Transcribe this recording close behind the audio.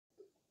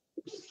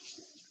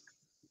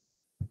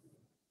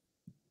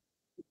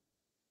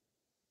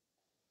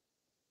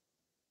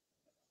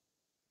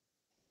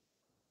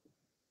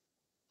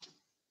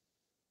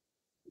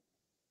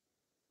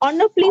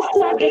Arnav, please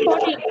start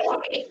recording.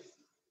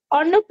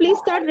 Arnav, please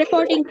start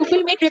recording.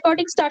 Google Meet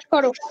recording start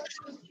karo.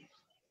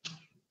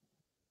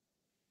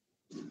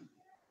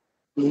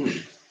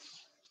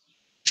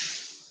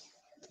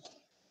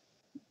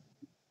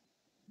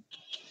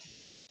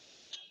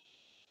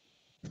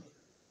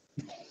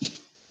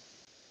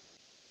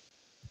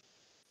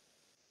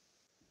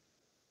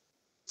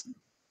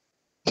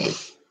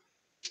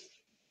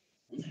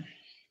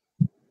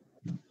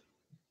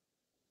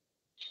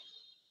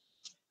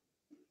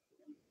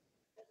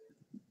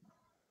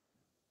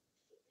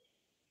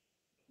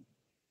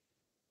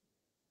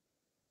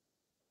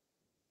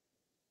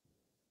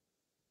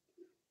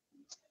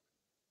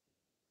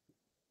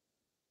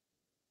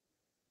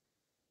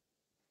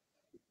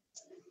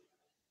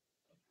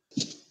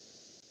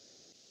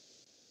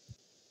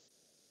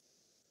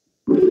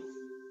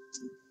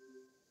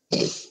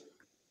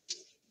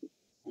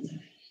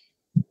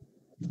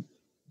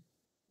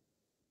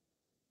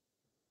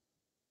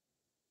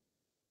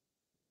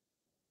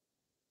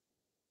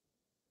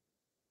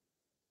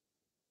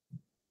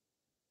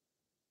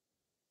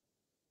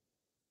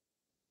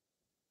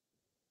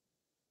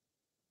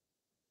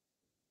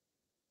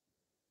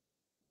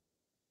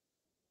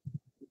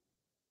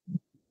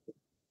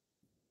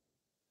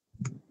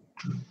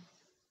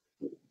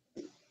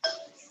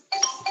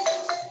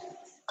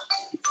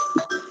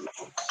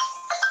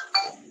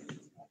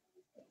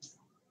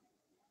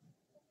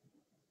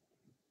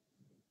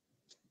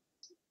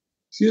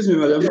 Excuse me,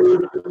 madam.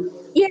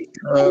 Yes.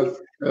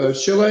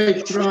 Shall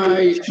I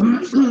try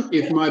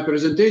if my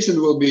presentation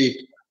will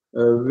be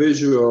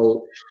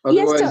visual?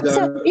 Otherwise, yes,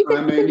 sir.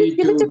 I may need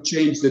to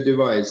change the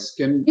device.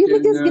 You may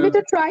just give it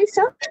a try,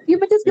 sir. You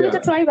may just give it a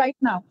try right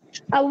now.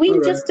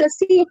 We'll just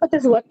see if it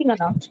is working or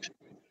not.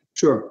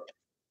 Sure.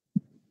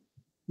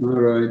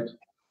 All right.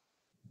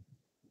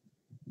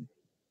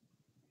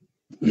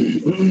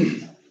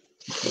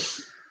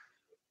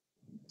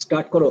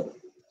 Start karo.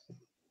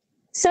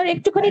 Sir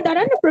একটুখানি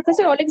দাঁড়ান,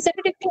 professor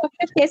Oleksandr একটু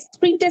একটা test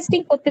screen testing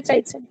করতে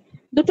চাইছেন,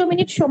 2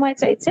 minute সময়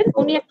চাইছেন,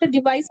 উনি একটা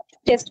ডিভাইস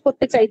টেস্ট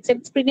করতে চাইছেন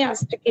স্ক্রিনে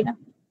আসছে কিনা।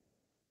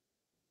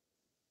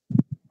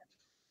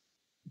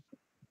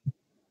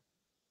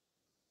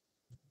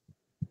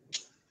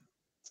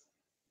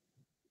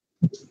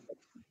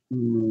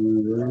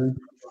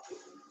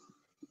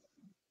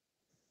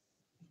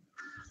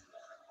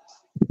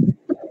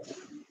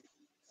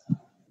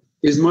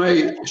 Is my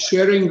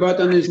sharing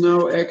button is now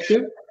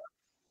active?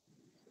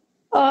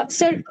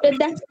 Sir,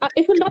 that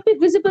it will not be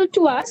visible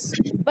to us,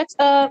 but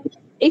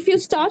if you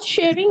start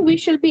sharing, we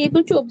shall be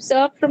able to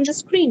observe from the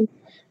screen.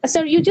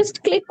 Sir, you just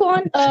click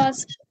on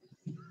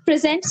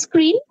present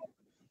screen.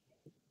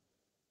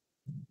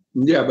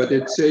 Yeah, but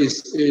it says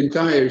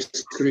entire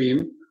screen.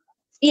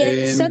 Yes,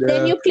 and, so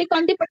then you click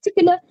on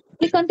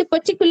the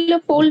particular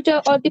folder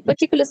or the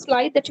particular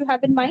slide that you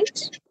have in mind.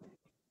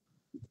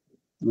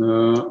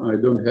 I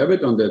don't have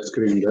it on that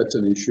screen. That's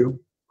an issue.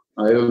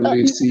 I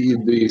only see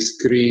the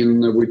screen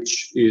which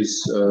is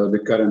the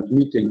current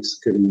meeting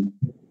screen.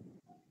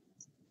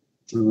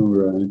 All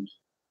right.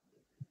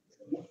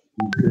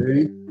 Okay.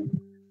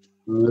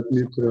 Let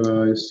me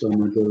try some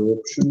other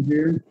option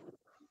here.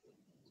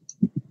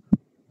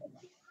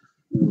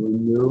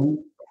 Window.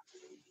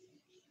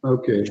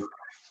 Okay.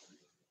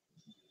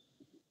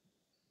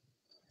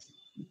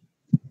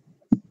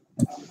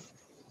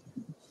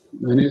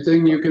 Anything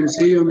you can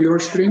see on your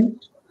screen?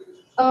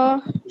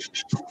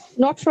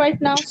 Not right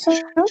now, sir.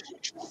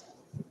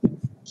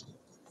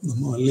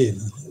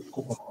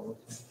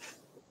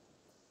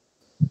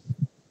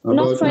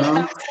 Not right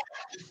now.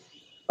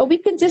 We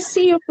can just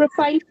see your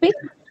profile pic,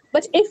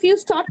 but if you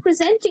start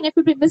presenting, it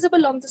will be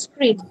visible on the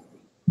screen.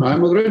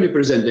 I'm already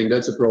presenting.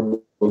 That's a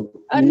problem.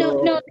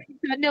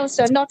 No,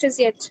 sir, not as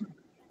yet.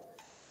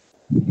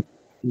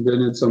 Then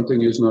it's something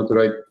is not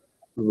right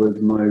with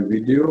my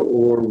video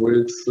or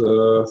with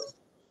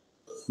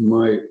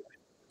my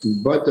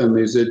button.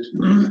 Is it?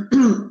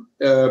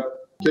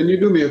 Can you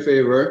do me a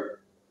favor?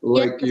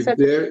 Like yes, if sir.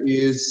 there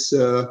is,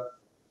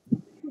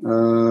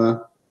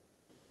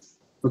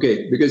 okay,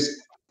 because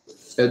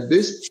at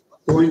this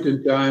point in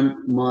time,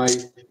 my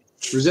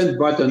present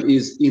button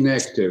is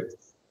inactive.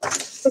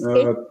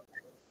 Okay.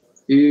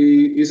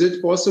 Is it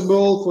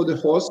possible for the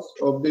host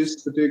of this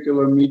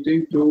particular meeting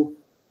to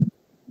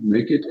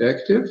make it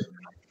active?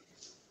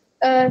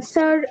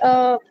 Sir,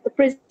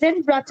 present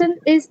button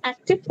is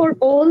active for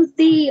all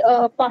the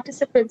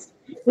participants.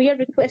 We are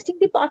requesting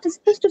the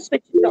participants to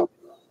switch it off.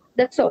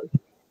 That's all.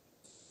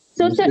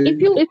 So, sir, if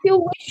you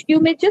wish, you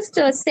may just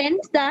send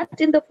that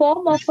in the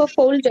form of a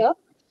folder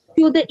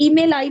to the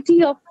email ID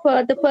of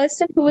the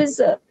person who is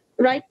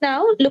right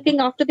now looking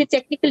after the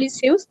technical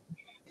issues.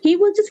 He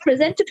will just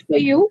present it for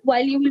you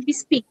while you will be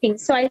speaking.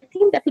 So I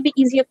think that will be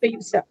easier for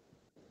you, sir.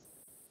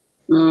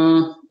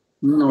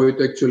 No, it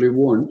actually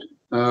won't.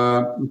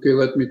 Okay,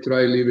 let me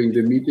try leaving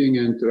the meeting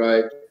and try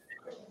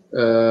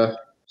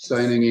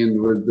signing in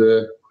with the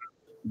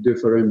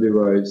different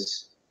device.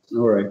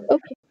 All right.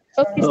 Okay.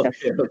 Okay, sir.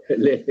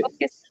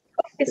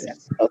 Okay, sir.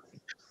 Okay.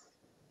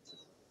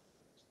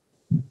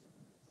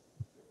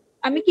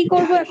 আমি কি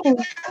করব এখন?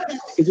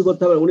 কিছু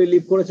করতে হবে, উনি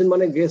leave করেছেন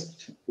মানে গেস্ট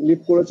লিভ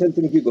করেছেন,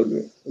 তুমি কি করবে?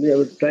 উনি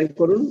ট্রাই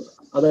করুন,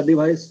 আদার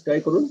ডিভাইস ট্রাই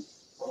করুন।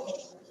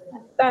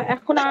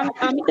 এখন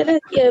আমি তাহলে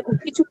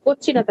কিছু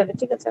করছি না তাহলে,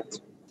 ঠিক আছে?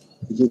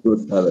 কিছু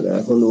করতে হবে না,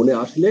 এখন উনি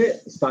আসলে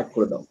স্টার্ট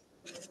করে দাও,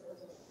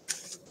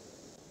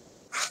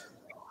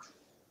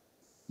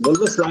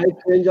 বলবে স্লাইড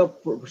চেঞ্জ অফ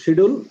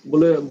শিডিউল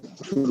বলে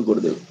শুরু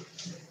করে দেবে।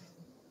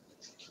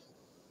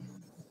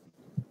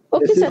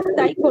 ওকে স্যার,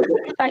 তাই করব।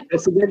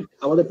 প্রেসিডেন্ট,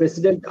 আমাদের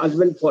প্রেসিডেন্ট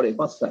আসবেন পরে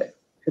 5টায়,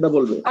 সেটা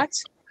বলবে।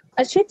 আচ্ছা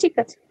আচ্ছা, ঠিক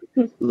আছে।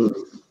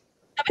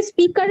 তবে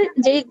স্পিকার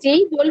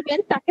যেই বলবেন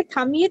তাকে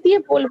থামিয়ে দিয়ে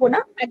বলবো না,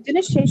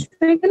 একজনের শেষ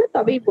হয়ে গেলে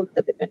তবেই বলতে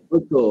দেবেন।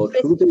 তো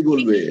শুরুতেই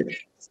বলবে,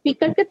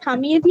 স্পিকারকে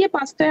থামিয়ে দিয়ে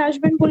 5টায়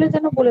আসবেন বলে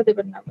যেন বলে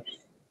দেবেন না।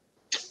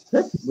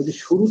 বলছি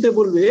শুরুতে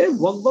বলবে,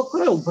 বক বক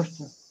করে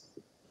অভ্যাসটা,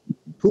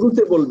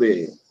 শুরুতে বলবে।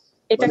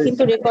 এটা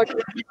কিন্তু রেকর্ড,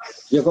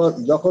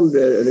 যখন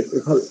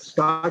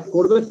স্টার্ট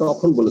করবে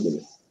তখন বলে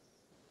দেবে।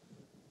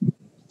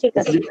 ঠিক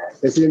আছে,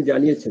 প্রেসিডেন্ট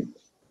জানিয়েছেন।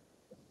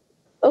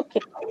 ওকে।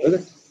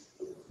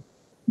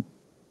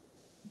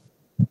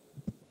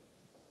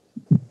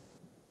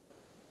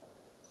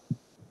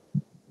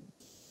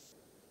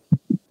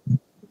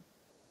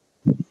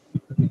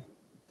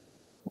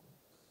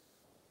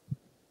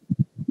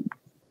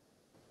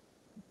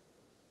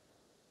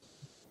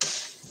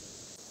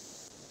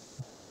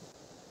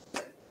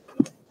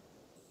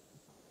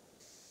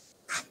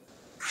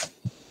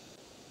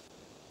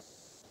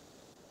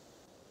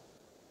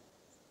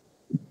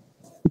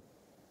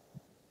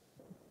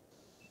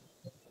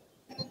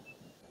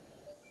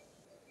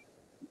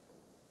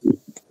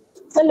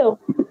 Hello.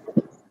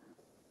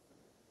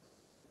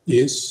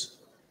 Yes.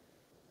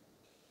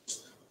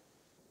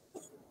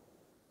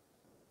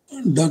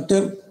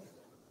 Doctor.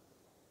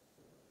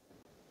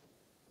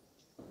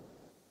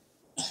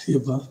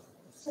 Yeppa.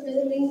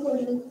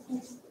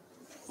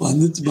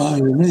 Vandhuchu ba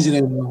image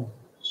raidna.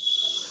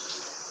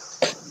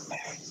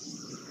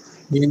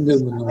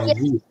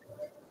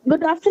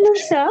 Good afternoon,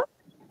 sir.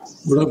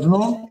 Good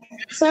afternoon.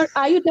 Sir,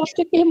 are you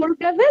Dr. K.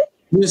 Murugavel?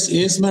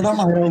 Yes, madam.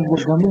 I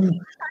have come in.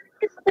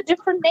 It's a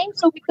different name,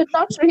 so we could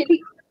not really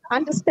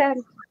understand.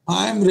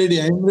 I am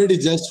ready.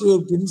 Just your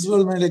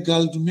principal made a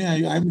call to me.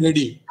 I am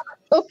ready.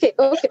 Okay,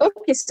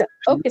 sir.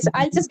 Okay, sir.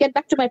 I'll just get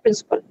back to my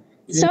principal.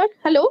 Yeah. Sir,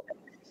 hello.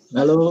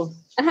 Hello.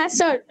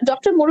 Sir,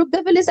 Dr.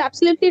 Murugavel is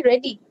absolutely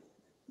ready.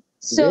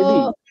 So,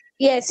 ready?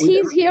 Yes,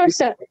 he's here,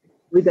 sir.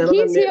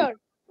 He's here.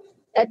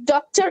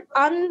 Dr.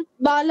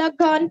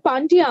 Anbalagan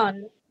Pandian.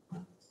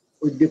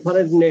 With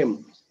different name.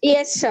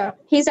 Yes, sir.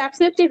 He's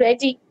absolutely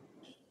ready.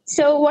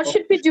 So, what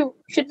should we do?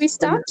 Should we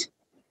start?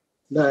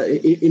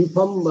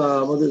 Inform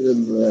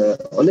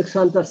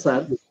Alexander sir.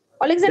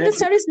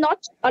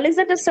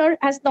 Alexander sir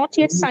has not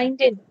yet signed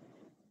in.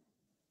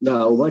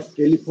 Now, over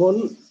telephone,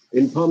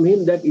 inform him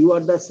that you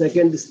are the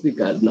second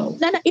speaker now.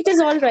 No, it is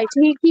all right.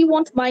 He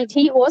won't mind.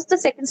 He was the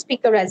second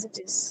speaker as it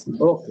is.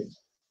 Okay,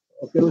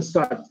 we'll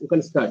start. You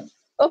can start.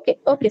 Okay,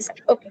 sir.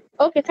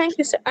 Okay. Thank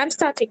you, sir. I'm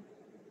starting.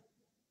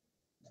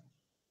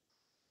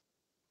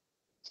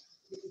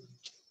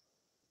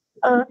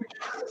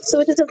 So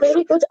it is a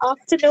very good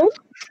afternoon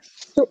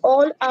to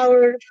all our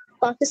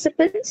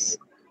participants,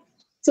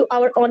 to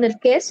our honored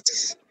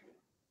guests,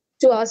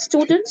 to our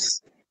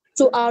students,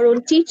 to our own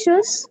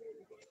teachers,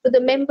 to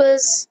the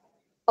members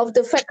of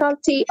the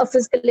faculty of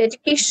physical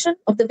education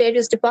of the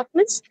various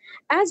departments,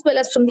 as well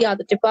as from the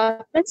other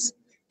departments.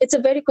 It's a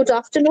very good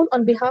afternoon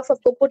on behalf of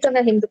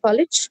Gobardanga Hindu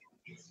College.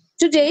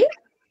 Today,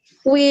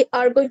 we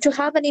are going to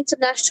have an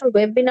international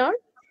webinar.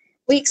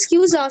 We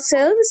excuse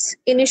ourselves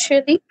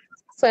initially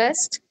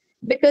first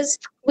because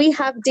we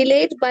have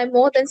delayed by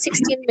more than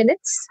 16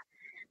 minutes,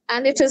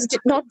 and it is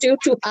not due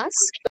to us,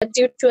 but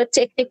due to a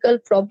technical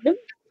problem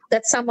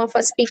that some of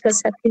our speakers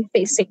have been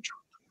facing.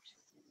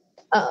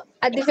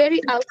 At the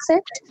very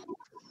outset,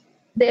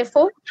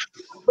 therefore,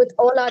 with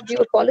all our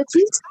due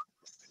apologies,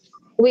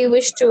 we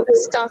wish to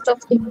start off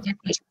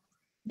immediately.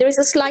 There is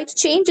a slight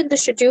change in the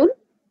schedule.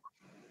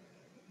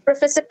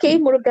 Professor K.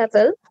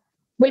 Murugavel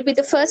will be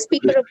the first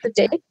speaker of the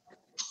day,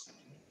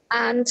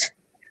 and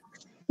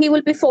he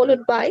will be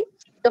followed by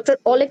Dr.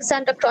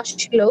 Alexander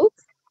Krashilov,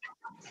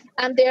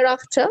 and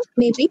thereafter,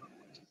 maybe,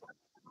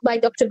 by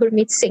Dr.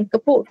 Gurmeet Singh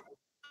Kapoor.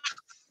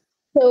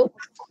 So,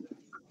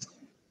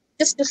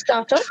 just to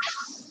start off,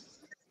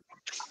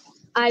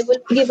 I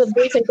will give a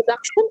brief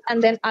introduction,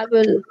 and then I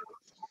will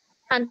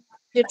hand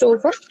it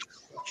over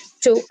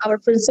to our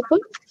principal,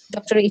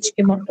 Dr.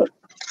 H.K. Mondol.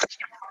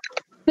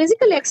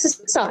 Physical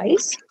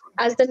exercise,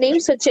 as the name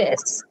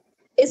suggests,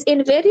 is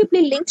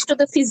invariably linked to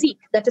the physique,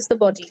 that is the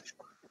body.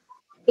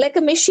 Like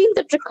a machine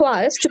that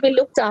requires to be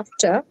looked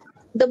after,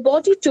 the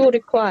body too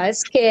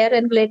requires care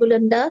and regular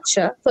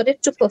nurture for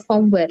it to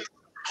perform well.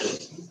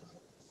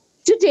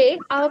 Today,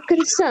 our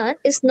concern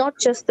is not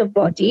just the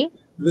body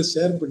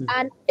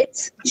and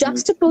its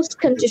juxtaposed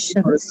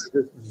conditions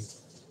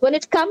when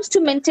it comes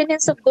to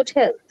maintenance of good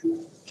health,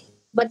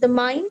 but the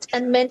mind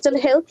and mental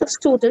health of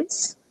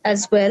students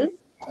as well,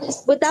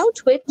 without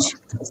which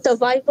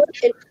survival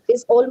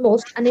is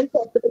almost an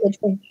impossible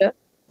adventure,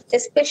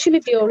 especially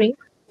during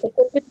the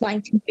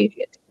COVID-19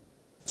 period.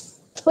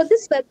 For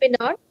this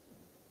webinar,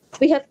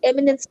 we have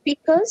eminent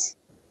speakers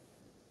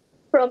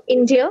from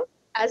India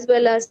as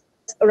well as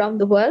around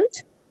the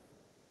world.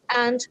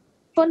 And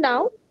for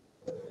now,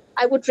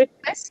 I would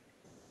request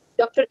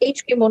Dr.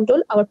 H.K.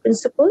 Mondal, our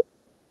principal,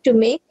 to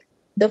make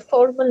the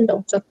formal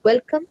note of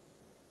welcome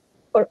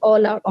for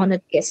all our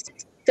honored guests.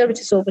 Sir, it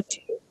is over to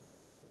you.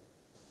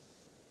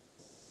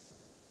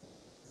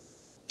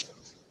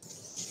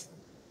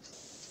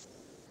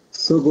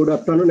 So good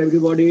afternoon,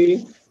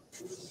 everybody.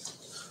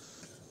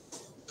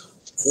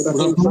 Good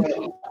afternoon, sir.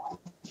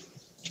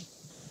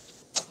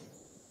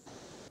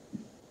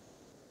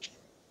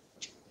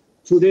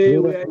 Today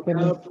we are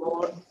here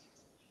for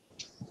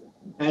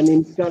an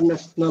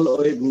international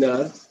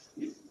webinar.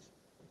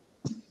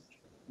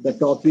 The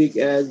topic,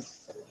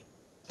 as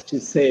she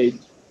said,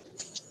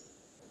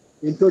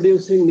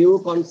 introducing new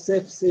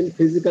concepts in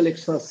physical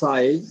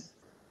exercise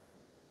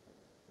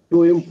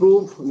to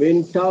improve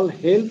mental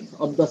health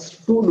of the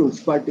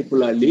students,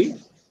 particularly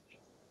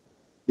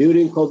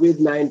during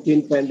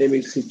COVID-19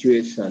 pandemic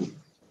situation.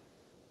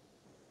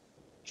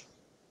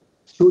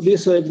 To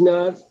this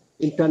webinar,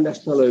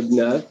 international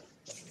webinar,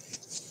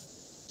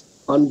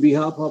 on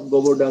behalf of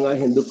Gobardanga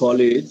Hindu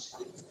College,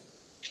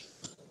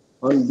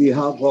 on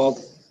behalf of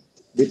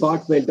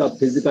Department of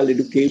Physical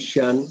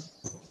Education,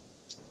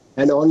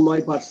 and on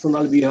my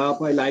personal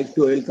behalf, I like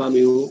to welcome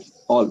you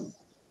all.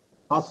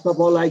 First of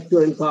all, I like to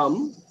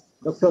welcome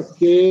Dr.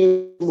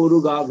 K.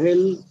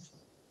 Murugavel,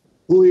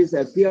 who is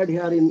appeared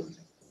here in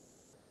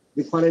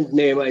different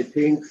name, I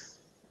think.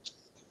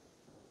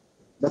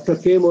 Dr.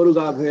 K.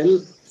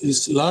 Murugavel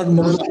is Lord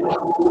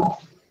Murugavel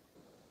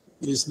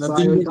is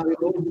nothing but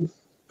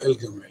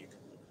welcome.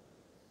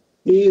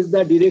 He is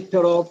the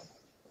director of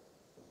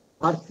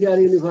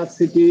Arthur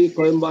University,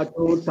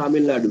 Coimbatore,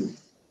 Tamil Nadu.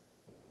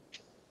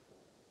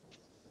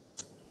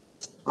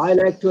 I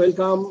like to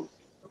welcome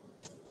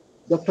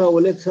Dr.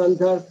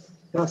 Alexander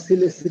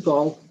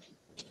Krasilesikov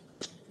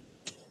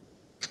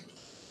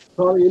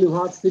from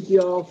University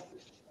of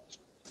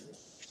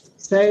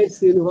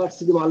Science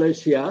University,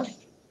 Malaysia.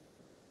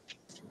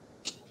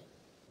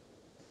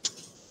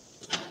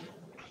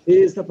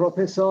 He is the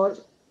professor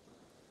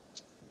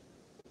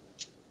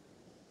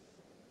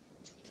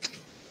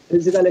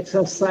Physical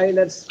Exercise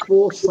and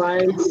Sports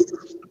Science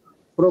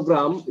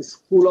Program,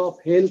 School of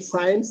Health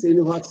Science,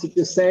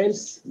 University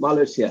Science,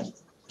 Malaysia.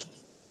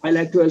 I'd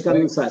like to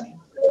welcome you, sir.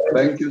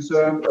 Thank you,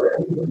 sir.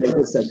 Thank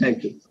you, sir.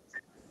 Thank you.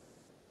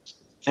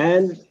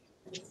 And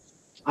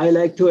I'd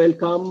like to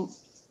welcome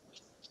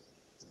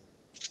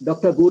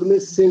Dr.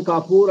 Gurmeet Singh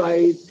Kapoor.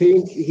 I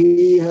think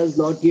he has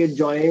not yet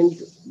joined,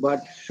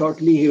 but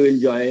shortly he will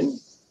join.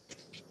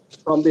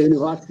 From the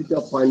University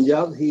of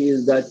Punjab, he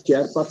is the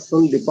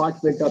chairperson,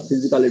 Department of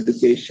Physical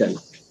Education.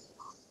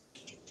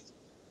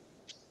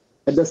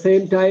 At the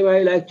same time,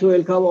 I like to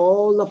welcome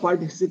all the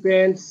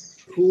participants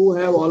who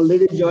have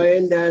already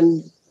joined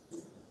and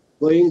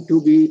going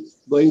to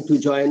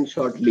join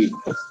shortly.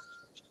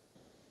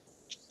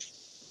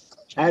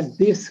 At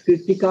this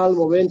critical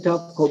moment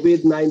of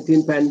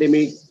COVID-19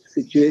 pandemic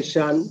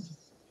situation,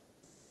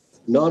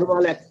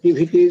 normal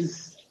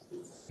activities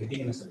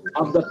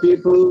of the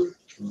people,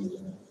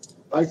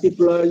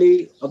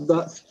 particularly of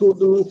the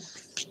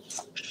students,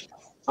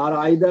 are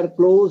either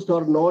closed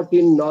or not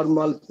in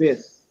normal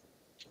pace.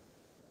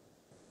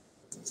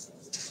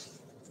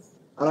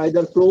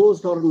 This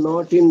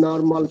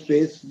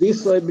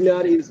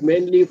webinar is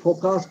mainly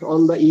focused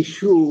on the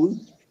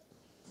issues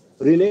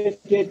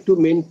related to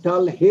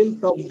mental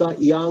health of the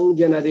young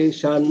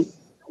generation,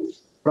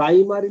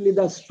 primarily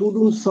the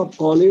students of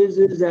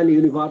colleges and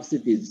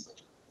universities.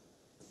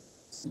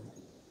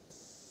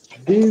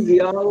 These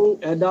young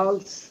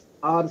adults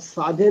are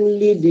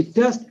suddenly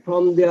detached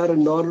from their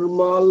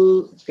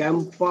normal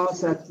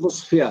campus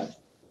atmosphere.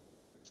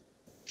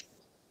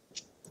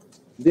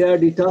 They are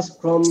detached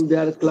from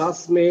their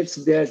classmates,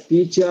 their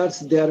teachers,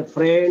 their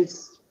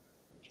friends,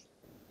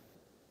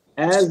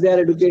 as their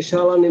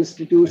educational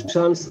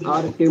institutions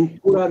are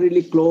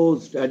temporarily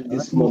closed at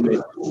this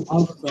moment.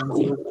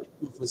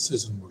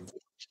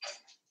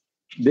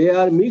 They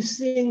are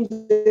missing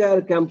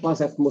their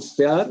campus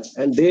atmosphere,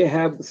 and they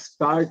have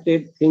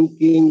started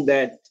thinking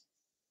that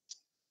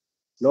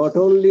not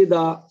only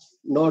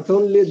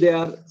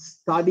their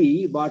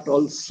study, but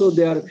also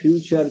their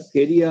future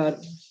career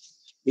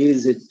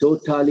is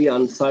totally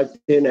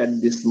uncertain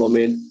at this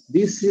moment.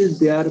 This is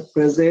their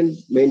present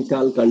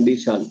mental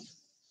condition.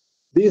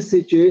 This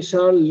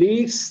situation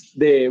leads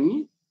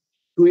them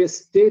to a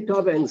state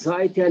of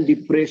anxiety and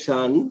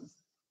depression.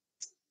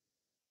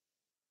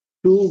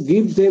 To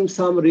give them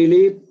some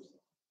relief,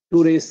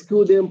 to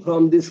rescue them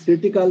from this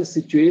critical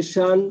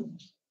situation,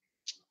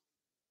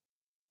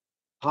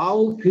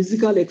 how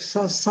physical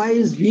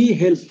exercise be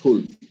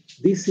helpful?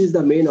 This is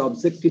the main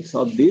objectives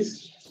of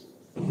this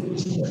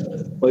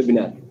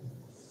webinar.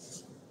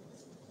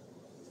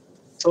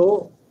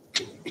 So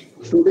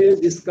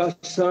today's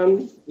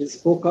discussion is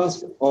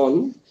focused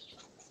on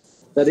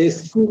the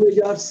rescue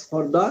measures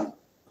for the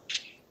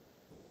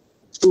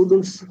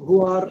students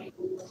who are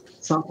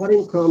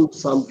suffering from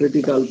some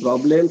critical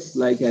problems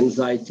like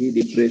anxiety,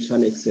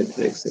 depression,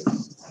 etc., etc.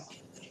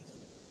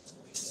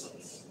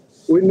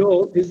 We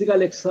know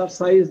physical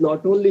exercise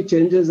not only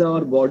changes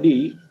our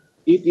body,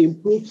 it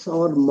improves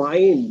our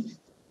mind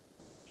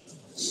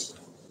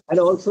and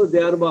also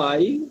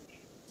thereby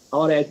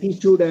our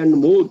attitude and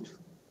mood.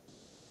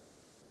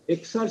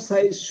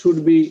 Exercise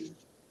should be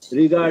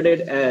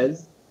regarded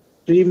as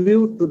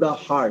tribute to the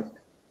heart.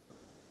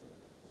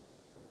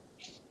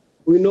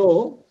 We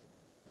know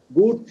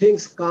good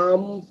things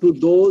come to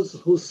those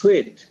who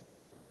sweat.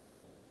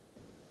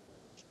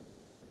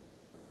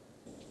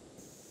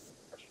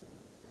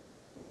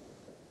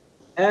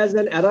 As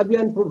an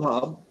Arabian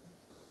proverb,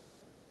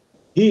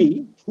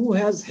 he who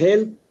has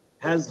health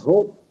has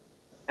hope,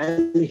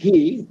 and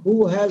he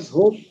who has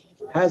hope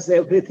has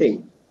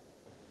everything.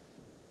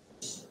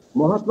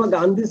 Mahatma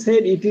Gandhi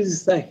said it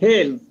is the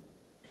health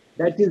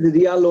that is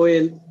real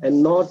wealth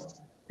and not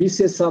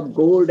pieces of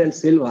gold and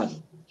silver.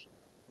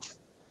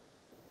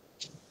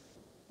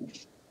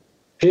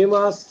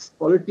 Famous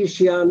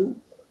politician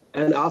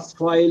and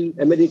erstwhile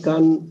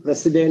American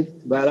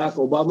President Barack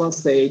Obama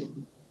said,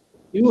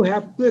 you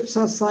have to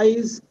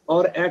exercise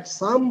or at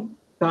some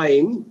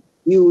time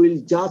you will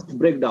just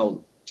break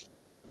down.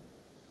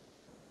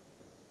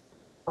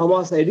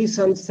 Thomas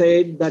Edison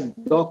said the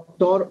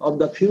doctor of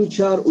the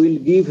future will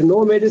give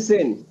no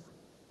medicine,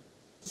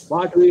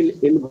 but will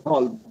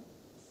involve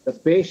the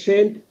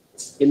patient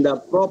in the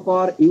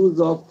proper use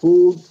of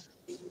food,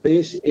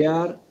 fresh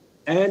air,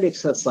 and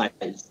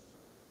exercise.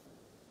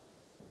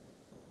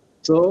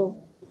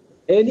 So,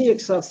 any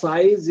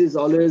exercise is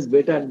always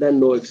better than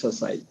no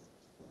exercise.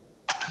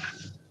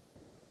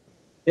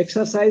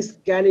 Exercise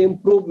can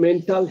improve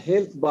mental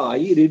health by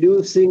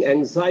reducing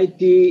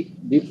anxiety,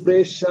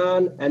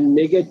 depression, and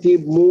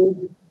negative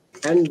mood,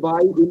 and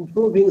by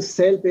improving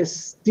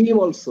self-esteem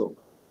also.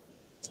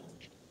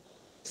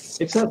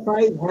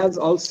 Exercise has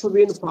also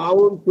been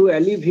found to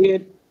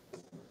alleviate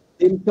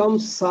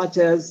symptoms such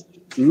as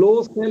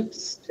low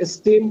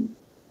self-esteem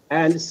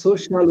and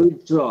social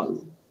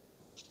withdrawal.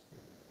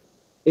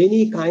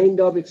 Any kind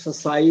of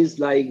exercise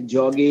like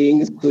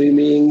jogging,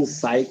 swimming,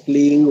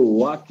 cycling,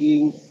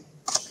 walking,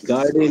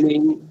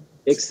 gardening,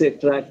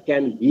 etc.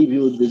 can give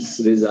you this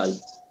result.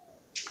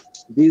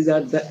 These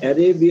are the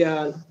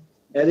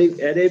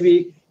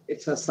Arabic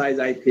exercise,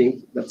 I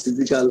think the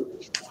physical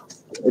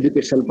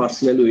education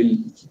personnel will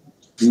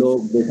know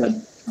better,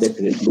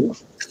 definitely.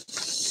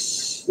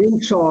 In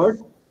short,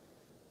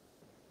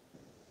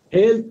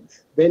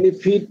 health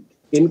benefit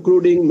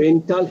including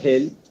mental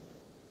health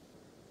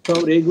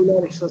from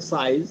regular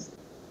exercise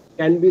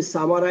can be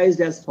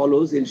summarized as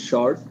follows in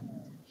short.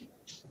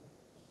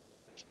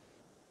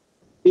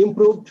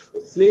 Improved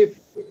sleep,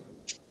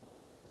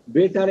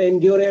 better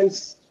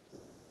endurance,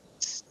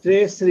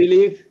 stress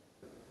relief,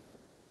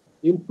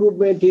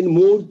 improvement in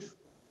mood,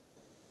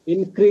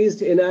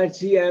 increased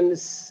energy and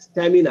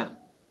stamina,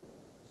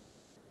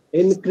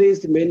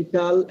 increased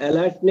mental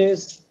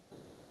alertness,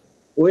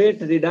 weight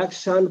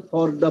reduction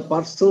for the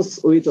persons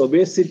with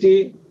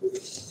obesity,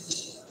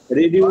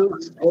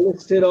 reduced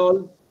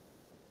cholesterol,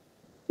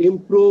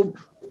 improved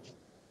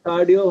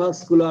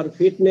cardiovascular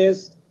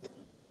fitness,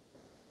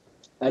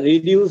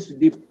 reduced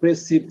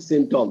depressive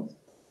symptoms.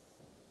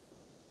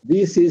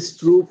 This is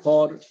true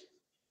for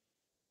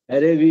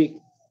Arabic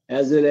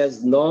as well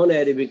as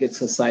non-Arabic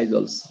exercise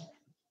also.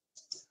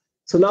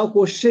 So now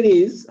question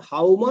is,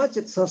 how much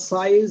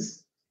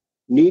exercise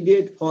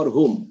needed for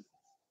whom?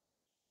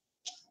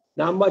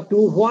 Number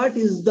two, what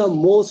is the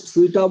most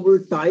suitable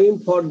time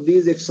for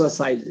these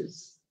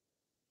exercises?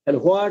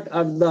 And what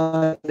are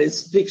the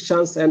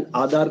restrictions and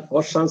other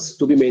cautions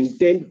to be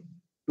maintained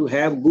to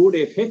have good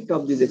effect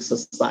of this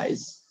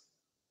exercise?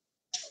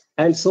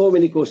 And so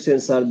many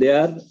questions are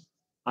there.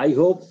 I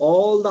hope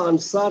all the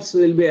answers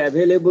will be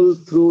available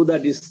through the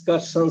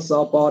discussions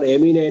of our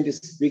eminent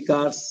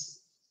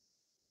speakers.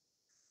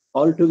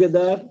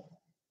 Altogether,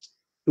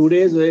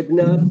 today's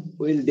webinar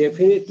will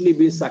definitely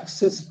be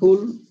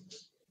successful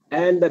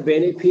and the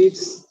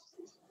benefits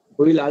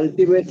will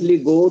ultimately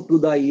go to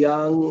the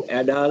young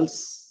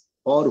adults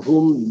for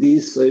whom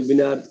this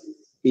webinar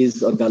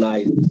is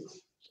organized.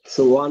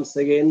 So once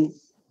again,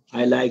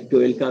 I like to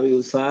welcome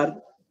you, sir.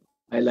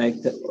 I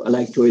like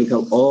to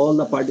welcome all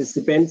the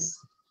participants.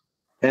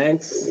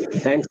 Thanks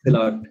a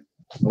lot.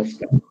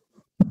 Namaskar.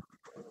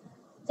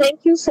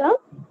 Thank you, sir.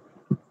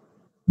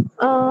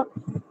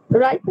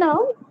 Right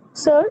now,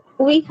 sir,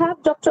 we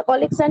have Dr.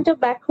 Alexander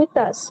back with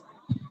us.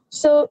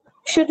 So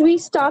should we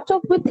start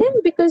off with him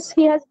because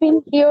he has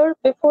been here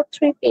before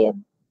 3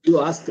 p.m.?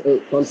 You asked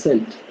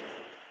consent.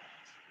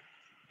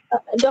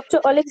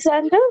 Dr.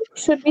 Alexander,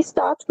 should we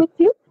start with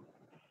you?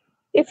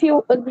 If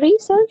you agree,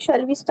 sir,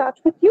 shall we start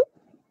with you?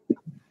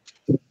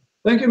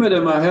 Thank you,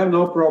 madam. I have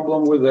no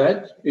problem with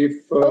that.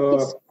 If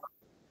Okay,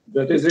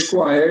 that is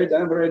required,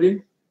 I'm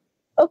ready.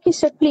 okay,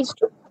 sir, please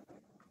do.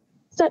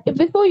 Sir,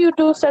 before you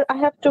do, sir, I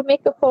have to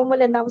make a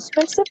formal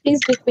announcement, sir. Please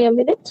give me a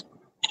minute.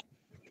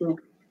 Sure.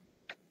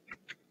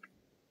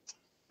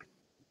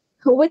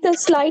 With a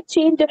slight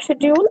change of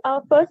schedule,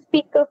 our first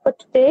speaker for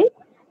today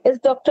is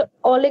Dr.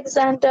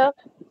 Alexander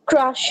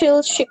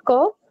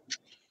Krashilshikov.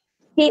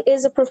 He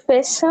is a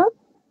professor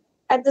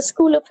at the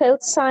School of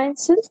Health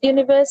Sciences,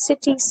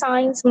 University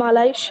Science,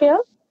 Malaysia.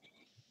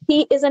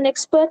 He is an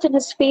expert in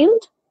his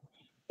field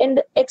in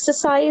the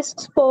exercise,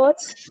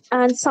 sports,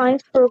 and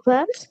science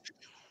programs,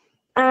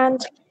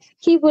 and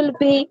he will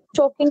be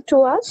talking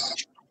to us,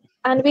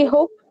 and we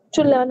hope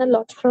to learn a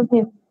lot from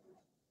him.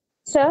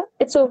 Sir,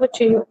 it's over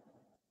to you.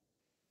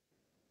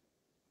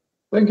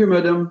 Thank you,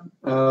 madam.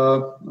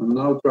 I'm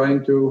now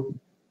trying to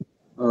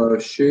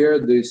share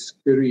the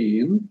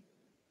screen.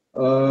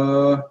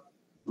 All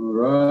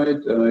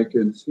right, I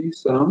can see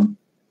some,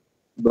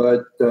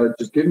 but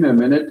just give me a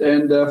minute.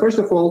 And first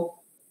of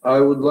all,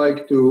 I would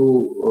like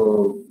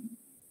to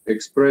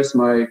express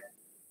my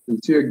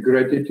sincere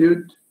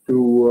gratitude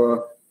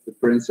to the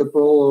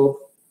principal of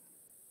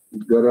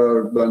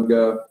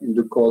Gobardanga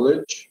Hindu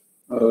College,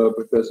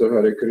 Professor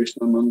Hare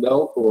Krishna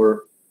Mandal,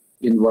 for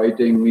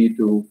inviting me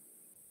to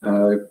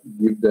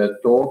give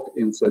that talk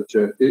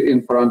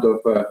in front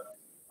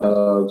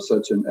of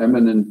such an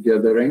eminent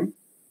gathering.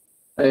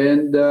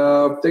 And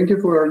thank you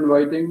for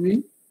inviting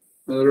me,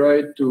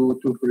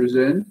 to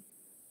present.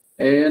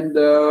 And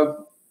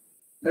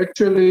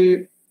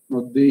actually,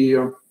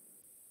 the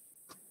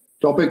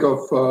topic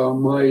of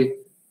my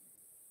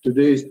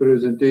today's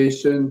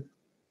presentation.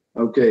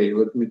 Okay,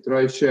 let me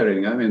try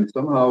sharing. I mean,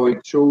 somehow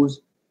it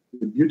shows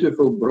the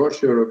beautiful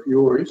brochure of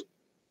yours,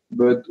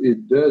 but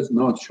it does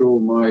not show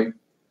my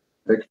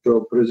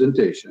actual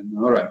presentation.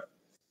 All right.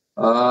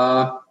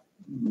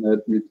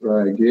 Let me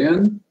try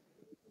again.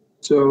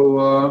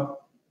 So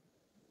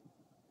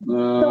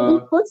we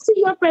could see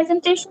your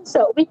presentation,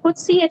 sir. We could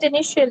see it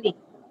initially.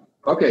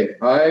 Okay,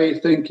 I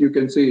think you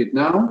can see it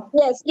now.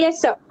 Yes,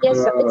 sir. Yes,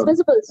 sir. It's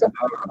visible, sir.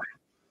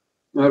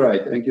 All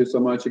right. Thank you so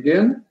much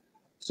again.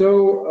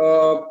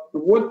 So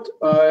what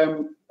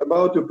I'm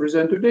about to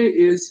present today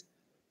is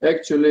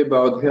actually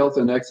about health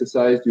and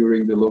exercise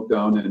during the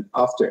lockdown and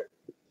after.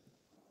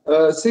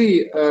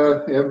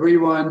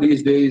 Everyone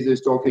these days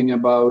is talking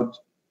about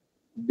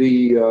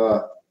the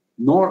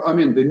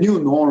the new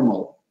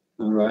normal,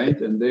 all right?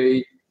 And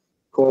they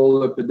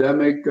call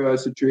epidemic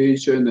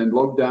situation and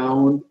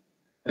lockdown.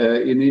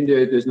 In India,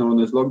 it is known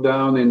as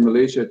lockdown. In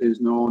Malaysia, it is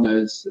known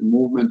as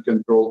Movement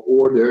Control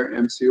Order,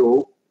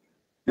 MCO.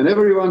 And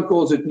everyone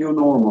calls it new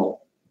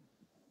normal.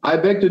 I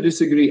beg to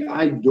disagree.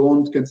 I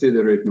don't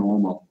consider it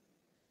normal.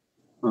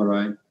 All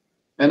right.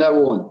 And I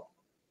won't.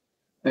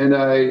 And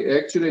I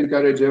actually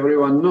encourage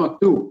everyone not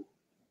to.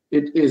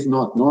 It is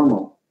not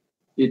normal.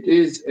 It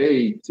is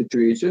a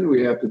situation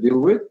we have to deal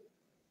with.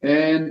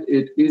 And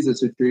it is a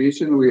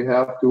situation we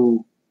have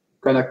to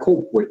kind of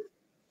cope with.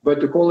 But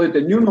to call it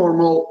a new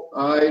normal,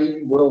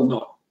 I will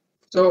not.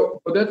 So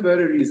for that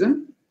very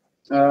reason,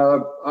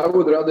 I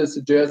would rather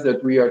suggest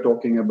that we are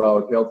talking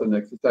about health and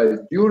exercise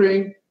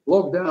during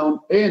lockdown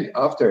and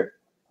after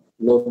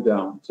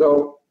lockdown.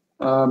 So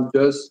I'm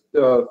just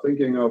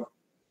thinking of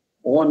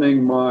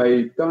owning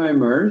my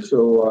timer.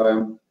 So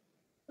I'm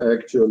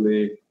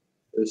actually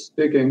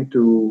sticking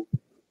to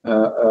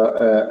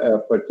a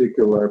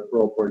particular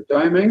proper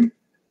timing.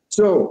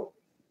 So,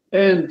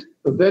 and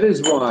that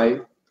is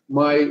why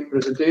my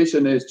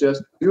presentation is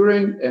just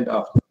during and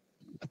after.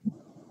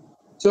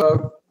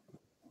 So,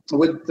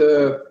 with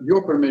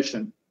your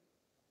permission,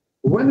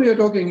 when we are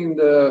talking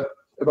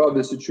about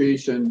the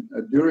situation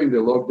during the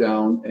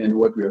lockdown and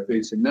what we are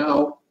facing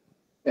now,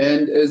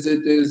 and as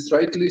it is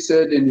rightly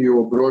said in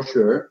your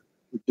brochure,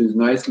 which is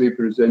nicely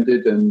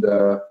presented and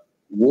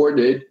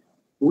worded,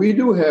 we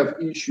do have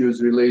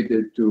issues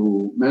related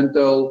to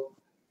mental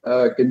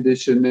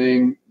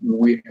conditioning.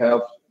 We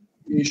have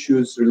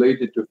issues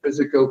related to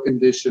physical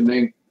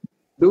conditioning.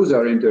 Those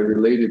are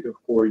interrelated, of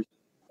course.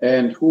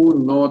 And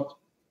who not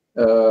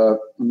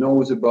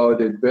knows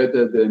about it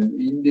better than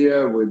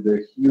India, with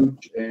the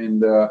huge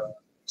and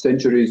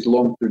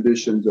centuries-long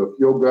traditions of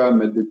yoga,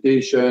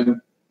 meditation,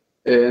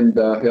 and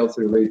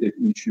health-related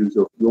issues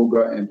of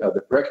yoga and other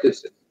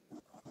practices.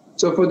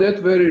 So for that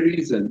very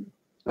reason,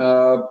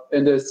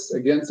 and as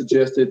again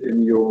suggested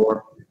in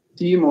your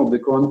theme of the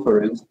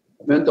conference,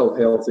 mental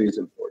health is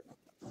important.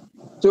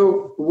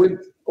 So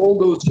with all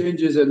those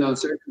changes and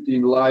uncertainty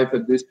in life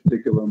at this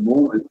particular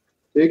moment,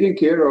 taking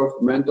care of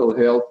mental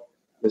health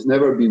has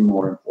never been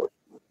more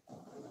important.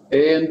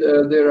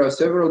 And there are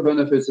several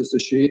benefits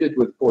associated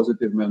with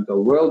positive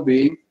mental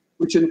well-being,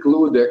 which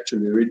include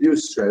actually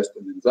reduced stress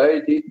and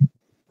anxiety.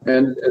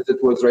 And as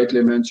it was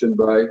rightly mentioned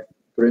by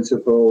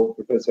Principal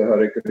Professor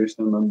Hare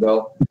Krishna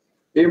Mandal,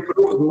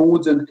 improved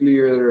moods and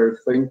clearer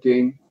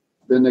thinking,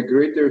 then a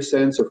greater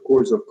sense, of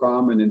course, of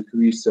calm and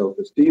increased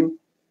self-esteem,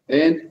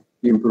 and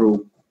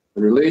improved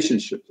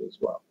relationships as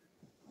well.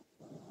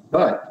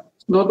 But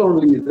it's not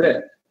only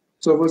that.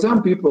 So for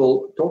some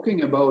people,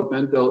 talking about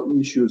mental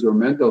issues or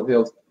mental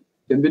health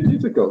can be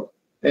difficult.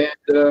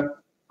 And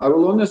I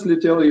will honestly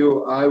tell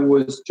you, I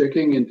was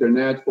checking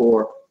internet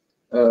for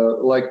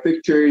like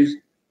pictures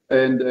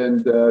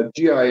and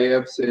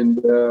GIFs and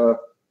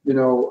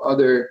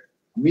other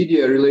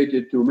media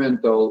related to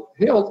mental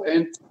health.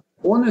 And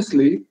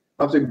honestly,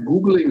 after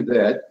Googling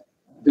that,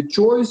 the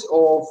choice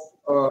of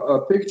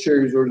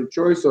pictures or the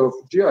choice of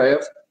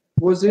GIFs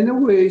was in a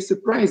way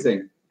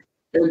surprising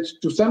and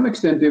to some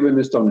extent even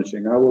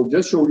astonishing. I will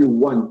just show you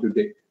one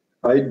today.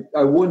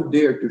 I won't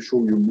dare to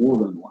show you more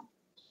than one.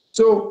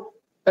 So,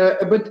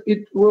 but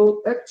it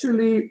will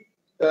actually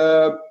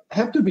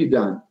have to be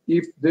done.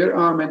 If there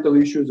are mental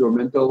issues or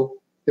mental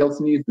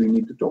health needs, we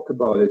need to talk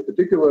about it,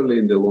 particularly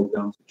in the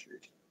lockdown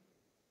situation.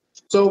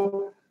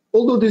 So,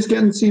 although this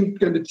can seem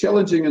kind of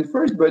challenging at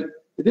first, but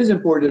it is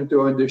important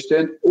to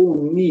understand all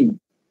needs.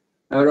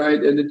 All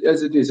right, and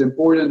as it is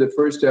important, the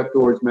first step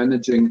towards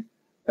managing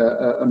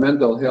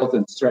mental health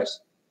and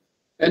stress.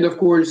 And of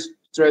course,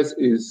 stress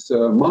is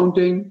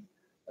mounting,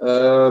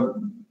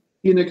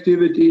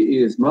 inactivity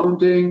is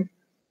mounting.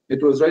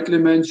 It was rightly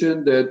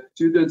mentioned that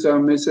students are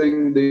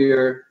missing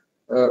their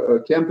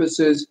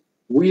campuses.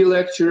 We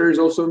lecturers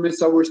also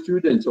miss our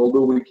students,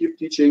 although we keep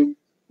teaching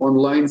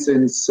online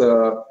since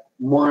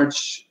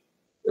March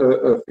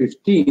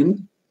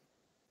 15th.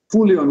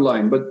 Fully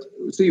online, but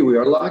see, we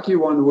are lucky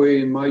one way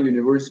in my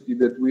university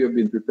that we have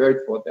been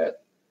prepared for that.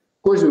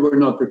 Of course, we were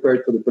not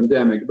prepared for the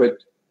pandemic, but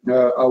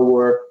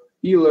our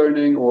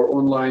e-learning or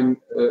online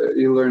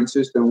e-learning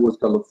system was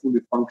kind of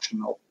fully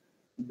functional.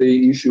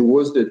 The issue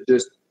was that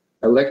just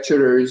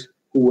lecturers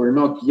who were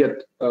not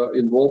yet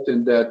involved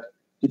in that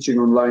teaching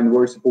online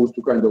were supposed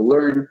to kind of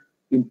learn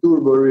in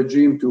turbo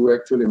regime to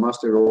actually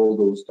master all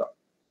those stuff.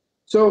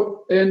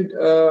 So, and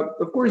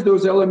of course,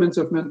 those elements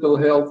of mental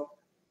health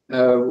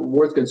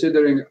worth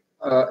considering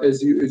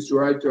as you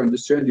try to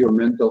understand your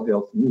mental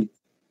health needs.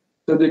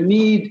 So the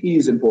need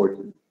is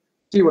important.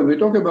 See, when we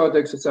talk about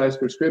exercise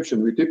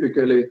prescription, we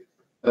typically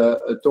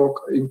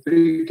talk in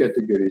three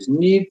categories: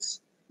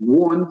 needs,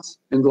 wants,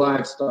 and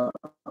lifestyle.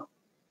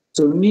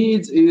 So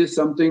needs is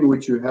something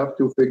which you have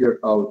to figure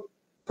out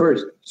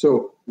first.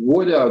 So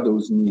what are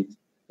those needs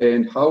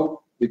and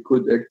how they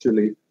could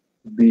actually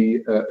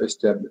be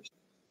established?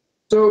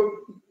 So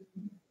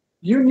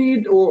you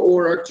need,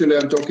 or actually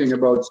I'm talking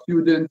about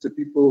students, the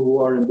people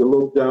who are in the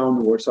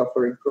lockdown, who are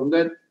suffering from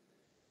that,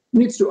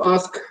 needs to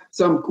ask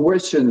some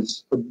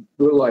questions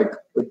like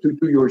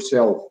to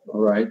yourself,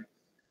 all right?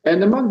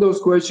 And among those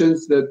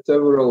questions that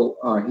several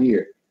are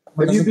here,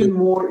 have you been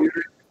more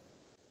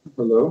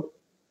Hello?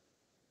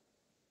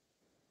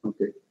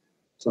 Okay,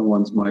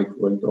 someone's mic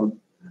went on.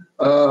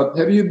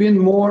 Have you been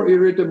more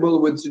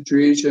irritable with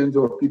situations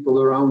or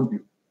people around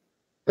you?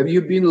 Have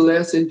you been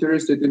less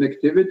interested in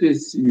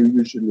activities you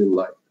usually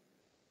like?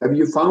 Have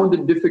you found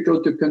it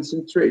difficult to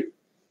concentrate?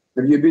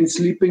 Have you been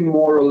sleeping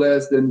more or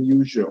less than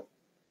usual?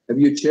 Have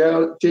you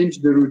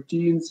changed the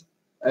routines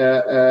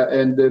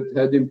and that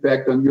had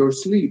impact on your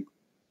sleep?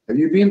 Have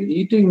you been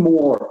eating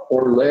more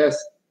or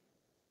less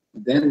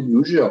than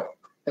usual?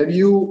 Have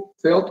you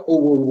felt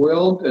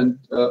overwhelmed and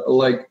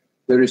like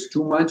there is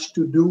too much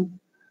to do?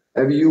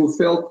 Have you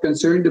felt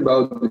concerned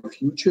about the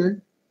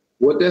future?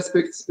 What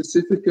aspects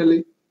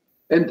specifically?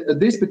 And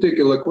this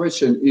particular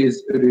question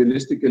is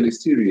realistically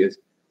serious.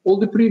 All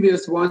the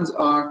previous ones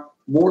are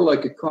more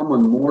like a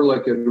common, more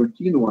like a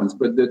routine ones,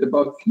 but that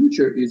about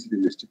future is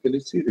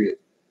realistically serious.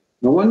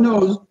 No one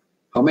knows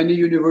how many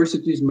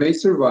universities may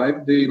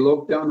survive the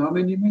lockdown, how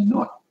many may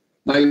not.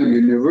 Now,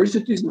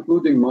 universities,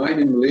 including mine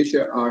in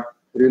Malaysia, are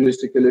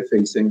realistically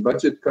facing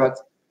budget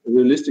cuts,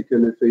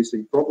 realistically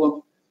facing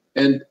problems,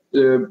 and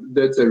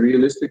that's a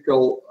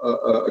realistical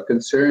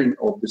concern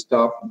of the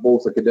staff,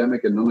 both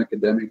academic and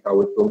non-academic, how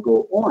it will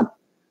go on.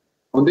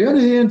 On the other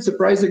hand,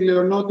 surprisingly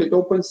or not, it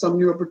opens some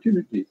new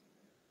opportunities.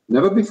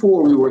 Never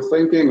before we were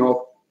thinking of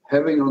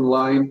having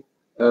online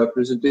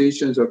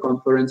presentations or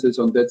conferences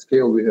on that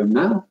scale we have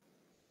now,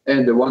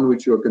 and the one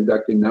which you are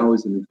conducting now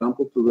is an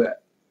example to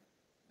that.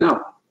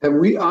 Now, have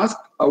we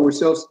asked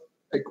ourselves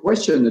a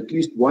question at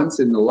least once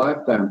in a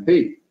lifetime?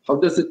 Hey, how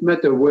does it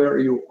matter where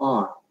you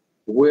are?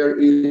 Where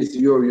is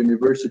your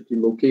university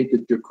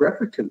located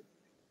geographically?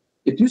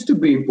 It used to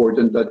be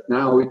important, but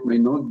now it may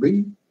not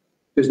be,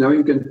 because now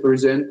you can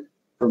present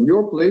from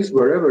your place,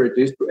 wherever it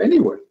is, to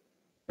anywhere.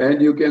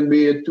 And you can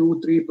be at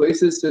 2-3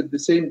 places at the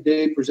same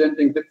day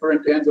presenting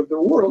different ends of the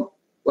world.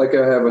 Like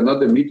I have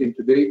another meeting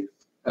today,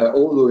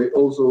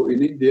 also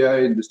in India,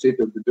 in the state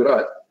of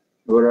Gujarat,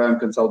 where I'm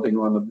consulting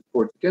one of the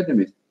sports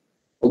academies.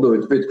 Although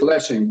it's a bit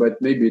clashing,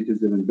 but maybe it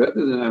is even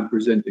better than I'm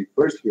presenting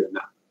first here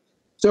now.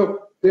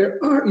 So there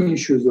are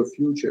issues of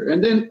future.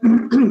 And then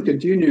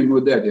continuing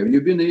with that, have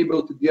you been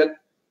able to get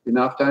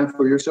enough time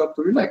for yourself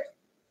to relax?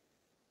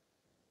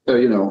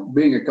 You know,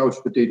 being a couch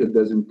potato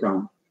doesn't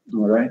count,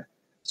 all right?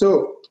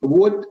 So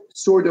what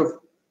sort of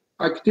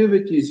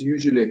activities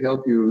usually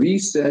help you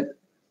reset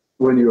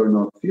when you're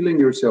not feeling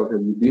yourself?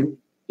 Have you been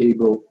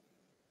able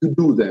to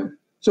do them?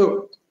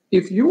 So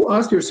if you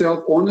ask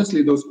yourself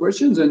honestly those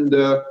questions and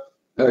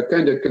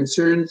kind of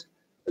concerns,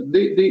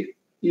 they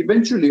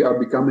eventually are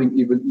becoming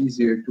even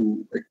easier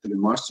to actually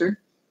master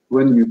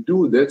when you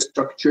do that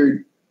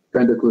structured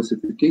kind of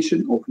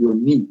classification of your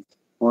needs,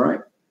 all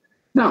right?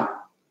 Now,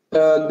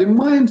 the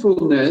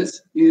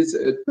mindfulness is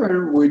a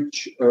term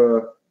which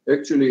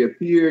actually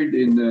appeared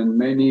in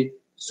many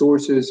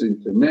sources,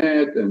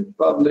 internet and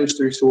published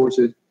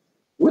resources.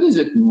 What is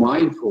it?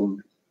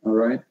 Mindfulness, all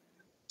right?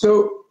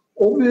 So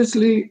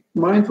obviously,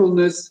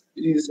 mindfulness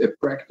is a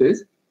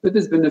practice that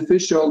is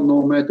beneficial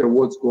no matter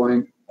what's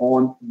going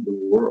on in the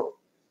world.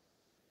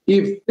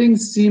 If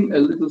things seem a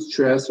little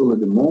stressful at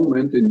the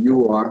moment and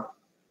you are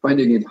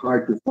finding it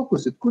hard to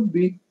focus, it could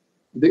be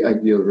the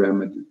ideal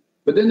remedy.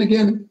 But then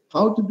again,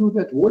 how to do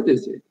that? What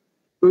is it?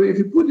 So if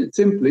you put it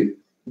simply,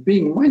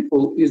 being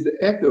mindful is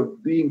the act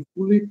of being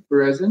fully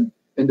present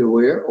and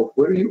aware of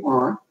where you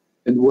are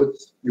and what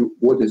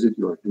is it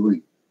you are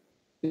doing.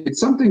 It's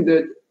something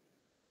that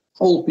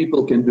all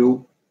people can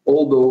do,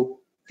 although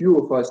few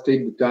of us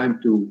take the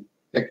time to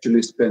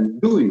actually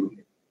spend doing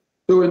it.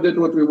 So and that's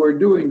what we were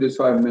doing this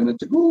 5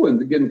 minutes ago,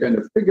 and again kind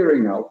of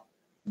figuring out,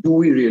 do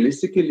we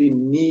realistically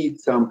need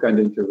some kind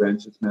of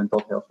interventions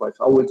mental health wise?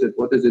 How is it?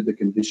 What is it, the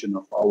condition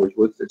of ours?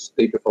 What's the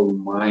state of our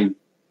mind?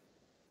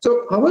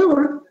 So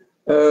however,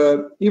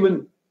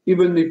 even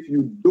if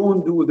you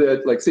don't do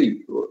that, like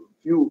say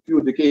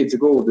few decades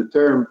ago, the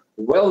term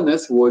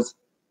wellness was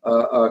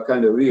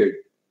kind of weird.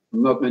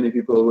 Not many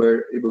people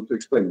were able to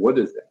explain what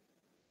is that.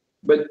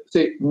 But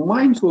say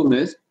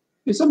mindfulness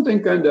is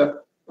something kind of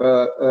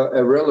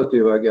a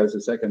relative, I guess,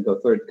 a second or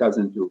third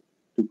cousin to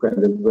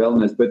kind of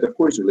wellness, but of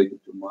course related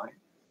to mind.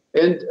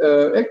 And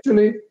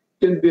actually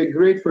can be a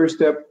great first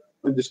step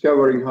in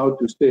discovering how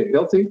to stay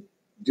healthy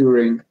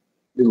during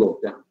the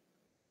lockdown.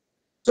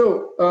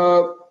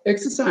 So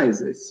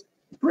exercises,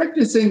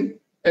 practicing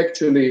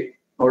actually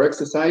or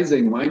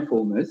exercising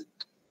mindfulness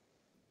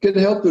can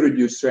help to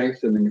reduce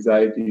stress and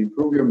anxiety,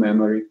 improve your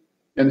memory,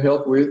 and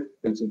help with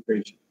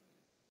concentration.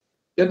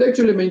 And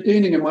actually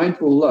maintaining a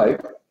mindful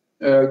life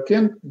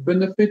can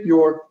benefit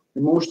your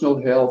emotional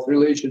health,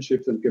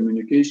 relationships, and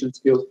communication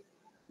skills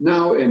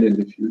now and in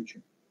the future.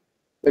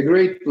 A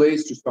great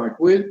place to start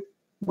with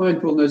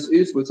mindfulness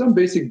is with some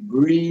basic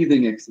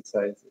breathing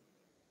exercises.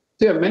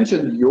 See, I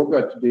mentioned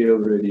yoga today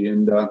already,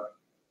 and of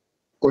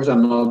course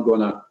I'm not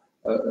gonna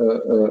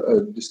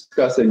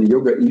discuss any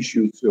yoga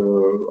issues.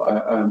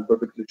 I'm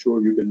perfectly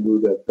sure you can do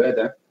that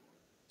better.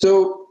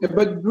 So,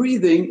 but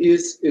breathing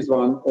is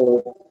one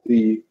of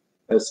the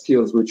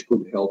skills which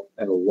could help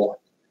a lot.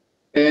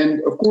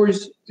 And of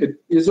course, it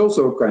is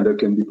also kind of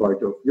can be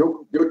part of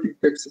yogic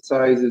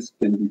exercises,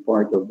 can be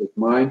part of the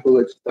mindful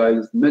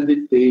exercises,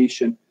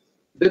 meditation.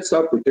 That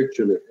stuff which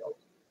actually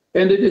helps.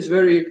 And it is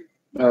very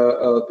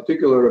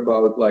particular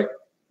about like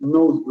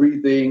nose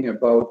breathing,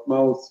 about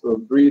mouth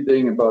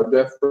breathing, about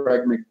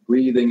diaphragmatic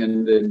breathing,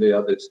 and then the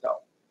other stuff.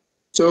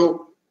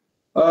 So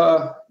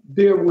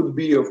there would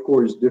be, of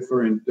course,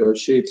 different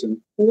shapes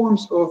and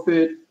forms of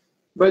it,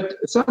 but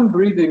some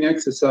breathing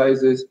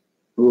exercises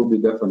will be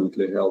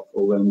definitely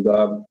helpful. And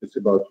just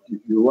about to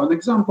give you one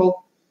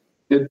example.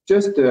 It's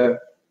just a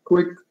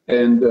quick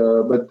and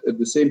but at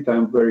the same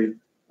time very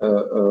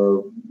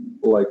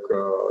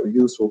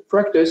useful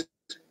practice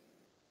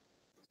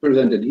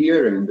presented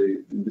here in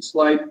the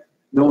slide,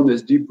 known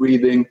as deep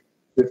breathing,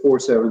 the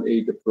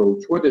 4-7-8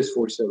 approach. What is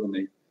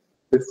 4-7-8?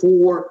 The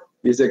 4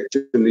 is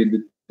actually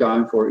the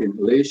time for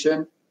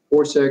inhalation,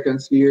 4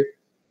 seconds here.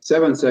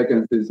 7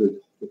 seconds is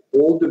to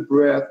hold the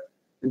breath,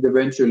 and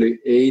eventually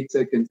 8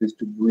 seconds is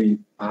to breathe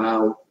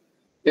out.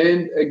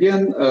 And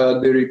again,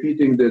 they're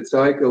repeating that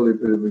cycle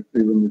even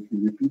if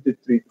you repeat it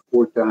 3 to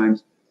 4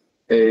 times.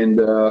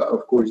 And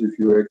of course, if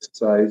you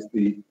exercise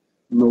the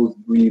nose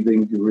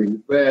breathing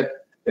during that,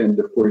 and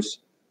of course,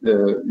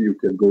 you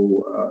can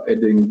go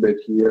adding that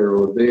here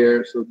or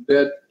there. So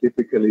that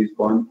typically is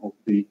one of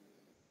the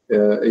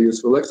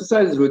useful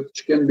exercises,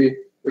 which can be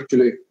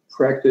actually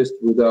practiced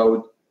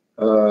without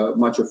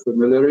much of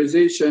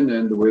familiarization,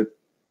 and with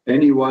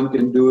anyone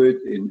can do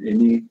it in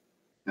any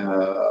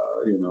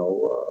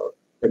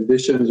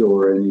conditions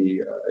or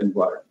any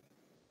environment.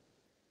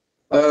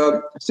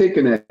 Stay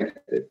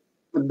connected.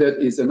 That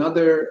is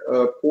another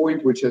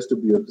point which has to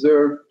be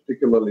observed,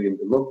 particularly in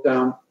the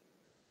lockdown,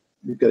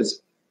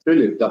 because it's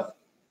really tough.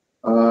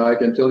 I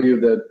can tell you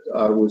that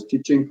I was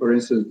teaching, for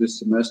instance, this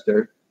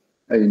semester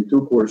in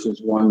 2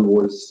 courses. One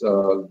was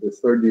the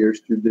 3rd-year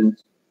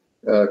student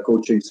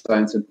coaching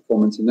science and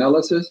performance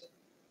analysis,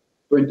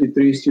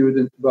 23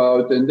 students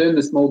about, and then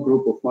a small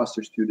group of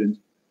master students,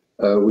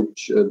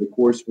 which the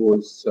course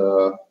was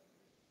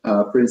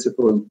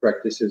Principles and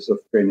Practices of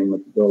Training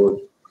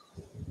Methodology.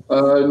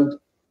 And,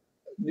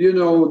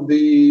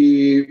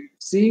 the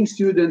seeing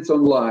students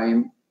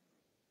online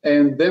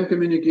and them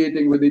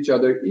communicating with each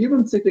other,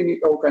 even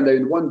sitting kind of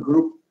in one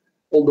group,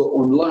 although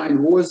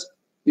online, was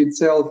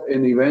itself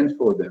an event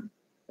for them.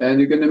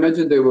 And you can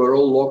imagine they were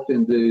all locked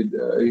in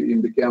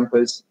the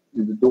campus,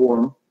 in the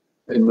dorm.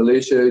 In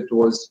Malaysia, it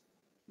was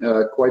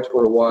quite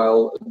for a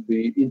while.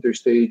 The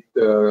interstate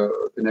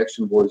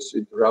connection was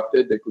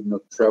interrupted. They could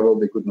not travel.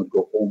 They could not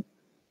go home.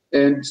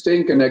 And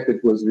staying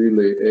connected was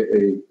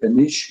really an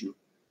issue.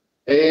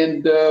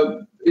 And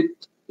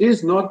it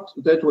is not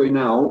that way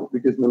now,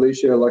 because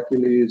Malaysia,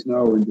 luckily, is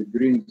now in the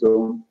green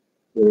zone.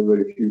 There are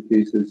very few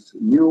cases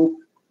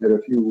new. There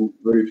are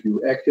very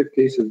few active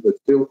cases, but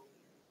still,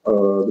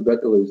 The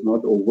battle is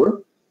not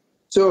over.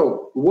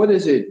 So what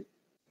is it?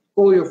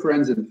 Call your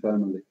friends and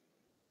family.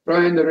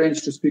 Try and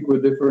arrange to speak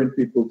with different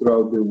people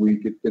throughout the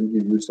week. It can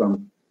give you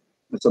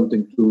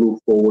something to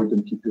look forward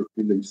and keep your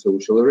feelings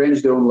social.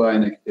 Arrange the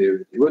online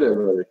activity,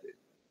 whatever it is.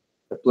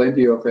 There are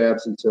plenty of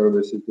apps and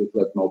services that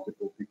let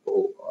multiple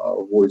people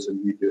voice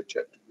and video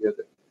chat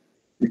together.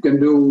 You can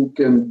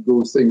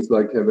do things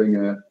like having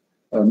a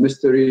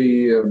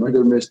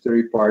murder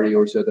mystery party,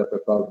 or set up a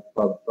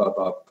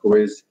pub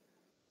quiz.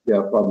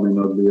 Yeah, pub may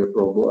not be a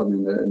problem, I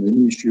mean,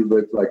 an issue,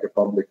 but like a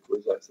public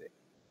quiz, I think.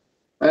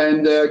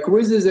 And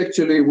quizzes,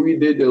 actually, we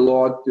did a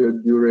lot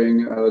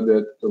during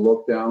the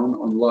lockdown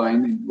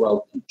online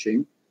while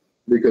teaching,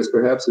 because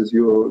perhaps, as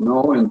you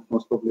know, and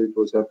most probably it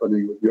was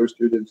happening with your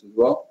students as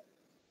well,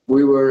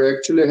 we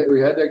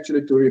had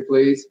actually to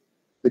replace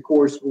the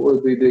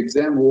coursework, the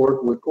exam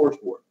work with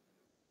coursework.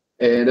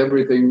 And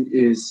everything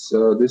is,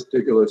 this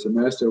particular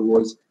semester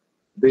was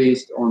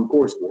based on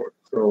coursework.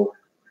 So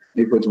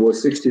if it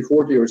was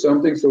 60-40 or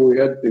something, so we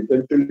had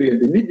eventually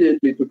and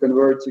immediately to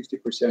convert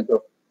 60%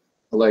 of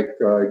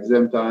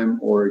exam time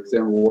or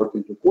exam work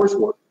into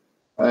coursework.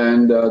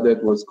 And that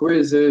was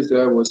quizzes,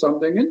 that was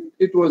something, and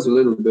it was a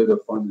little bit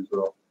of fun as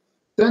well.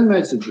 Send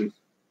messages.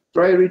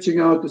 Try reaching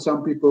out to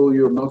some people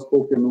you have not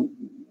spoken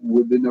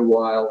with in a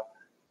while.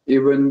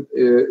 Even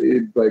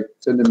if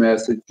send a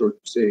message or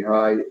say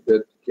hi,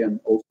 that can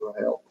also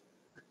help.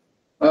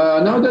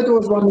 Now that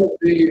was one of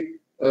the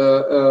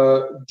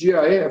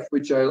GIF,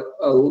 which I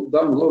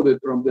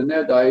downloaded from the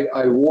net.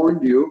 I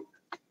warned you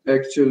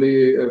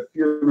actually a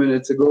few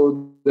minutes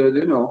ago that,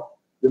 you know,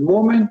 the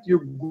moment you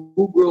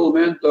Google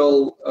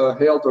mental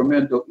health or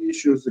mental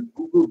issues,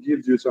 Google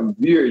gives you some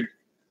weird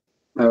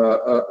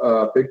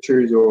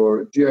pictures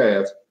or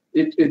GIFs.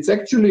 It's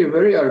actually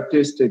very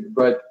artistic,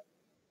 but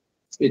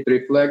it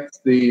reflects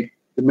the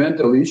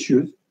mental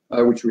issues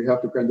which we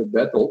have to kind of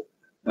battle,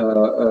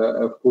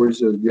 of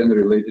course, again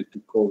related to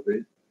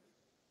COVID.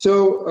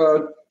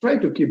 So try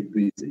to keep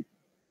busy.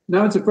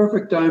 Now it's a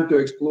perfect time to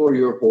explore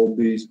your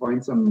hobbies,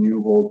 find some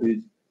new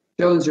hobbies,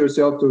 challenge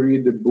yourself to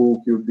read the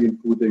book you've been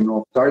putting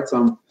off, start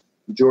some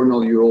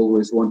journal you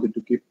always wanted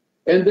to keep.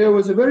 And there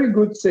was a very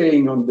good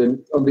saying on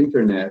the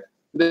internet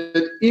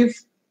that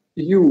if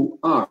you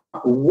are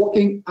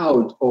walking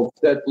out of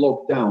that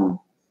lockdown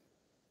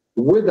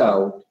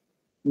without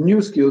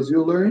new skills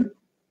you learn,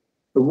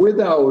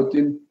 without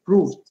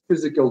improved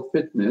physical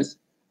fitness,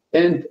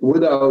 and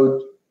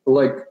without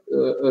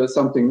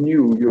something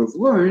new you've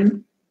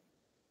learned,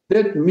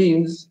 that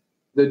means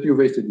that you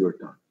wasted your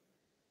time.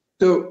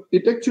 So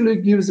it actually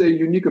gives a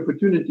unique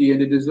opportunity,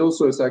 and it is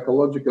also a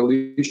psychological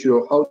issue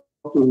of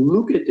how to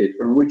look at it,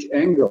 from which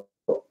angle.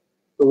 So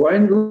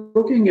when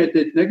looking at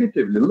it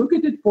negatively, look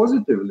at it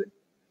positively.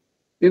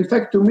 In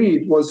fact, to me,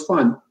 it was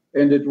fun,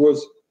 and it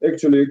was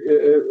actually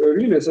a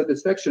really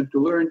satisfaction to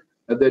learn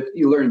that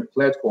e-learn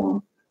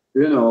platform.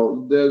 You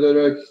know,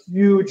 there are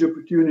huge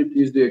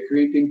opportunities there,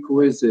 creating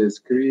quizzes,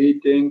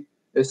 creating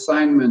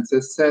assignments,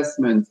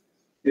 assessments.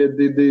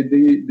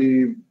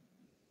 The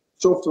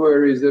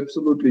software is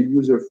absolutely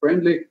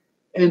user-friendly,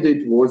 and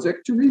it was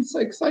actually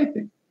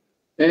exciting.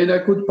 And I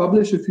could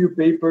publish a few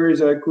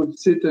papers, I could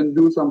sit and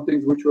do some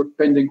things which were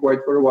pending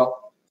quite for a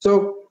while.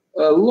 So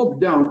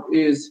lockdown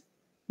is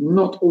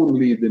not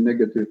only the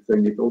negative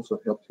thing, it also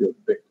helps you a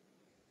bit.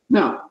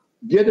 Now,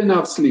 get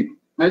enough sleep.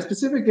 I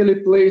specifically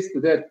placed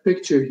that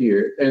picture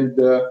here, and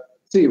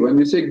see, when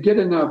you say get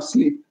enough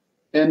sleep,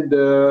 and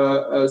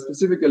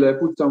specifically I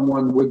put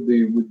someone with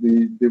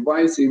the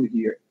device in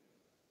here.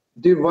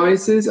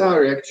 Devices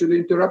are actually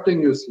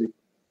interrupting your sleep.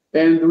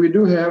 And we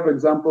do have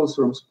examples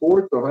from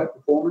sports or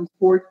high-performance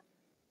sports.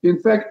 In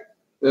fact,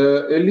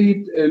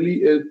 elite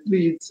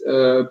athletes,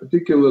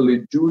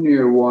 particularly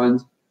junior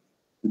ones,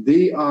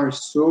 they are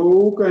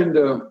so kind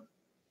of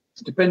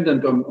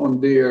dependent on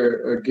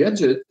their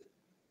gadget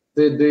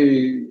that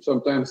they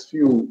sometimes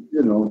feel,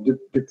 you know,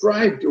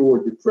 deprived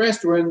or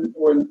depressed when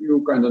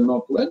you kind of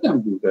not let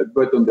them do that.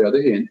 But on the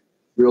other hand,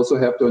 we also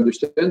have to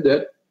understand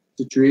that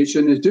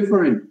situation is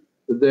different,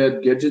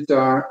 that gadgets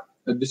are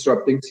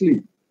disrupting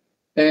sleep.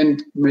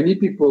 And many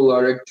people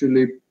are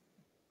actually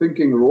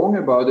thinking wrong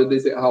about it. They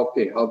say,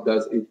 okay, how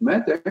does it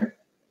matter?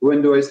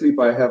 When do I sleep?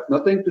 I have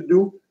nothing to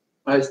do.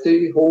 I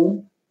stay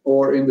home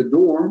or in the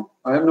dorm.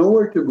 I have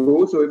nowhere to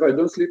go. So if I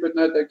don't sleep at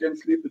night, I can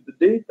sleep at the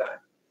daytime.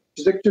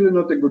 Which is actually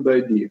not a good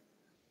idea.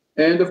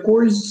 And of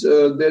course,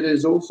 that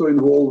is also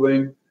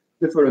involving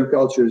different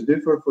cultures,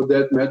 differ for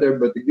that matter.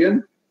 But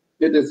again,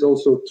 it is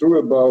also true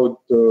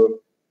about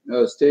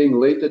staying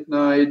late at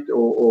night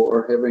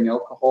or having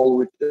alcohol,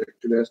 which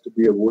actually has to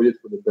be avoided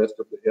for the best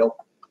of the health.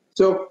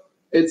 So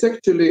it's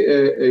actually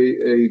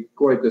a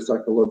quite a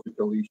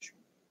psychological issue.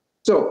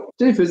 So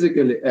stay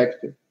physically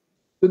active.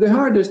 So the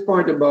hardest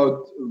part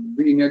about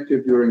being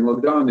active during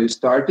lockdown is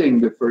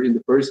starting in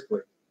the first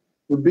place,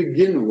 to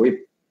begin with,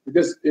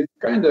 because it's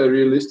kind of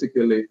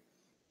realistically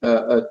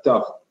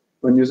tough.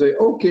 When you say,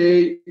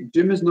 okay,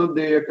 gym is not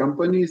there,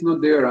 company is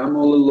not there, I'm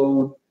all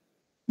alone,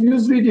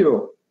 use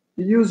video.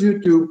 Use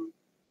YouTube,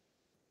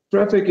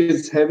 Traffic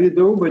is heavy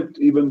though, but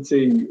even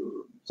say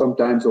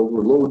sometimes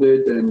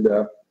overloaded, and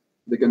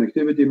the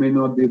connectivity may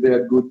not be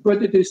that good,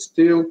 but it is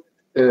still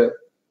a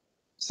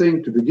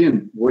thing to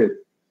begin with.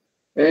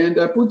 And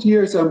I put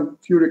here some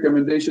few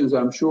recommendations.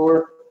 I'm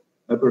sure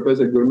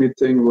Professor Gurmeet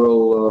Singh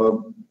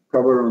will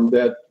cover on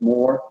that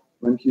more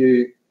when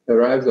he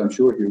arrives. I'm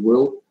sure he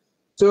will.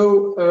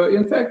 So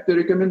in fact, the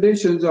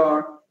recommendations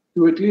are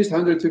to at least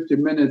 150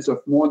 minutes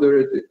of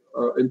moderate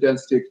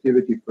intensity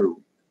activity per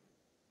week.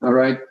 All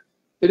right.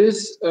 It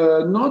is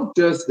not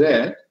just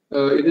that.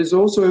 It is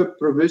also a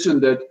provision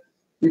that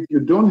if you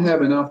don't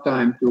have enough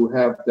time to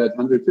have that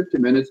 150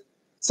 minutes,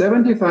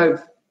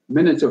 75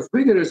 minutes of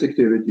vigorous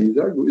activities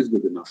is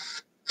good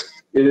enough.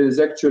 It is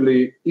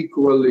actually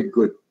equally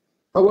good.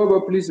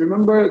 However, please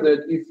remember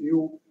that if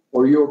you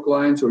or your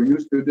clients or your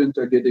students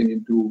are getting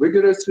into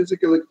vigorous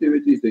physical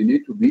activities, they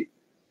need to be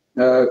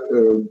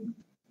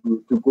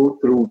to go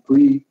through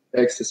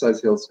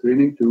pre-exercise health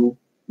screening to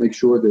make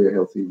sure they are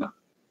healthy enough.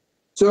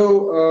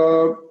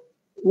 So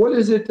what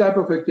is the type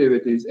of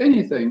activities?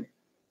 Anything.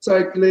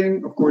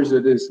 Cycling, of course,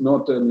 it is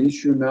not an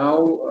issue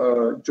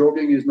now.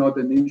 Jogging is not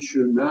an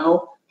issue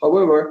now.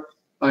 However,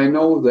 I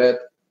know that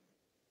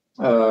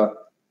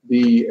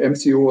the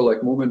MCO,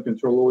 like movement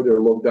control order,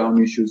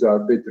 lockdown issues are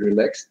a bit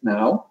relaxed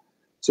now.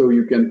 So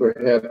you can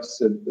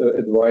perhaps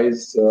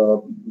advise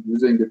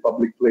using the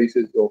public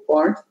places or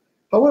parks.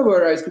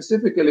 However, I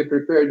specifically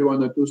prepared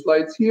 1 or 2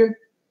 slides here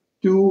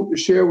to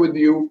share with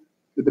you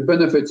the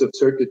benefits of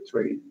circuit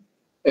training,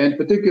 and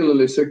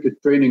particularly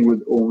circuit training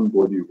with own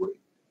body weight.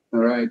 All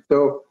right,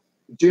 so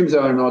gyms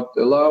are not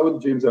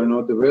allowed, gyms are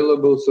not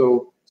available,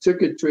 so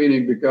circuit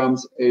training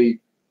becomes a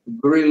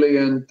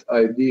brilliant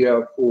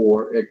idea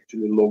for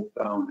actually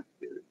lockdown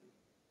activity.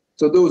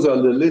 So those are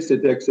the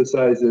listed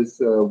exercises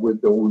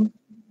with own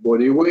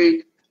body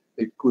weight.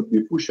 It could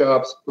be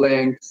push-ups,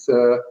 planks.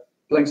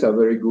 Planks are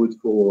very good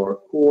for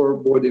core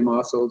body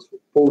muscles, for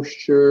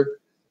posture.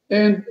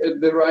 And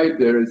at the right,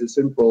 there is a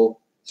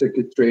simple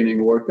circuit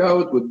training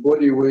workout with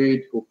body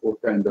weight for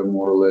kind of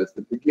more or less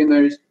the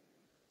beginners.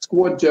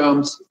 Squat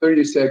jumps,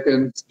 30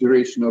 seconds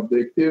duration of the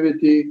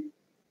activity.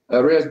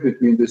 Rest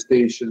between the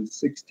stations,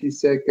 60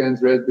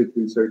 seconds. Rest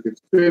between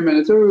circuits, 3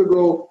 minutes. So we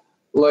go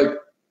like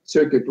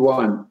circuit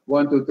 1,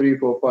 1, 2, 3,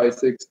 4, 5,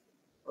 6,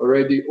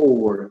 already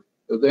over.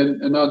 So then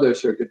another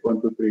circuit,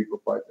 1, 2, 3, 4,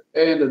 5,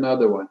 and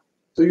another one.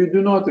 So you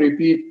do not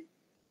repeat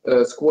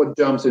squat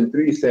jumps in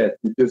 3 sets.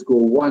 You just go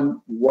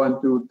 1,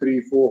 1, 2,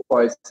 3, 4,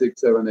 5,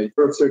 6, 7, 8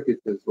 per circuit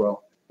as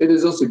well. It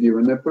is also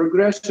given a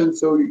progression,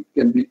 so it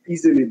can be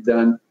easily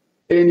done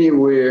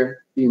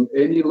anywhere, in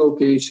any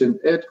location,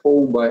 at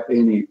home by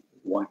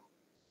anyone.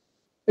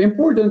 The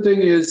important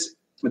thing is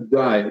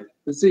diet.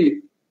 You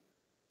see,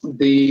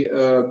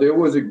 there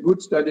was a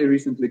good study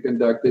recently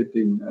conducted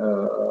in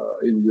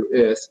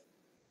US.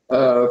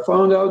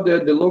 Found out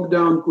that the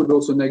lockdown could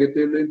also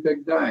negatively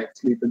impact diet,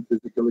 sleep, and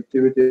physical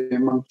activity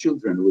among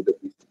children with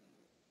obesity.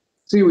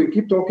 See, we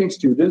keep talking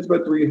students,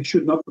 but we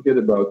should not forget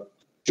about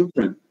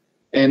children.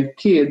 And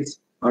kids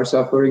are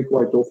suffering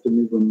quite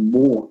often even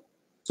more.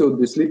 So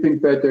the sleeping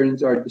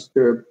patterns are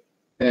disturbed,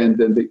 and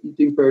then the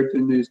eating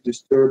pattern is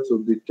disturbed, so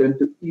they tend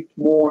to eat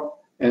more,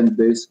 and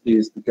this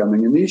is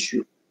becoming an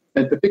issue.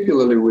 And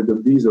particularly with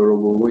obese or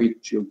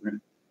overweight children.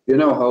 You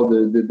know how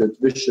the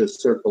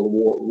vicious circle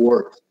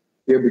works.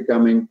 They're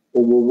becoming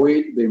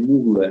overweight, they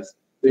move less.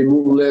 They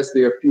move less,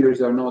 their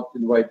peers are not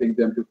inviting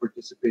them to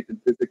participate in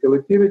physical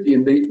activity,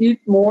 and they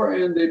eat more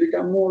and they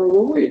become more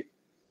overweight.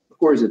 Of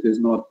course, it is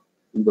not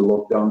in the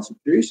lockdown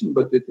situation,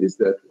 but it is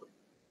that way.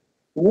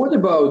 What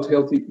about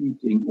healthy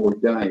eating or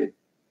diet?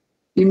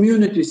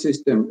 Immunity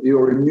system,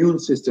 your immune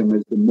system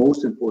is the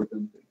most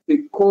important thing.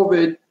 The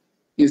COVID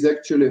is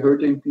actually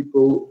hurting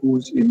people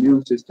whose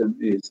immune system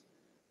is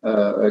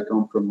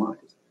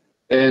compromised.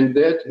 And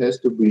that has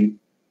to be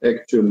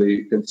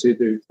actually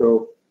considered.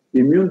 So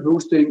immune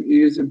boosting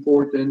is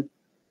important.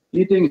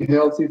 Eating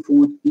healthy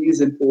food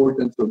is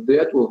important. So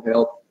that will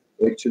help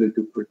actually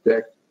to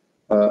protect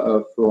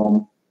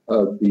from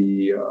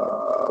the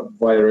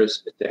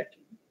virus attacking.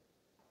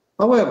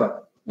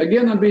 However,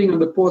 again, I'm being on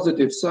the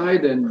positive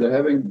side and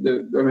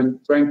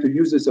trying to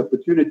use this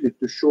opportunity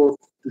to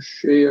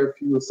share a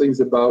few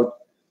things about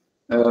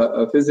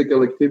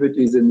physical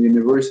activities in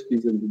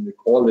universities and in the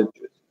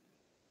colleges.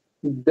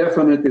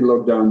 Definitely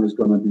lockdown is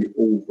going to be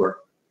over.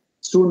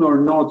 Soon or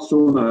not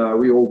soon,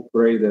 we all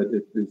pray that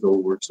it is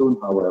over soon,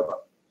 however.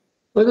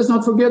 Let us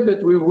not forget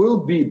that we will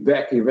be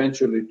back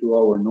eventually to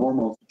our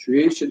normal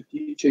situation,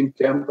 teaching,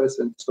 campus,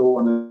 and so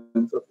on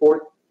and so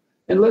forth.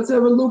 And let's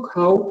have a look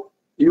how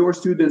your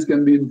students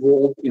can be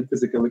involved in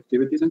physical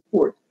activities and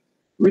sport.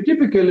 We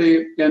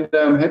typically, and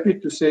I'm happy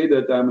to say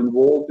that I'm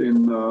involved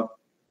in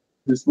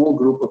the small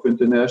group of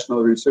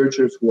international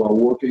researchers who are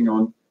working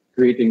on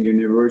creating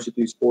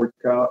university sport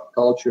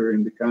culture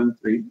in the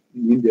country,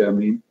 in India, I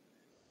mean.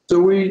 So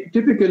we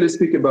typically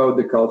speak about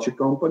the culture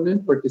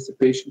component,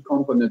 participation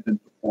component,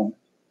 and performance.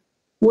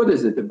 What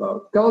is it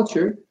about?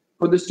 Culture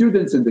for the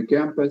students in the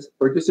campus,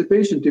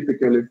 participation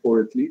typically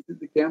for athletes in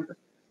the campus,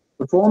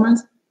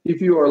 performance,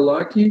 if you are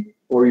lucky,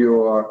 or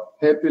you are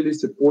happily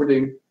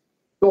supporting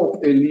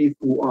top elite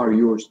who are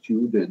your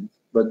students,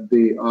 but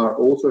they are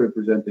also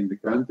representing the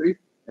country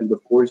and,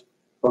 of course,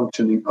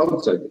 functioning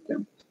outside the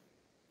campus.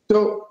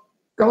 So,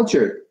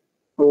 culture,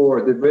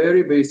 or the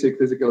very basic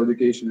physical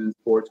education and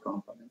sports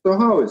component. So,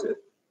 how is it?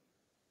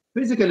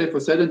 Basically, for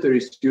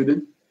sedentary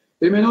students,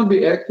 they may not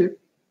be active,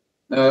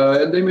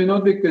 and they may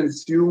not be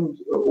consumed,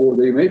 or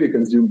they may be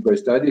consumed by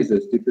studies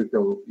as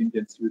typical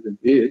Indian student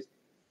is.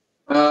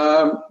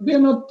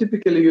 They're not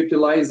typically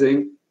utilizing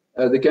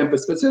the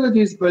campus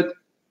facilities, but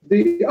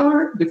they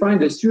are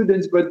defined as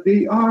students, but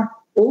they are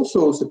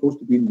also supposed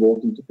to be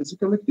involved into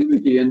physical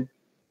activity. And,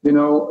 you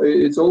know,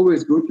 it's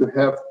always good to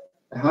have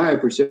a higher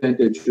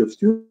percentage of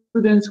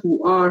students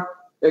who are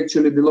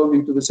actually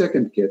belonging to the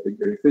second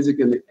category,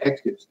 physically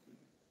active students.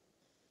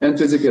 And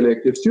physically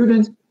active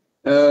students,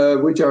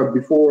 which are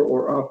before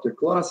or after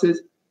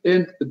classes,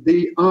 and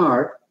they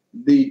are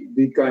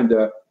the kind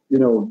of, you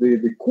know,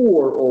 the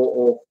core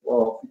of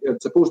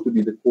it's supposed to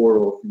be the core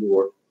of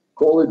your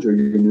college or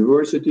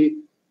university,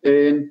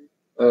 and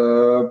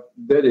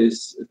that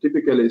is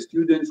typically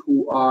students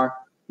who are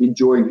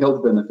enjoying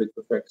health benefits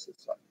of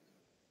exercise.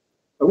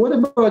 What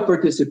about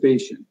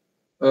participation?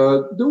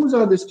 Those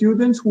are the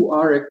students who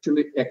are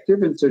actually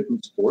active in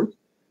certain sports,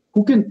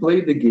 who can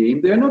play the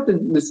game. They're not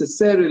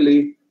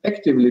necessarily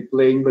actively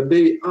playing, but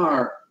they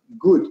are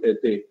good at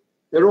it.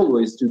 They're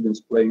always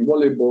students playing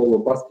volleyball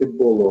or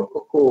basketball or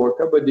kho or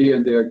kabaddi,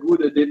 and they are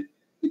good at it.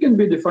 They can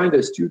be defined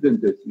as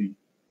student athletes.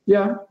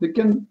 Yeah, they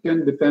can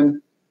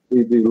defend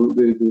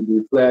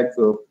the flags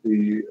of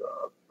the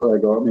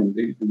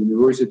the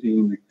university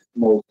in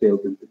small-scale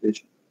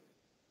competition.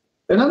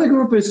 Another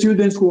group is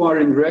students who are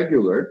in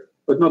regular,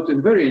 but not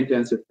in very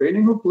intensive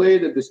training, who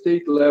played at the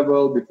state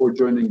level before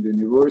joining the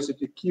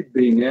university, keep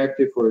being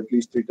active for at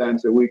least 3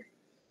 times a week.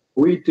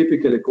 We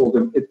typically call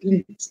them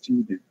athlete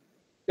students.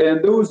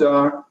 And those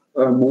are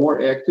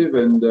more active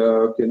and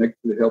can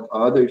actually help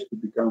others to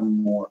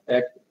become more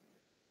active.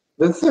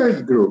 The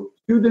third group,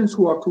 students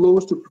who are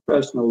close to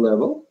professional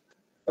level,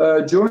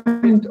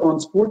 joined on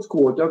sports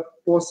quota,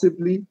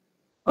 possibly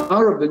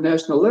are of the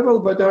national level,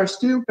 but are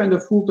still kind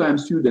of full-time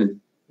students.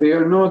 They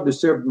are not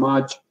disturbed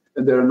much,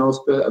 and there are no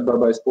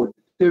by sport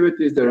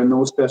activities, there are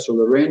no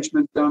special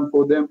arrangements done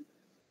for them.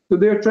 So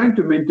they are trying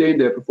to maintain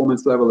their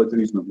performance level at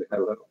reasonably high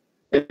level.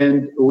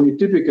 And we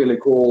typically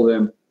call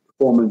them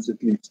performance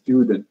athlete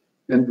students.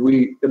 And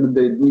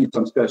they need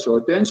some special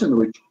attention,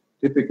 which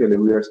typically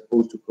we are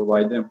supposed to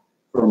provide them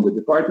from the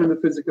Department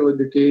of Physical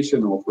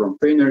Education or from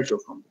trainers or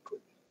from the coach.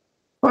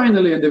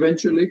 Finally, and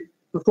eventually,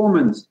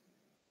 performance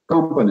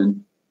component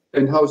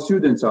and how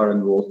students are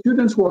involved.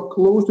 Students who are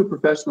close to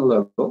professional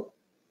level,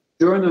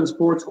 join on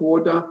sports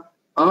quota,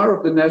 are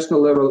of the national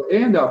level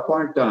and are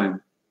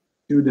part-time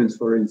students,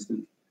 for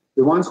instance.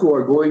 The ones who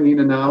are going in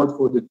and out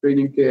for the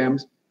training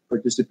camps,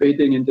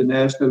 participating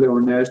internationally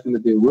or nationally,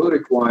 they will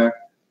require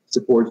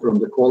support from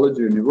the college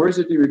or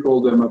university. We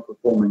call them a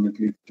performing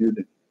athlete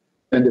student.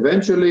 And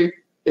eventually,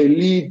 a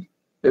lead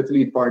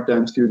athlete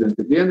part-time student.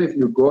 Again, if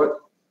you got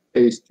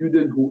a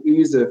student who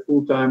is a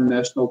full-time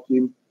national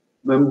team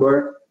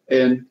member,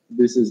 and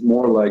this is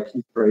more like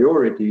his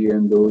priority,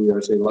 and we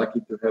are, say, lucky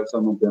to have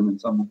some of them in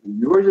some of the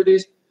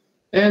universities,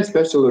 and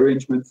special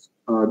arrangements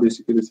are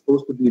basically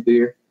supposed to be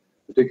there,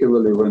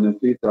 particularly when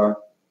athletes are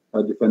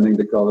defending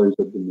the colors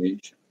of the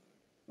nation.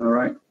 All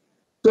right.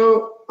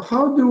 So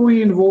how do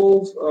we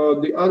involve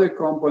the other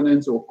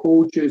components or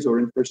coaches or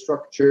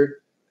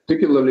infrastructure,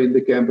 particularly in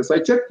the campus? I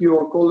checked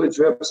your college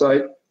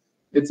website.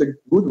 It's a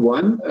good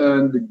one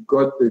and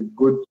got the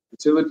good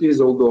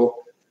facilities, although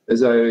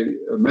as I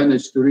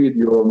managed to read,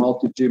 your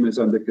multi-gym is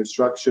under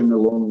construction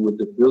along with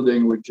the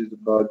building, which is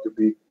about to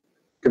be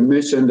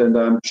commissioned, and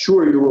I'm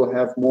sure you will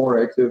have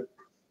more active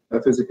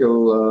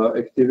physical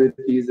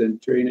activities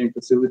and training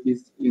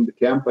facilities in the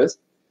campus.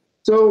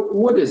 So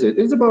what is it?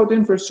 It's about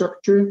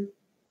infrastructure,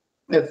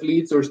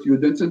 athletes or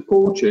students, and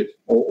coaches,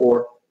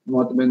 or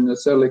not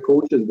necessarily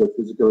coaches, but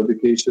physical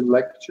education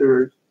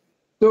lecturers.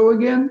 So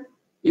again,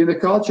 in the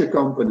culture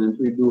component,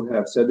 we do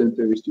have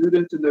sedentary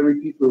students, and I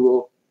repeat,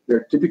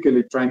 they're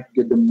typically trying to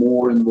get them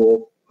more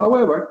involved.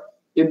 However,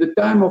 in the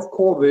time of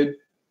COVID,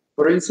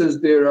 for instance,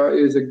 there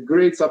is a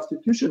great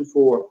substitution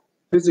for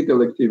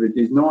physical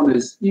activities known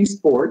as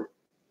e-sport.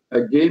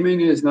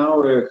 Gaming is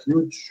now a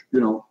huge,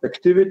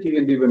 activity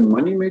and even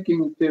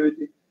money-making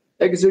activity.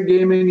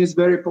 Exergaming is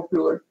very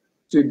popular.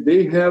 So if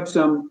they have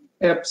some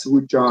apps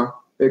which are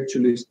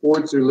actually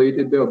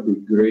sports-related, they'll be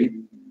great.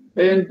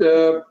 And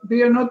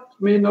they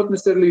may not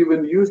necessarily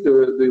even use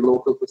the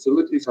local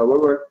facilities.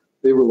 However,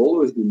 they will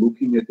always be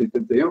looking at it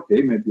and say,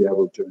 okay, maybe I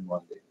will join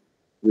one day.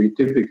 We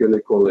typically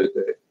call it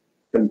a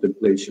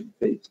contemplation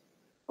phase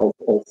of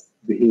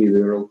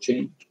behavioral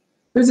change.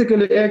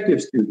 Physically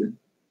active students,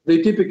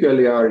 they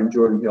typically are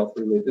enjoying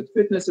health-related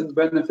fitness and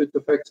benefits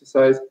of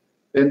exercise.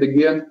 And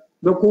again,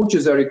 no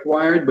coaches are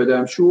required, but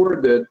I'm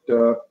sure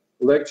that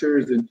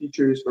lecturers and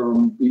teachers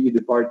from the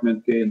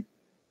department can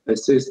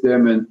assist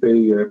them and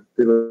play a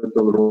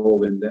pivotal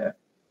role in that.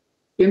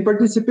 In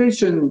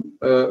participation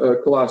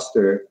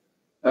cluster,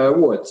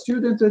 What?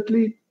 Student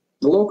athlete,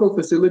 local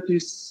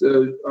facilities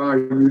are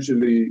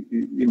usually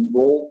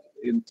involved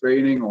in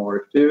training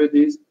or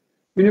activities.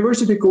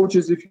 University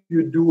coaches, if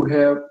you do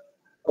have,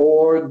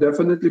 or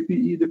definitely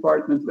PE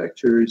department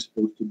lecturer is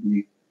supposed to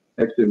be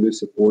actively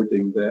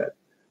supporting that.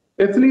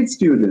 Athlete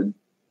student,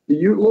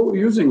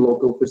 using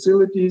local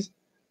facilities,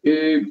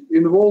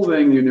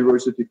 involving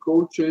university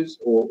coaches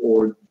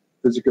or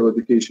physical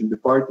education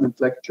department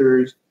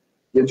lecturers,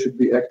 again, should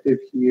be active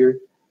here.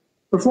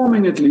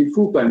 Performing athlete,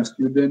 full-time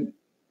student,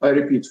 I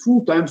repeat,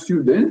 full-time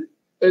student,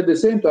 at the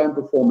same time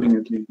performing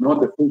athlete,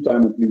 not a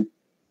full-time athlete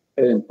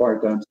and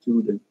part-time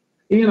student.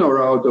 In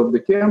or out of the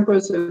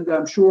campus, and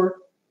I'm sure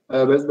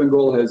West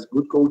Bengal has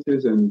good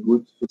coaches and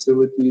good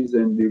facilities,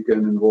 and you can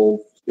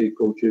involve state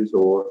coaches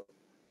or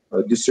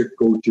district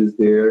coaches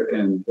there,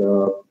 and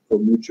for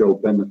mutual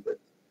benefit.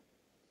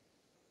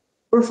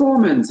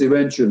 Performance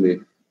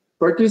eventually,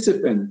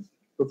 participants,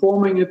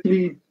 performing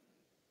athlete,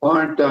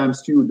 part-time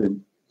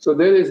student. So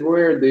that is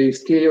where the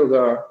scales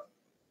are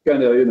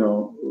kind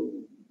of,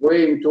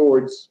 weighing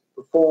towards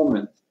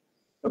performance.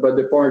 But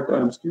the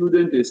part-time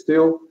student is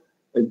still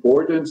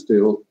important,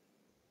 still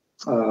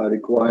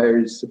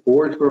requires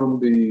support from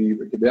the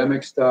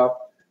academic staff,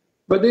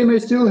 but they may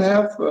still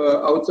have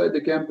outside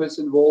the campus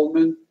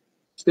involvement,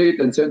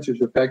 state and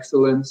centers of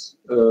excellence,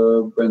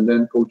 and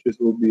then coaches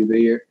will be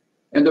there.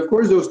 And of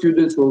course, those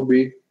students will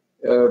be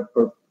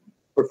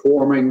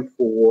performing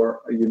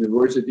for a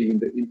university in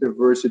the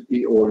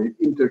intervarsity or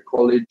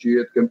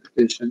intercollegiate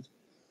competitions.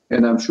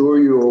 And I'm sure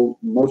you'll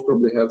most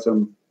probably have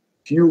some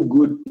few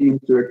good teams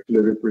to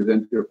actually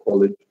represent your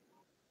college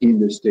in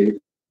the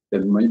state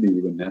and maybe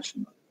even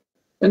national.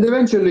 And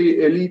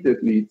eventually elite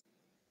athletes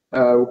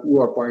who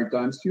are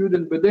part-time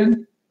students, but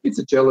then it's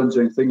a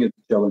challenging thing, it's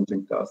a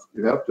challenging task.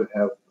 You have to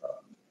have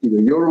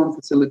either your own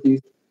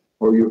facilities,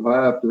 or you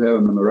have to have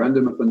a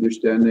memorandum of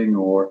understanding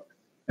or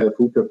a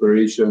full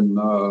cooperation,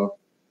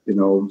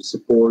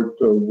 support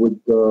with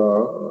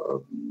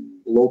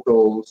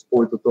local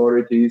sport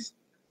authorities.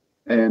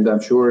 And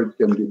I'm sure it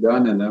can be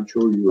done, and I'm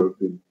sure you have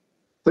been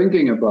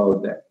thinking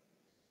about that.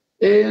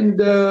 And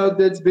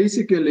that's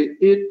basically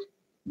it.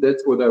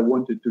 That's what I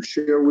wanted to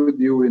share with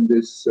you in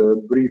this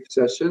brief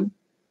session.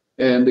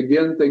 And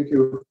again, thank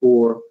you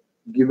for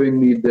giving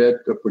me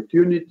that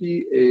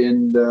opportunity.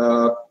 And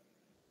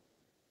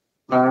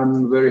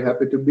I'm very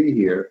happy to be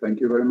here.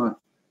 Thank you very much.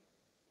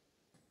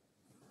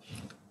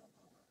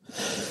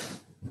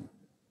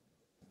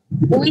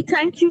 We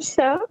thank you,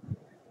 sir,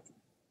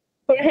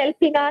 for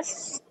helping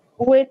us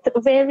with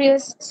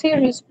various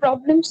serious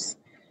problems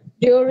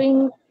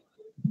during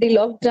the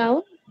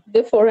lockdown,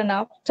 before and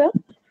after.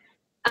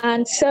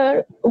 And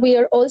sir, we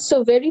are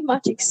also very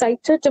much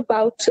excited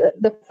about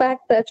the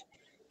fact that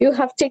you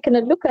have taken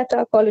a look at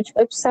our college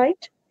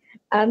website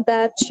and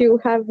that you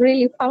have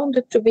really found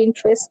it to be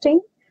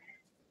interesting.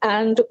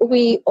 And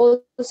we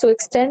also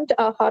extend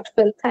our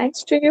heartfelt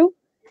thanks to you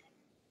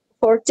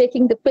for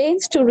taking the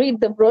pains to read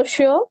the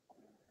brochure,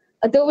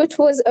 though it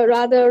was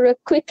rather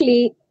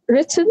quickly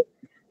written.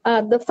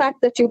 The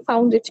fact that you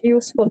found it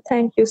useful,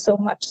 thank you so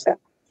much, sir.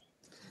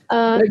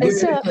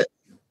 Sir,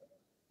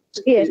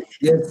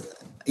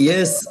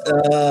 yes,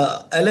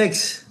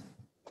 Alex,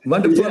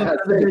 wonderful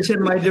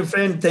presentation, my dear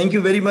friend. Thank you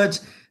very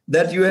much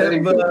that you have,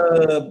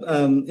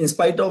 in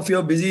spite of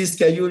your busy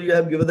schedule, you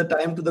have given the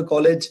time to the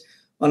college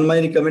on my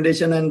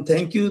recommendation. And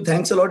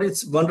thanks a lot.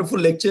 It's wonderful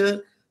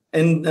lecture.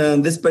 And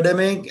this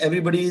pandemic,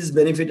 everybody is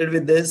benefited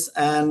with this.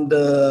 And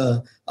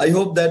I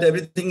hope that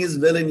everything is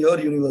well in your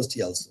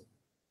university also.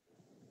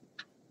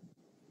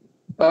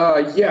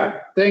 Thank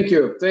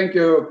you. Thank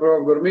you,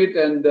 Prof. Gurmeet.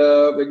 And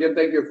again,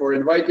 thank you for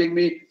inviting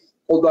me.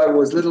 Although I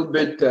was a little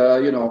bit, I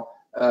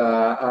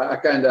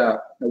kind of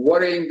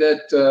worrying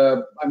that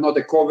I'm not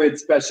a COVID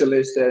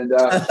specialist, and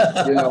and,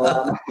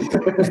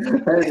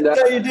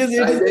 it is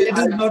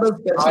not a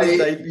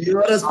specialist. You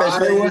are a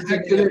specialist.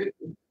 Actually,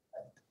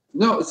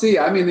 no, see,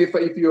 I mean,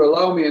 if you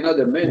allow me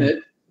another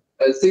minute,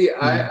 I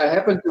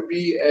happen to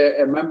be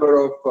a member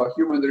of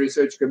Human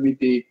Research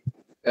Committee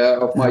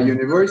of my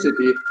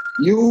university.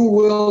 You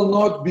will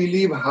not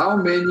believe how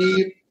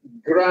many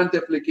grant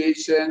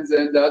applications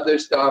and other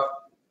stuff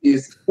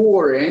is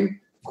pouring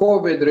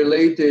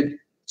COVID-related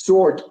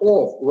sort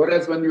of.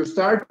 Whereas when you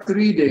start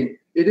reading,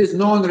 it is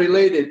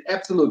non-related,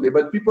 absolutely.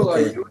 But people are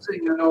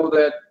using,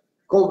 that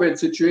COVID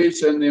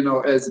situation,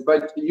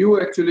 but you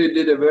actually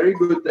did a very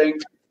good thing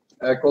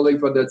calling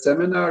for that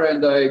seminar.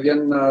 And I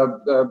again,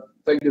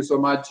 thank you so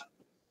much,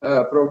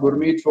 Prof.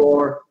 Gurmeet,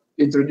 for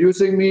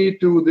introducing me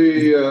to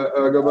the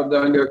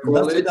Gobardanga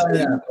College.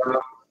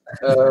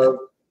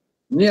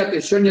 Нет,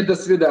 еще не до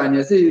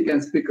свидания. See, you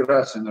can speak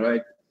Russian,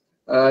 right?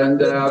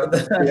 And and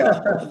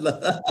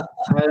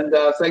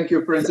thank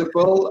you,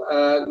 Principal,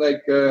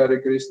 like Hare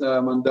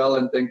Krishna Mandal,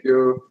 and thank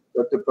you,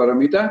 Dr.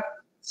 Paramita.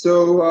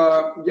 So,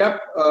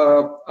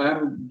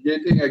 I'm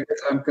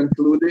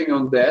concluding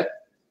on that.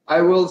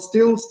 I will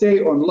still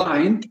stay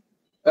online,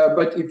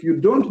 but if you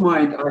don't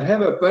mind, I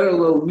have a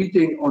parallel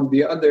meeting on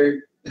the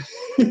other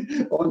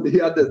on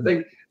the other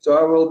thing. So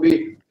I will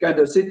be kind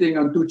of sitting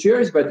on two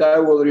chairs, but I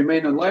will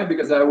remain online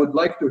because I would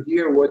like to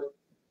hear what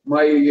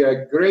my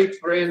great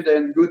friend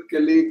and good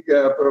colleague,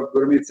 Prof.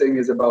 Gurmeet Singh,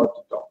 is about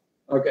to talk.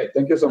 Okay,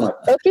 thank you so much.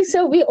 Okay,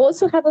 so we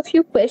also have a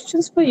few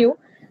questions for you.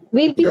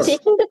 We'll be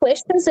taking the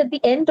questions at the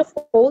end of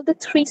all the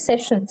 3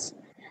 sessions.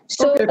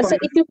 So, Okay, so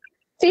if you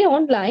stay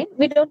online,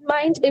 we don't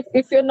mind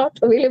if you're not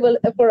available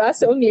for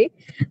us only.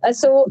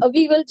 So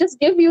we will just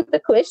give you the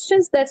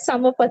questions that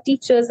some of our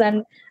teachers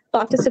and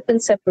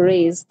participants have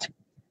raised.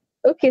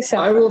 Okay, sir.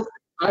 I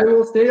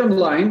will stay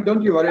online.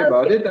 Don't you worry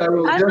about it. I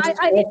will just off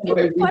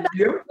my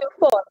video.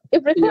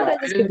 If record, I'll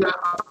just give you.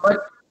 But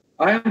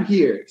I am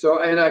here,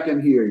 so and I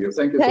can hear you.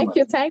 Thank you so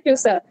much. Thank you,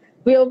 sir.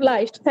 We are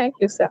obliged. Thank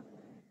you, sir.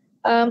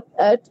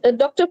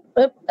 Mr.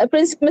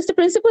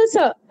 Principal,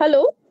 sir.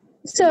 Hello,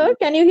 sir.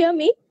 Can you hear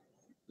me?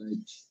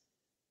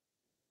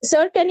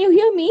 Sir, can you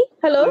hear me?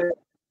 Hello.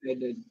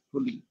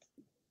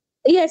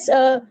 Yes.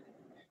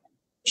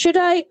 Should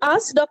I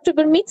ask Dr.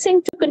 Gurmeet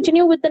Singh to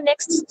continue with the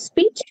next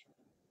speech?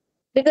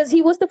 Because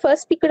he was the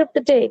first speaker of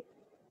the day.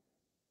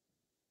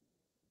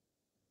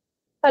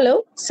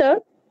 Hello, sir.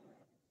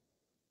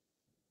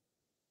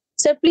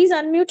 Sir, please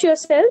unmute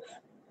yourself.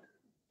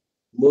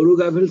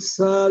 Murugavel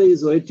sir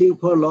is waiting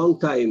for a long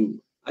time.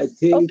 I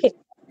think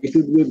it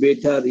would be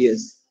better,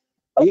 yes.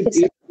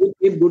 Okay,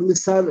 if Gurmeet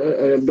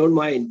sir don't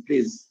mind,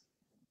 please.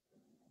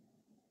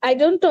 I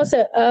don't know,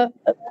 sir.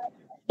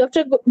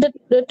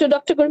 To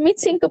Dr. Gurmeet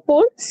Singh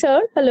Kapoor,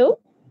 sir. Hello.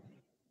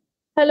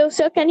 Hello,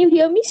 sir. Can you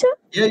hear me, sir?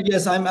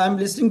 Yes, I'm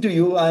listening to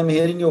you. I'm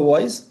hearing your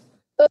voice.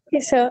 Okay,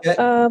 sir.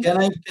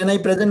 Can I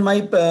present my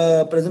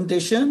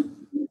presentation?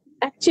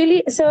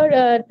 Actually,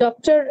 sir,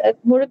 Dr.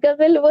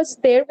 Murugavel was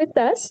there with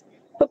us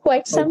for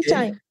quite some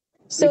time.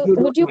 So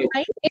would you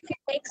mind if he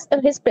makes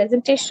his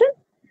presentation?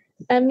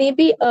 And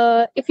maybe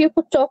if you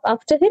could talk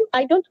after him.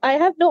 I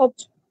have no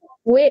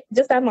way,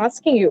 just I'm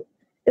asking you.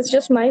 It's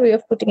just my way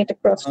of putting it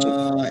across to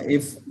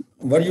you.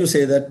 What do you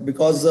say that?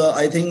 Because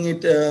I think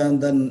it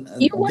then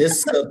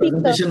this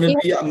presentation will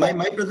be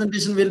my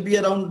presentation will be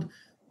around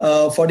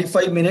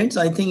 45 minutes.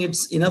 I think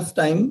it's enough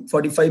time,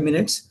 45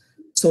 minutes.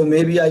 So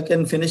maybe I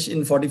can finish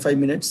in 45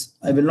 minutes.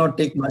 I will not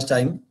take much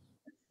time.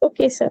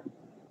 Okay, sir.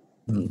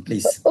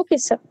 Please. Okay,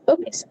 sir.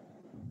 Okay,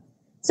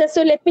 sir.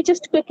 So let me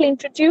just quickly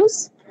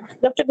introduce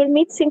Dr.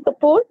 Gurmeet Singh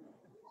Kapoor,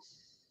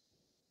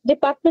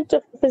 Department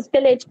of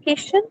Physical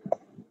Education,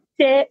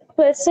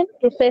 Chairperson,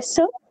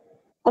 Professor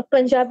of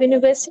Punjab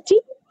University.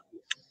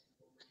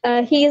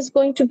 He is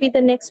going to be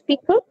the next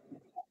speaker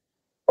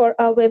for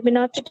our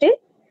webinar today.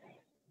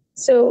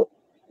 So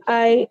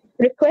I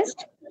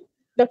request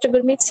Dr.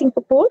 Gurmeet Singh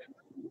Kapoor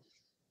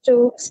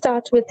to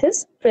start with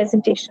his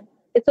presentation.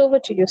 It's over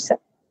to you, sir.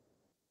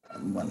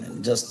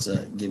 Just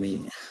give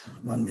me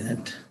 1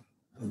 minute.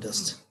 I'm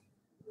just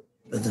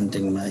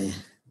presenting my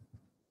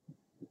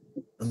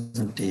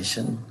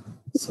presentation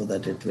so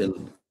that it will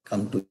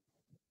come to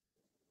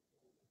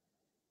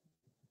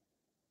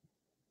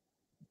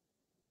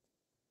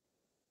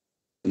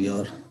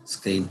your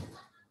screen.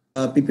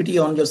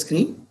 PPT on your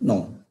screen?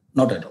 No,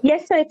 not at all.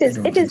 Yes, sir, it is.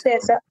 It is there,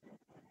 sir.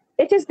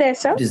 It is there,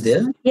 sir. It is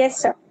there? Yes,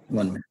 sir.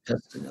 1 minute.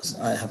 Just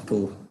I have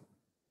to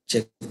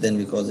check then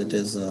because it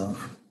is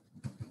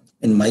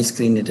in my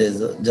screen. It is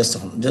just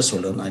hold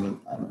on.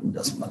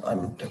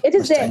 It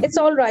is there. Time. It's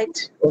all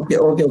right.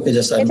 Okay.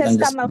 Just it has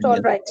come out all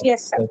right.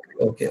 Yes, sir.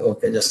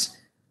 Okay. Just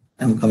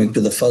I'm coming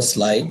to the first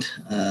slide.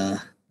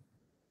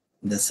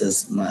 This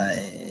is my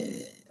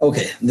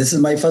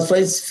first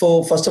slide.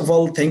 So first of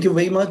all, thank you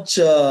very much,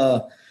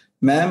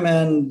 ma'am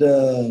and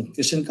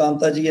Krishan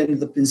Kantaji and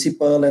the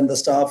principal and the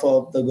staff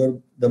of the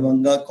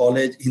Gobardanga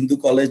College, Hindu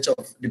College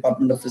of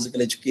Department of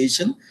Physical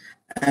Education.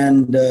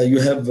 And you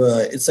have,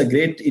 it's a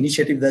great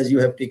initiative that you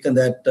have taken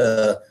that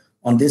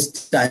on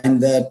this time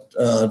that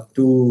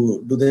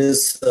to do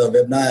this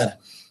webinar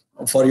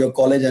for your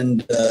college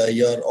and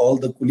all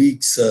the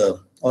colleagues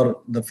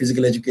or the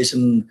physical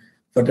education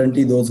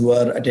fraternity, those who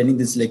are attending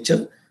this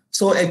lecture.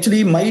 So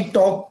actually my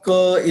talk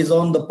is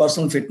on the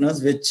personal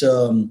fitness, which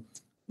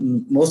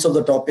most of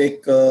the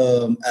topic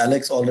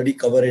Alex already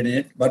covered in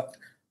it, but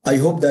I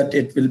hope that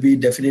it will be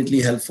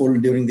definitely helpful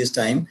during this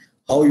time,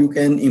 how you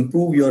can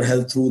improve your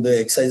health through the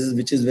exercises,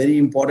 which is very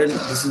important.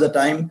 This is the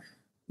time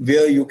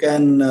where you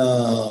can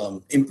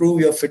improve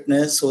your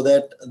fitness so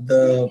that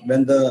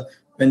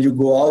when you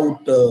go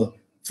out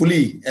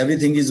fully,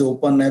 everything is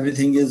open,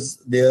 everything is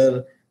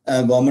there,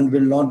 government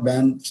will not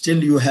ban.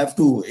 Still you have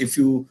to, if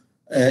you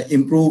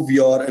improve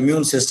your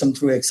immune system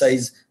through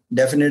exercise,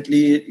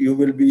 definitely you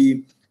will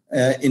be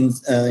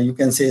you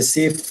can say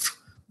safe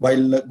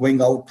while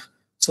going out.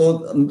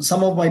 So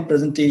some of my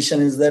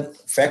presentation is that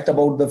fact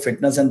about the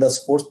fitness and the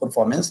sports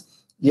performance.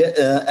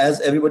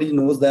 As everybody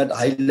knows that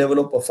high level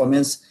of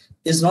performance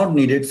is not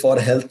needed for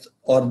health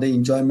or the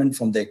enjoyment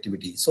from the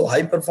activity. So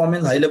high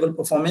level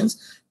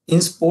performance in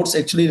sports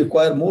actually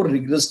require more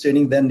rigorous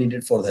training than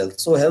needed for the health.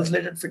 So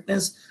health-related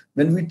fitness,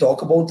 when we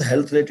talk about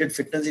health-related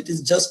fitness, it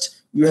is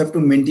just you have to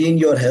maintain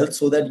your health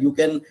so that you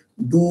can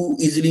do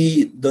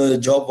easily the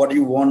job what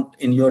you want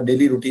in your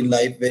daily routine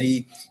life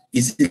very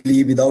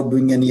easily without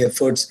doing any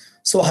efforts.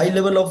 So high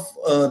level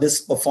of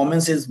this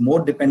performance is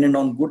more dependent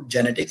on good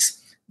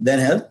genetics than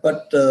health,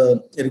 but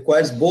it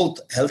requires both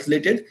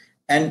health-related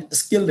and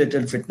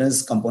skill-related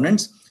fitness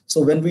components.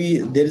 So when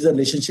there is a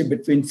relationship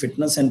between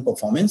fitness and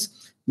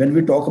performance. When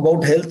we talk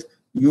about health,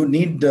 you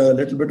need a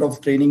little bit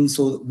of training.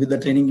 So with the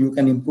training, you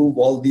can improve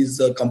all these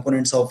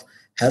components of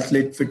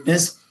health-related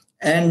fitness.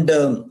 And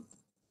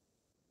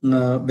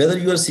whether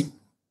you are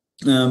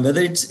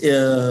whether it's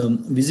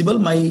visible,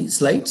 my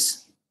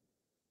slides,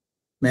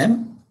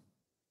 ma'am.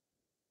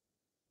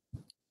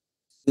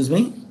 Excuse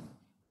me.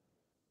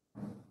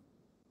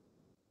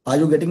 Are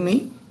you getting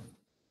me?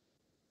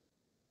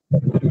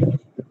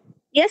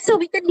 Yes, sir,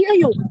 we can hear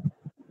you.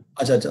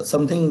 Acha,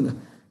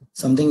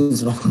 something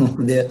is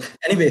wrong there.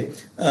 Anyway,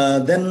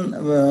 then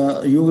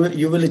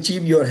you will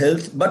achieve your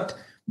health. But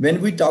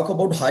when we talk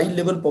about high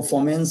level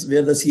performance,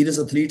 where the serious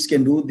athletes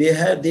can do,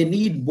 they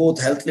need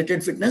both health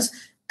related fitness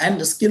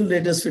and skill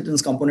related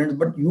fitness components.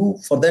 But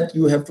for that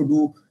you have to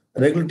do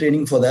regular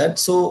training for that.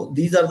 So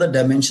these are the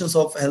dimensions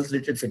of health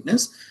related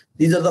fitness.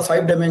 These are the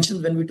 5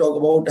 dimensions when we talk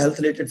about health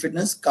related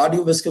fitness.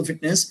 Cardiovascular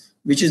fitness,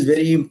 which is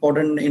very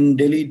important in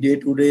daily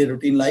day-to-day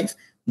routine life.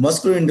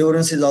 Muscular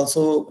endurance is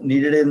also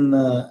needed in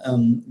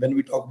when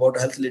we talk about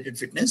health related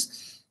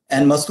fitness,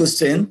 and muscular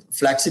strength,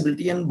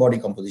 flexibility, and body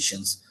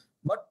compositions.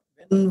 But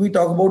when we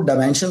talk about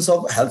dimensions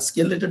of health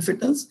skill related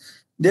fitness,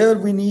 there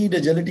we need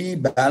agility,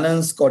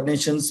 balance,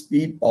 coordination,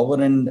 speed,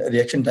 power, and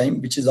reaction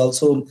time, which is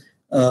also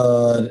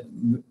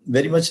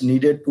very much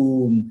needed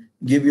to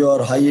give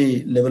your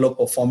high level of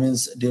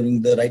performance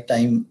during the right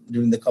time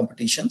during the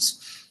competitions.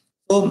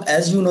 So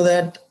as you know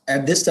that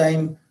at this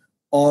time,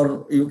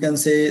 or you can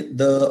say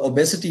the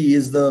obesity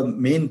is the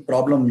main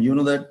problem. You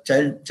know that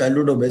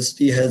childhood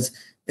obesity has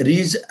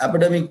reached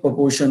epidemic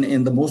proportion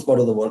in the most part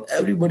of the world.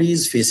 Everybody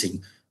is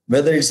facing,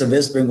 whether it's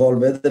West Bengal,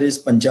 whether it's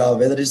Punjab,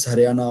 whether it's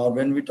Haryana, or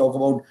when we talk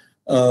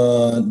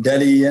about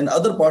Delhi and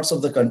other parts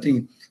of the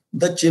country,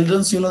 the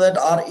children's, you know, that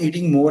are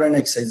eating more and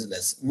exercise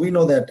less. We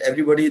know that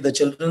everybody, the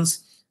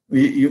children's,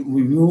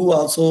 you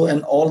also,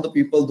 and all the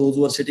people, those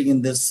who are sitting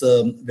in this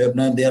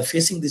webinar, they are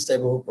facing this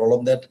type of a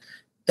problem, that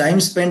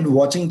time spent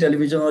watching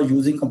television or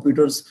using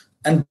computers.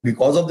 And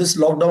because of this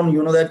lockdown,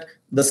 you know that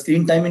the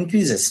screen time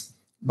increases.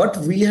 But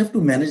we have to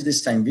manage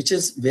this time, which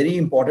is very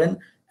important.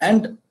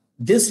 And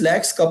this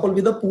lacks, coupled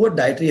with the poor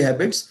dietary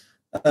habits,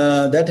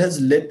 that has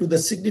led to the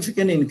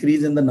significant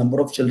increase in the number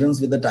of children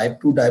with the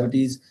type 2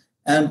 diabetes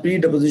and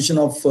predisposition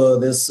of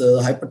this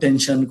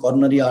hypertension,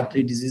 coronary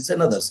artery disease,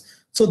 and others.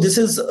 So this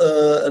is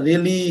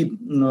really,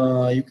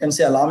 you can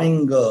say,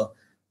 alarming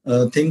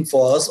thing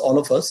for us, all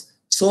of us.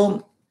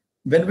 So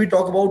when we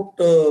talk about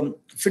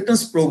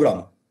fitness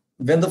program,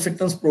 when the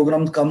fitness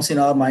program comes in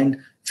our mind,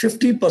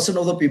 50%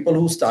 of the people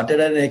who started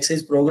an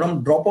exercise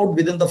program drop out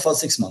within the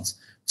first 6 months.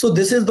 So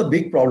this is the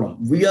big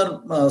problem. We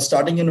are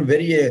starting in a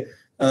very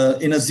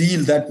in a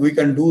zeal that we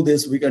can do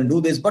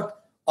this,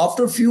 but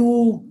after a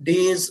few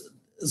days,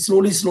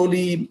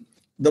 slowly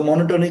the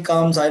monotony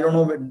comes. I don't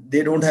know,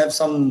 they don't have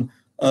some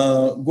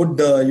good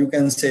you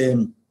can say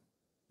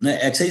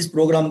exercise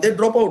program, they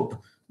drop out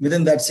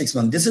within that 6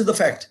 months. This is the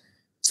fact.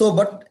 So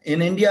but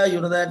in India, you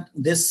know that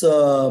this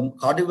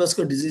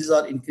cardiovascular diseases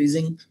are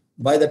increasing.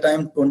 By the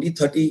time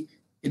 2030,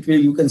 it will,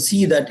 you can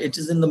see that it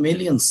is in the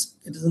millions.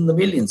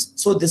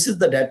 So this is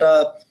the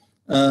data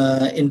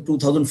in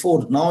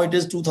 2004. Now it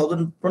is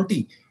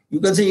 2020. You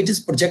can say it is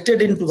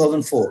projected in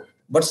 2004.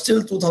 But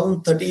still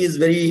 2030 is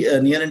very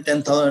near, and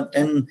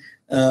 10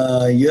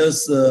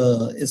 years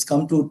is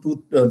come to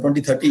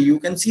 2030. You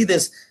can see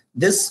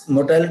this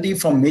mortality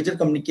from major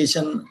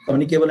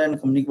communicable and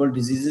communicable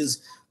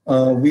diseases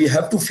we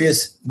have to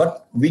face.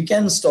 But we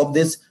can stop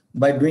this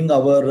by doing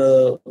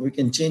our, we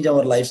can change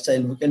our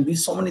lifestyle. We can do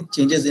so many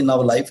changes in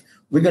our life.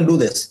 We can do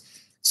this.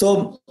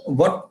 So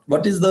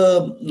what is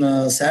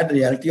the sad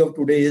reality of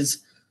today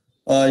is,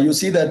 you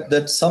see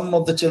that some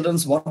of the children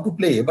want to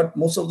play, but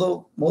most of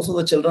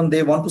the children,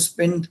 they want to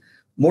spend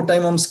more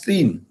time on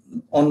screen,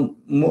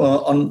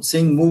 on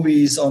seeing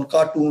movies, on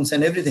cartoons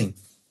and everything.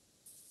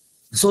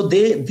 So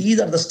these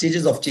are the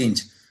stages of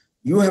change.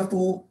 You have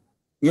to,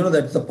 you know,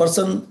 that the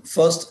person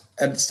first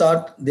at the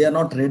start, they are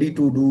not ready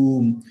to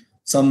do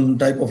some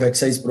type of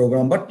exercise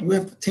program, but you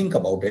have to think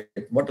about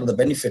it. What are the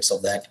benefits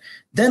of that?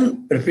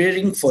 Then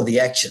preparing for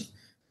the action.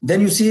 Then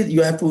you see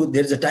you have to,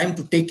 there is a time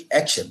to take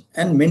action,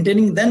 and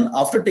maintaining. Then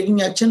after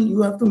taking action,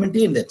 you have to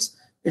maintain that.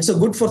 It's a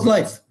good for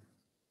life.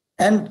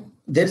 And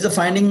there is a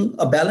finding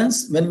a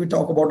balance. When we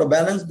talk about a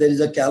balance, there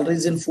is a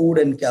calories in food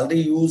and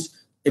calorie use.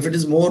 If it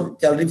is more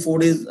calories in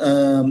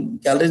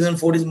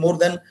food is more,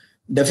 then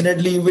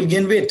definitely you will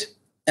gain weight.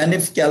 And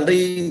if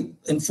calorie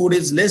in food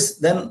is less,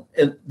 then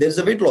there is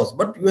a weight loss.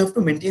 But you have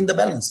to maintain the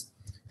balance.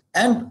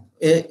 And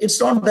it's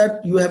not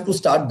that you have to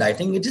start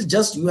dieting. It is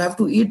just you have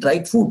to eat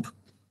right food,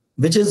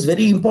 which is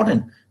very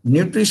important.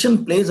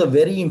 nutrition plays a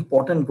very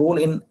important role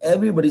in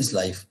everybody's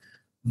life.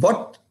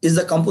 What is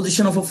the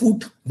composition of a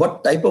food,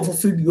 what type of a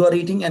food you are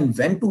eating, and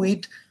when to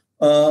eat,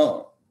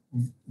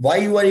 why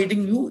you are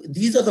eating.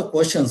 These are the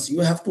questions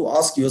you have to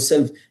ask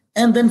yourself,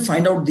 and then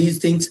find out these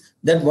things,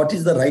 that what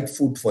is the right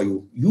food for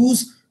you.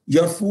 Use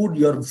your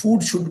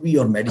food should be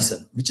your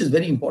medicine, which is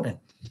very important.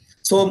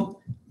 So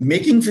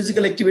making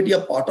physical activity a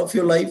part of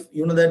your life,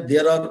 you know that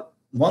there are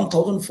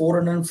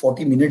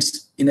 1440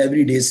 minutes in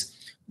every day,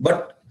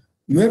 but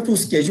you have to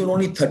schedule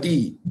only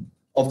 30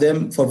 of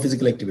them for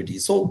physical activity.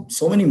 So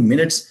many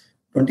minutes,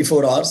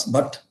 24 hours,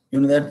 but you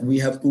know that we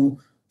have to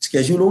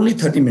schedule only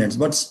 30 minutes.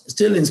 But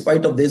still, in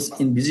spite of this,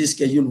 in busy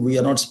schedule, we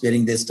are not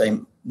sparing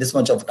this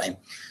much of time.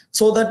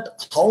 So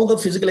that how the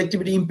physical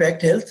activity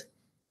impact health?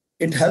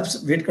 It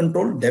helps weight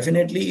control,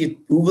 definitely.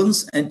 It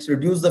prevents and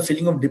reduces the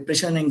feeling of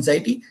depression and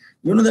anxiety.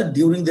 You know that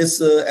during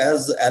this,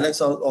 as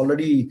Alex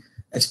already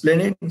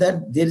explained it,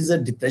 that there is a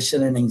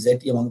depression and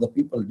anxiety among the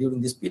people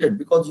during this period,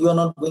 because you are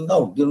not going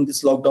out during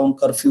this lockdown,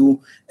 curfew,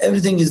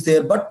 everything is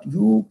there. But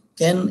you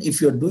can, if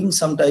you're doing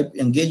some type,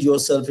 engage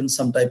yourself in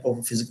some type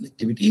of physical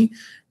activity,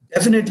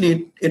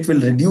 definitely it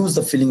will reduce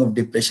the feeling of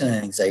depression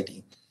and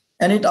anxiety.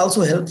 And it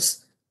also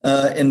helps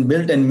in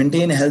build and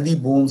maintain healthy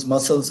bones,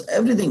 muscles,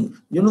 everything.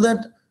 You know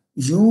that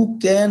you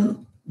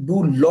can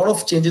do a lot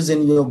of changes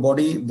in your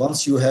body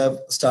once you have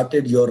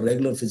started your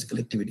regular physical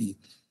activity.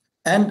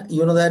 And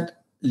you know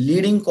that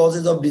leading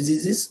causes of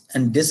diseases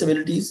and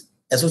disabilities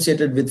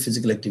associated with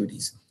physical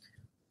activities.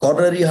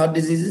 Coronary heart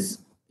diseases,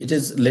 it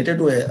is related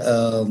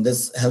to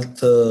this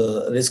health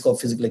risk of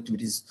physical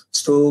activities,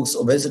 strokes,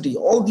 obesity,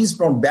 all these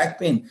from back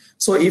pain.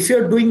 So if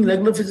you're doing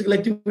regular physical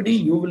activity,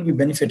 you will be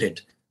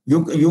benefited. You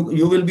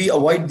will be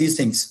avoid these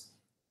things.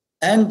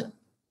 And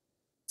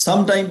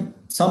sometimes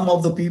some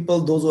of the people,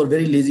 those who are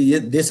very lazy,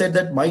 they said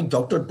that my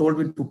doctor told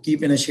me to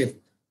keep in a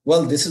shape.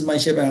 Well, this is my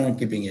shape and I'm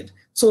keeping it.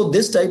 So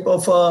this type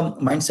of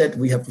mindset,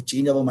 we have to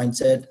change our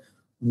mindset.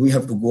 We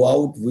have to go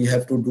out. We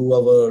have to do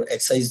our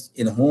exercise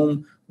in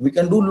home. We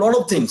can do a lot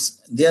of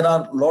things. There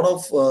are a lot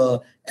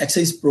of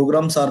exercise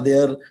programs are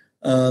there.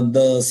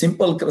 The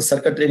simple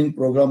circuit training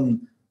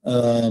program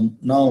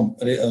now,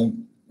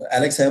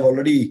 Alex have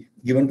already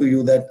given to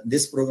you that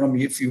this program,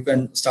 if you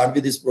can start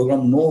with this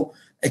program, no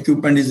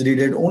equipment is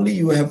needed. Only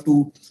you have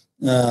to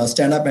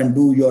stand up and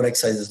do your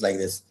exercises like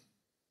this.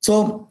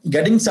 So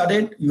getting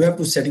started, you have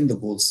to setting the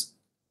goals.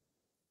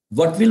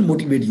 What will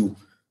motivate you?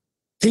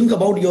 Think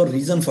about your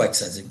reason for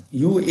exercising.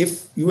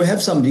 If you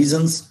have some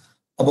reasons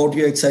about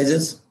your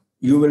exercises,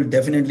 you will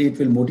definitely, it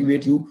will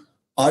motivate you.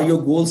 Are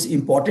your goals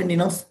important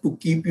enough to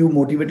keep you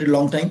motivated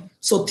long time?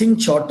 So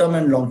think short-term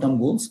and long-term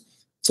goals.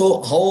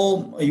 So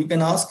how you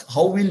can ask,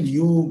 how will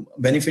you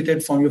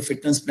benefited from your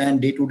fitness plan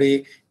day to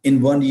day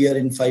in 1 year,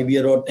 in 5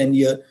 year or 10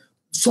 year?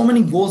 So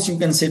many goals you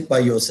can set by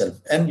yourself,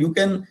 and you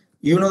can,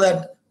 you know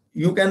that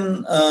you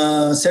can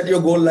set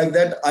your goal like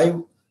that.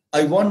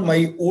 I want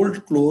my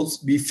old clothes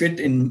be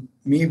fit in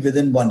me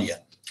within 1 year.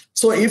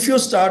 So if you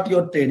start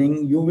your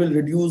training, you will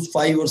reduce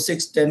 5 or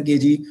 6, 10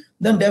 kg,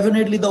 then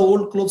definitely the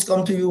old clothes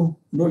come to you.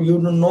 No,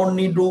 you don't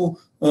need to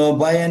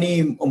buy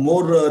any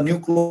more new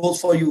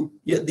clothes for you.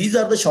 Yeah, these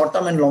are the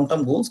short-term and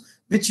long-term goals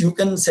which you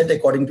can set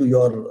according to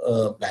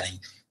your planning.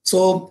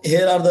 So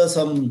here are the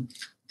some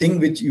thing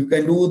which you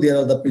can do. There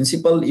are the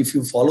principle. If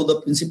you follow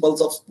the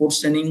principles of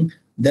sports training,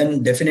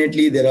 then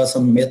definitely there are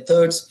some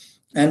methods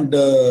and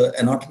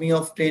anatomy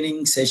of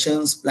training,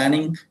 sessions,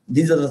 planning.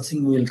 These are the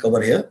things we will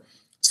cover here.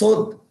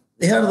 So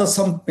here are the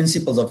some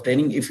principles of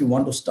training. If you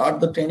want to start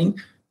the training,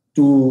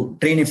 to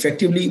train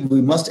effectively,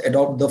 we must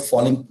adopt the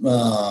following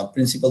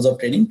principles of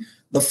training.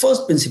 The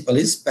first principle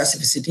is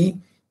specificity.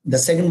 The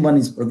second one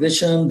is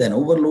progression, then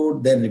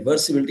overload, then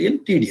reversibility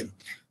and tedium.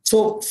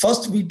 So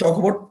first we talk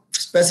about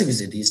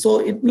specificity. So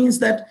it means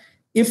that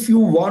if you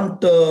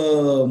want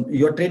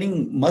your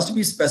training must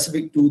be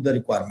specific to the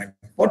requirement.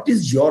 What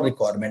is your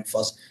requirement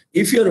first?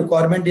 If your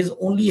requirement is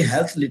only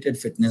health related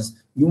fitness,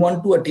 you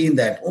want to attain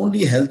that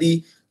only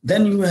healthy,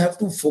 then you have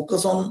to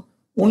focus on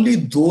only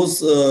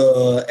those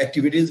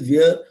activities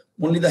where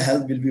only the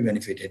health will be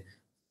benefited.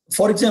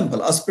 For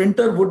example, a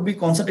sprinter would be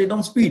concentrated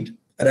on speed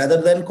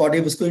rather than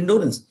cardiovascular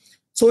endurance.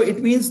 So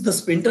it means the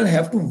sprinter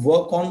have to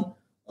work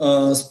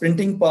on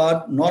sprinting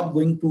part, not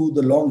going to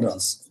the long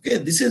runs. Okay,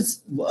 this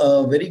is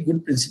a very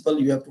good principle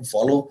you have to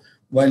follow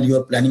while you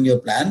are planning your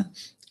plan.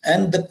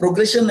 And the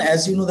progression,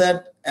 as you know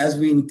that as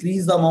we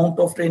increase the amount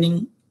of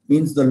training,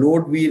 means the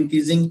load we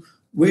increasing,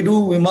 we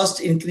must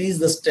increase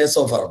the stress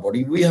of our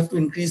body. We have to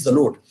increase the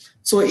load.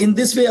 So in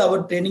this way,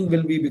 our training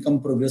will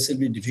become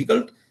progressively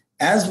difficult.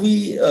 As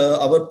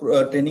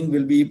our training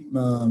will be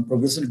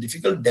progressively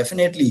difficult,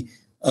 definitely,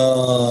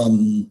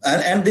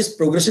 and this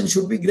progression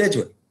should be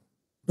gradual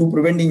to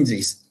prevent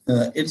injuries.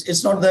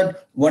 It's not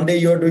that one day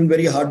you are doing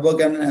very hard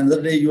work and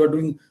another day you are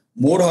doing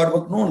more hard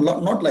work. No,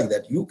 not like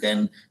that. You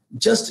can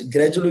just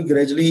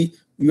gradually,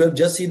 you have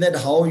just seen that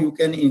how you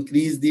can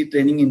increase the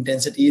training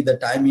intensity, the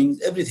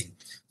timings, everything.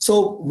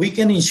 So we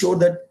can ensure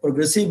that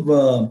progressive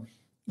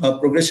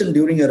progression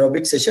during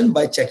aerobic session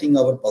by checking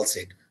our pulse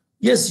rate.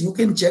 Yes, you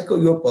can check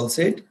your pulse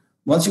rate.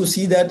 Once you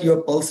see that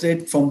your pulse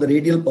rate from the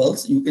radial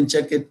pulse, you can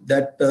check it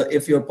that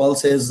if your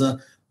pulse is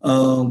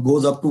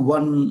goes up to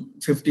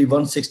 150,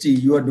 160,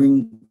 you are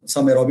doing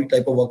some aerobic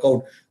type of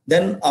workout.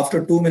 Then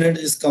after 2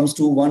 minutes, it comes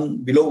to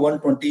below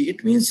 120.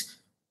 It means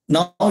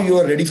now you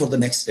are ready for the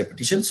next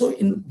repetition. So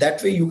in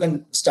that way, you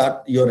can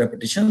start your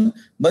repetition,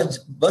 but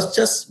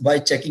just by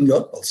checking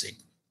your pulse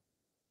rate.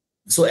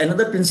 So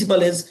another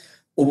principle is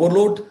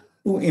overload.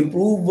 To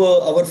improve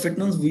our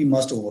fitness, we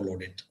must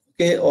overload it,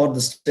 okay, or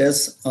the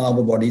stress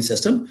our body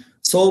system.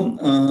 So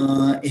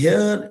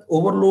here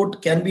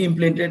overload can be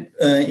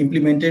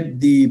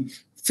implemented the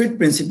FIT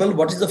principle.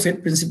 What is the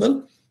FIT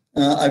principle?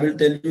 I will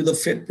tell you the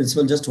FIT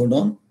principle. Just hold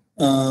on.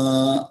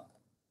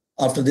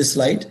 After this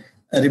slide,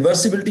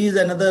 reversibility is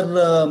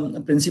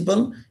another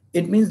principle.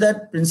 It means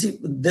that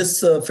this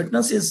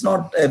fitness is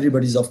not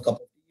everybody's of cup.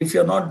 If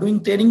you're not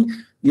doing training,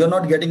 you're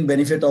not getting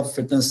benefit of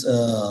fitness.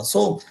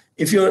 So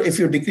if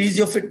you decrease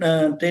your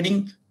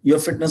training, your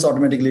fitness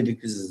automatically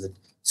decreases it.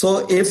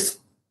 So if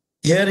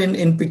here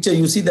in picture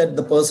you see that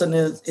the person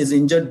is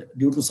injured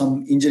due to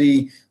some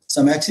injury,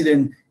 some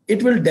accident,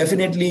 it will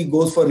definitely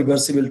goes for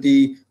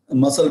reversibility.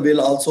 Muscle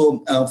will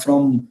also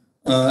from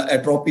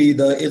atrophy,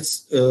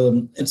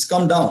 it's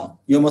come down.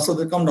 Your muscle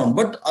will come down.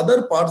 But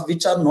other parts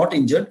which are not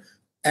injured,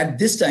 at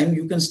this time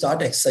you can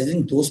start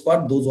exercising those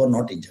parts, those who are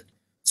not injured.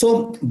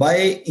 So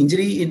by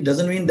injury, it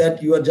doesn't mean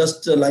that you are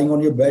just lying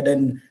on your bed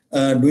and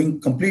doing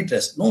complete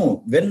rest.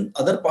 No, when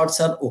other parts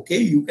are okay,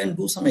 you can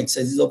do some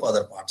exercises of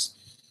other parts.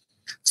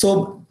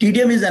 So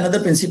TDM is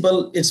another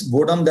principle. It's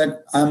boredom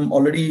that I'm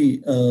already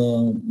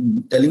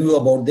telling you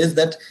about this,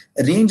 that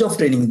range of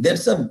training.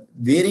 There's a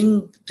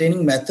varying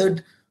training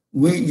method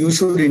you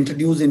should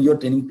introduce in your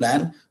training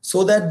plan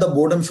so that the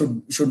boredom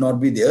should not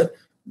be there.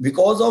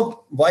 Because of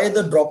why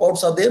the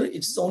dropouts are there,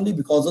 it's only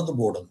because of the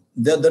boredom.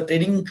 The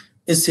training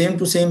is same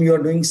to same. You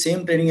are doing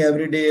same training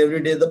every day.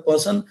 The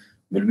person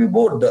will be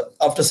bored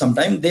after some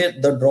time.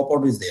 The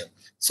dropout is there.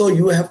 So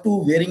you have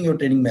to varying your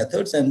training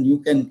methods, and you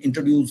can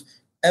introduce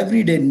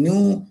every day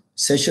new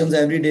sessions,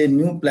 every day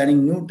new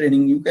planning, new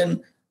training. You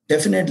can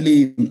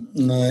definitely,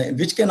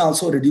 which can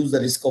also reduce the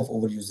risk of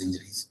overuse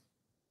injuries.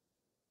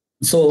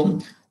 So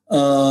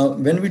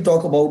when we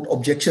talk about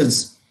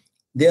objections,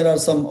 there are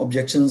some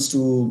objections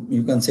to,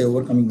 you can say,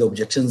 overcoming the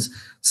objections.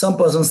 Some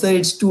persons say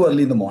it's too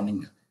early in the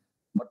morning.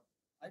 But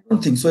I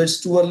don't think so. It's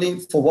too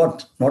early for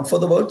what? Not for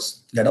the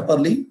birds. Get up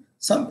early.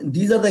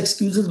 These are the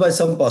excuses by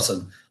some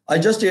person. I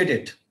just ate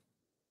it.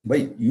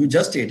 Wait, you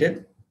just ate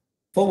it?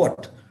 For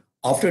what?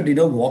 After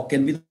dinner, walk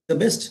can be the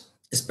best,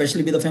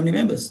 especially with the family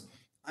members.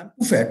 I'm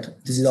too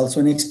fat. This is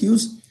also an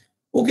excuse.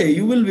 Okay,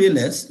 you will weigh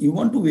less. You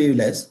want to weigh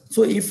less.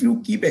 So if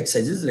you keep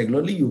exercises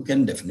regularly, you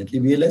can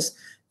definitely weigh less.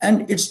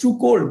 And it's too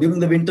cold during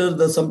the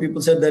winter. Some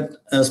people said that,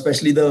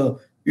 especially the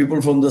people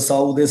from the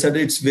south, they said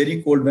it's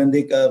very cold when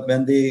they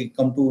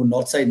come to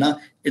north side. Now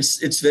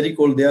it's very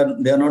cold. They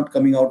are not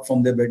coming out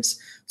from their beds.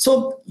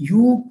 So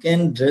you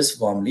can dress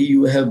warmly.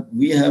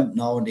 We have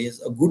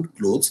nowadays a good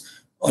clothes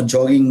or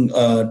jogging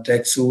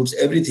track suits,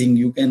 everything.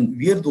 You can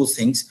wear those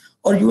things,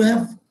 or you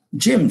have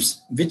gyms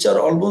which are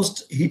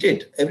almost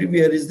heated.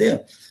 Everywhere is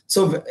there.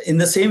 So in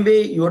the same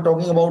way, you are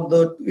talking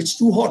about it's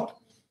too hot.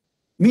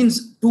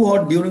 Means too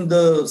hot during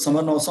the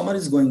summer. Now summer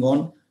is going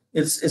on.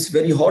 It's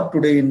very hot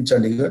today in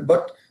Chandigarh,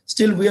 but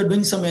still we are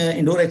doing some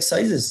indoor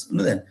exercises.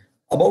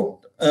 About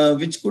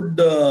which could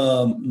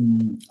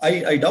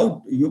I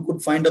doubt you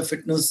could find a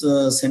fitness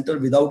center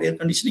without air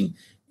conditioning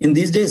in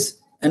these days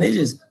and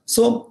ages.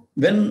 So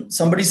when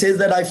somebody says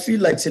that I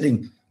feel like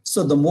sitting,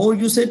 so the more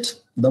you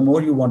sit, the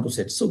more you want to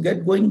sit. So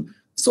get going.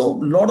 So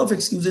a lot of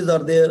excuses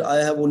are there. I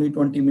have only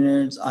 20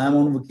 minutes. I am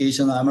on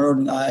vacation.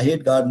 I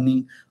hate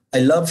gardening. I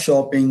love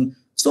shopping.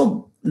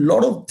 So a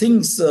lot of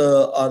things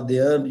are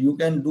there. You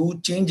can do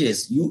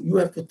changes. You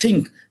have to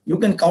think. You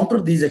can counter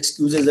these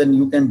excuses, and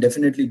you can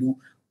definitely do.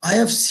 I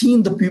have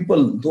seen the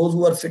people, those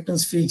who are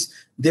fitness freaks,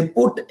 they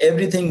put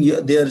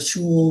everything, their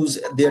shoes,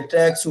 their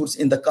track suits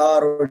in the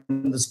car or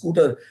in the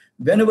scooter.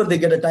 Whenever they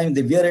get a time,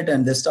 they wear it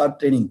and they start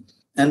training.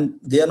 And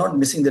they are not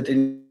missing the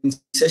training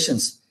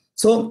sessions.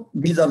 So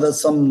these are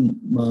some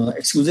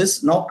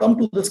excuses. Now come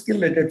to the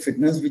skill-related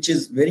fitness, which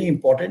is very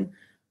important.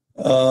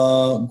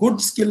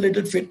 Good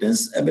skill-related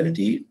fitness,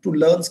 ability to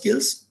learn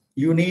skills.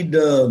 You need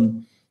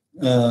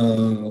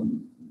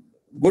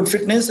good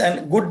fitness,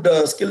 and good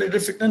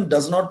skill-related fitness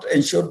does not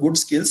ensure good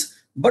skills,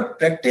 but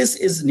practice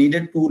is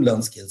needed to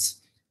learn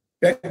skills.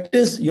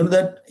 Practice, you know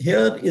that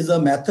here is a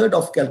method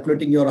of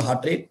calculating your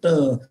heart rate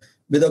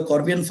with a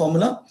Corbian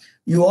formula.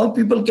 You all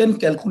people can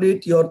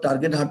calculate your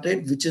target heart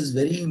rate, which is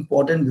very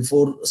important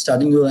before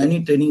starting your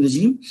any training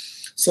regime.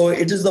 So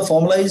it is, the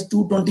formula is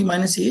 220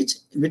 minus age,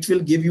 which will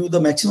give you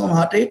the maximum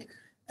heart rate.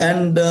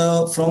 And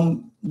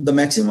from the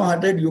maximum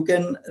heart rate, you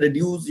can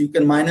reduce, you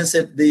can minus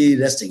it the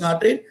resting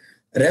heart rate.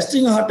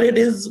 Resting heart rate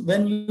is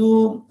when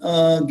you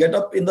get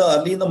up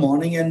early in the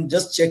morning and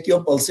just check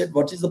your pulse rate.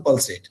 What is the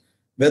pulse rate?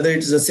 Whether it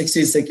is a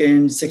 60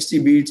 seconds, 60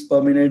 beats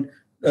per minute,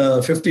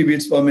 50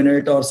 beats per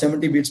minute or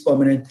 70 beats per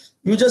minute.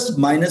 You just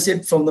minus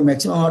it from the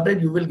maximum heart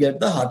rate, you will get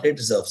the heart rate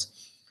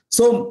reserves.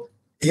 So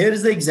here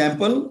is the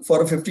example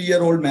for a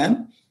 50-year-old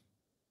man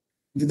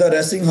with a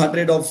resting heart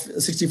rate of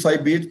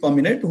 65 beats per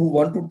minute who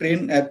want to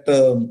train at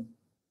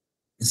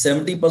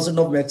 70%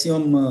 of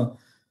maximum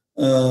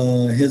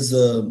his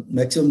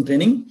maximum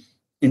training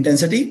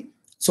intensity.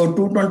 So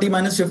 220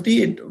 minus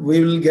 50,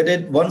 we will get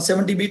it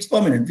 170 beats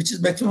per minute, which is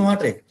maximum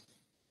heart rate.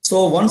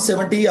 So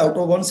 170 out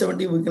of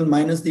 170, we can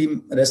minus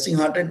the resting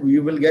heart rate, we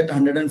will get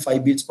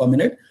 105 beats per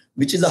minute,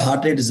 which is the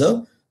heart rate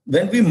reserve.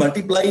 When we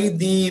multiply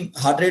the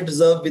heart rate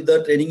reserve with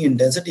the training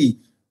intensity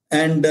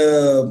and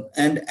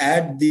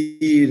add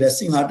the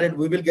resting heart rate,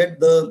 we will get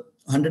the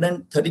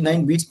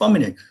 139 beats per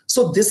minute.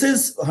 So this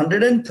is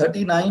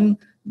 139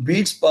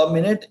 beats per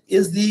minute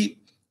is the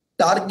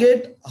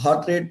target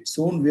heart rate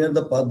zone where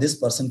this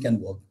person can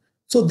work.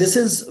 So this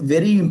is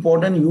very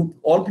important.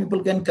 All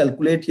people can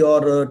calculate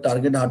your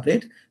target heart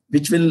rate,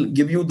 which will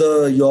give you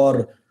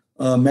your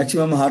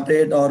maximum heart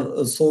rate,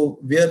 or so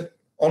where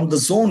on the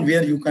zone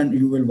where you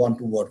will want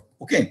to work.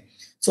 Okay.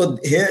 So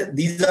here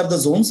these are the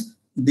zones.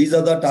 These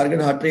are the target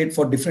heart rate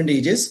for different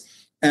ages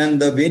and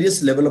the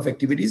various level of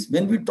activities.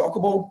 When we talk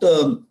about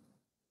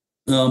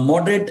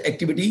moderate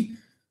activity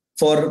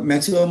for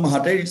maximum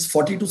heart rate, it's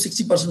 40 to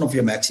 60% of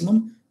your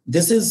maximum.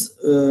 This is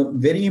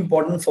very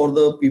important for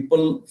the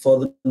people, for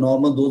the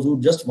normal, those who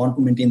just want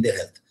to maintain their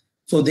health.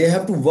 So they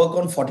have to work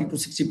on 40 to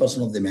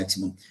 60% of the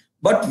maximum.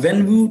 But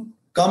when you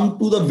come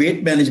to the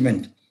weight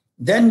management,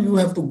 then you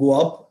have to go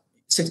up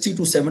 60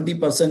 to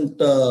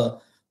 70%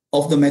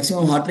 of the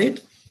maximum heart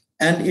rate.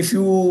 And if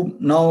you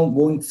now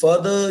going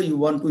further, you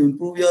want to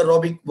improve your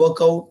aerobic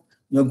workout,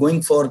 you're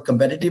going for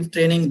competitive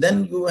training,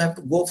 then you have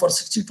to go for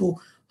 60 to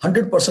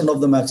 100%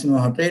 of the maximum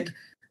heart rate.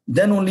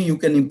 Then only you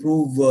can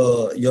improve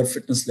your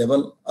fitness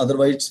level.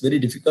 Otherwise, it's very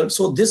difficult.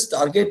 So this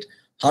target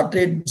heart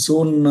rate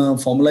zone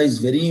formula is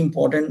very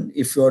important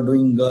if you are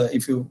doing,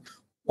 if you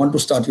want to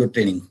start your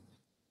training.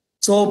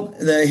 So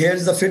here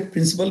is the FIT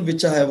principle,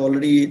 which I have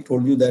already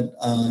told you that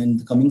in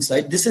the coming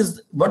slide. This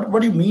is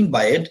what do you mean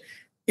by it?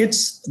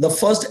 It's the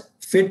first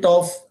FIT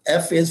of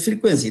F is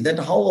frequency, that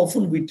how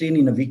often we train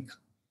in a week.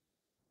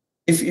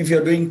 If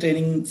you're doing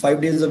training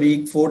 5 days a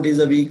week, 4 days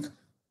a week,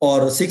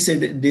 or 6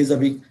 days a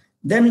week,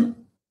 then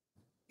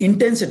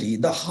intensity,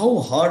 how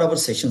hard our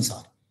sessions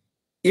are.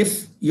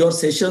 If your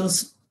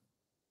sessions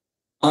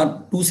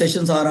are 2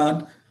 sessions are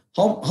hard,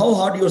 how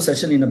hard your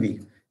session in a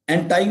week,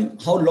 and time,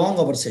 how long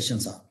our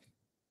sessions are,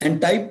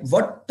 and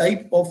what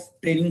type of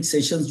training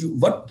sessions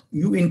what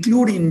you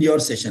include in your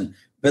session,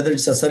 whether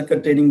it's a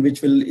circuit training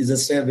which will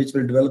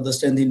develop the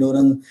strength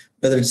endurance,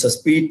 whether it's a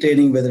speed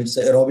training, whether it's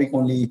aerobic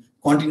only,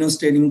 continuous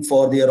training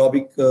for the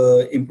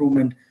aerobic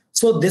improvement.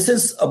 So this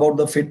is about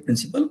the FIT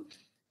principle.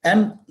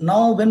 And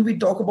now when we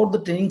talk about the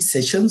training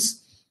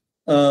sessions,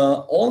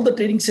 all the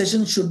training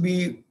sessions should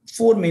be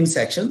 4 main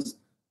sections.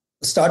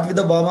 Start with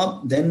the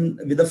warm-up, then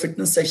with the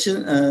fitness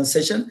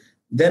session,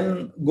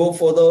 then go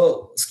for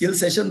the skill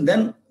session,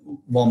 then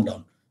warm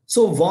down.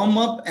 So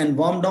warm-up and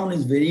warm down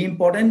is very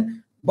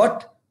important,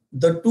 but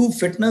the 2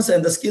 fitness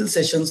and the skill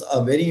sessions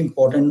are very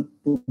important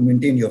to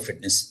maintain your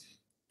fitness,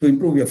 to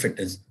improve your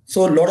fitness.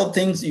 So a lot of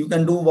things you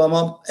can do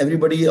warm-up.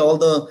 Everybody, all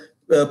the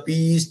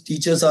PEs,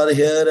 teachers are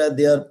here.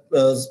 They are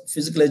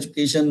physical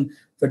education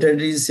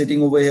fraternities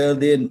sitting over here.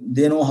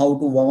 They know how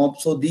to warm up.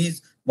 So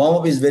these warm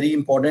up is very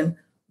important.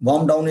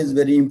 Warm down is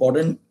very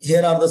important.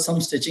 Here are some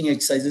stretching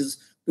exercises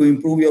to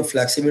improve your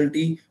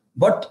flexibility.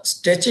 But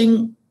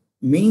stretching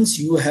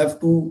means you have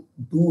to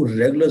do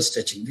regular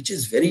stretching, which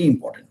is very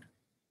important.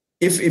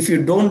 If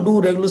you don't do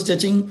regular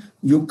stretching,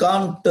 you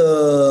can't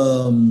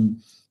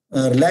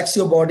relax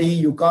your body.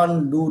 You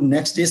can't do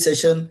next day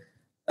session.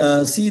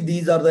 See,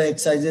 these are the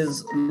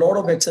exercises, a lot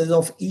of exercises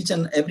of each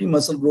and every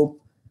muscle group.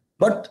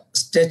 But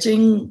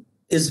stretching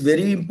is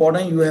very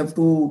important. You have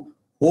to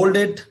hold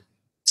it.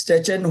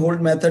 Stretch and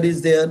hold method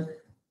is there.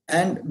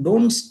 And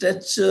don't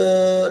stretch,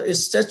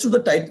 stretch to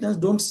the tightness.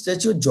 Don't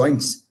stretch your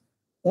joints.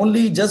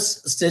 Only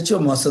just stretch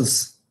your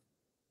muscles.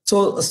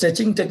 So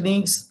stretching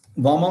techniques,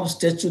 warm-up,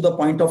 stretch to the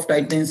point of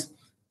tightness.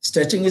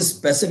 Stretching is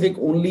specific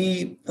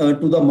only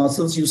to the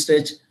muscles you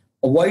stretch.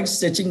 Avoid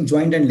stretching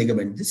joint and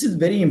ligament. This is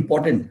very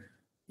important.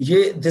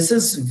 This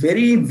is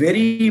very,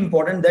 very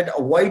important, that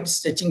avoid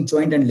stretching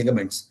joint and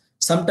ligaments.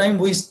 Sometimes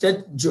we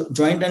stretch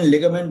joint and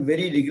ligament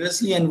very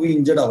rigorously and we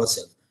injure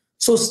ourselves.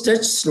 So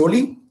stretch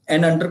slowly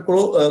and under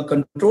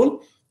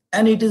control.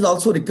 And it is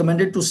also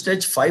recommended to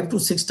stretch 5 to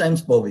 6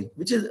 times per week,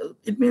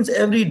 it means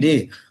every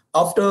day.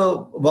 After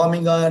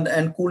warming up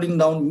and cooling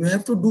down, you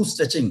have to do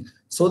stretching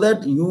so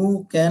that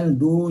you can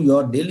do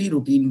your daily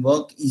routine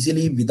work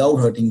easily without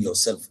hurting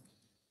yourself.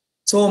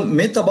 So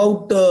myth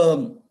about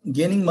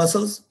gaining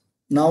muscles.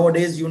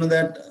 Nowadays, you know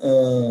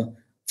that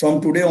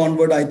from today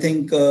onward, I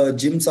think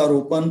gyms are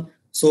open.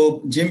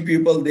 So gym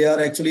people, they are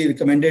actually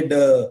recommended.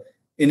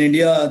 In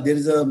India, there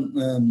is a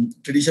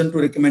tradition to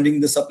recommending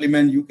the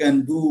supplement. You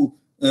can do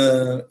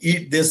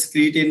eat this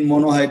creatine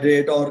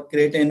monohydrate or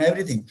creatine,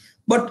 everything.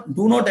 But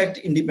do not act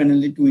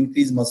independently to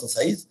increase muscle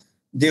size.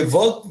 They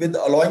work with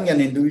allowing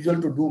an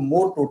individual to do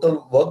more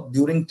total work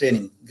during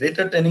training.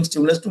 Greater training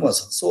stimulus to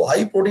muscle. So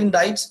high protein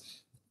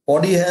diets,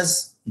 body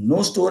has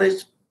no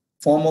storage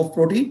form of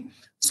protein.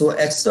 So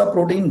extra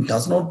protein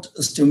does not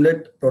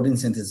stimulate protein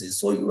synthesis.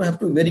 So you have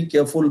to be very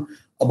careful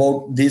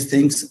about these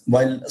things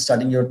while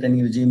starting your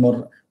training regime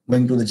or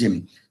going to the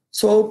gym.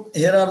 So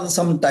here are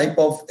some type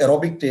of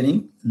aerobic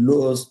training.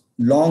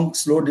 Long,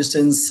 slow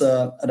distance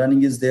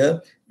running is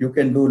there. You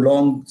can do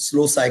long,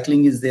 slow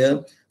cycling is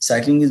there.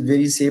 Cycling is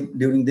very safe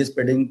during this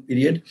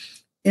period.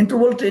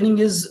 Interval training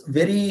is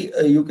very,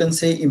 you can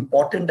say,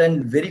 important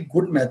and very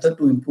good method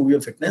to improve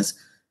your fitness.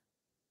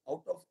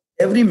 Out of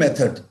every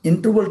method,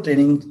 interval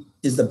training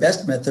is the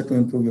best method to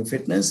improve your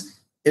fitness.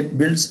 It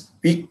builds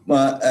peak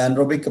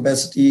anaerobic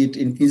capacity. It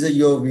increases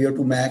your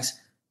VO2 max.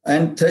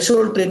 And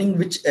threshold training,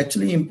 which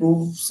actually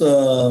improves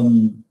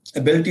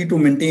ability to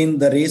maintain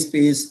the race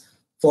pace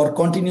for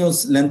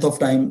continuous length of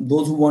time.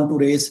 Those who want to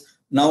race,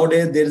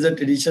 nowadays there is a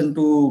tradition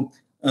to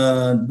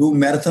do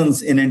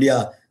marathons in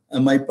India.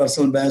 My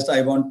personal best,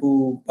 I want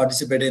to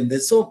participate in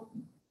this. So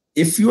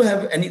if you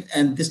have any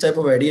and this type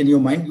of idea in your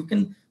mind, you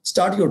can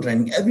start your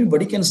training.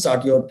 Everybody can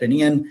start your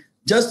training, and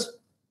just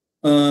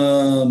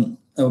one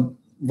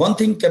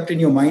thing kept in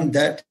your mind,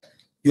 that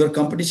your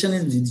competition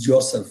is with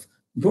yourself.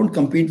 Don't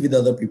compete with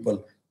other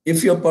people.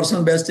 If your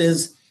personal best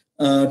is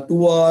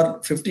 2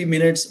 hours 50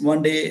 minutes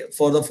one day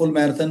for the full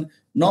marathon,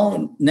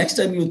 now next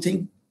time you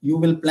think, you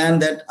will plan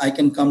that I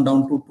can come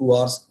down to 2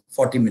 hours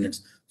 40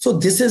 minutes. So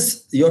this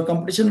is your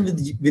competition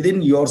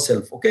within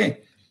yourself.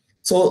 Okay.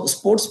 So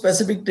sports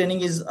specific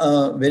training is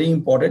very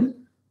important.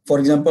 For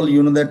example,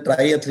 you know that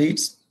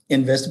triathletes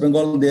in West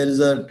Bengal, there is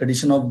a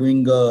tradition of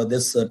doing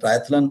this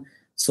triathlon.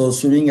 So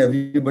swimming,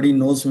 everybody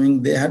knows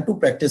swimming. They had to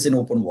practice in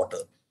open water.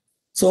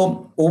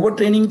 So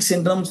overtraining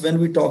syndromes, when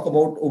we talk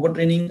about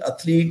overtraining,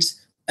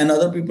 athletes and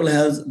other people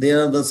they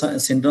are the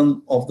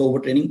syndrome of the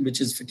overtraining, which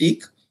is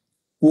fatigue,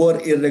 poor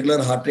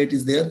irregular heart rate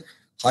is there,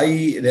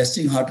 high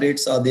resting heart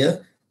rates are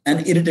there,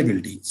 and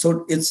irritability.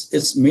 So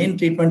its main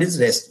treatment is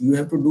rest. You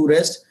have to do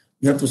rest.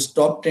 You have to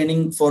stop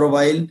training for a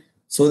while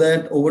so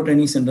that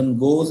overtraining syndrome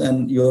goes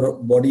and your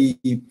body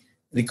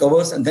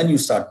recovers, and then you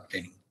start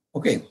training.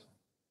 Okay.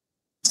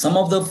 Some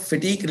of the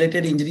fatigue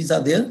related injuries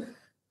are there.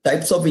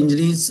 Types of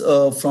injuries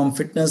from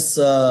fitness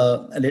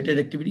related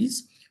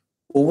activities.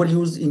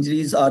 Overuse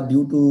injuries are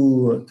due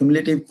to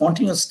cumulative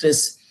continuous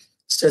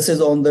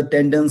stresses on the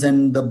tendons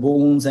and the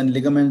bones and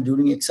ligaments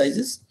during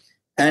exercises.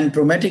 And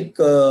traumatic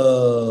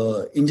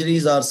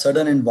injuries are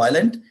sudden and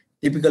violent,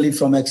 typically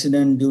from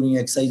accident during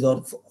exercise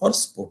or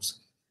sports.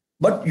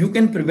 But you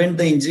can prevent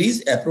the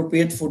injuries.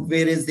 Appropriate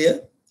footwear is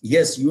there.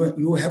 Yes,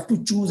 you have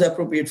to choose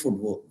appropriate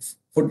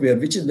footwear,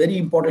 which is very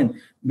important,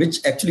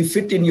 which actually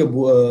fit in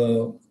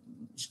your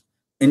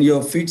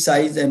feet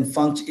size and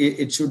function.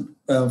 It should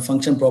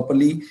function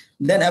properly.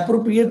 Then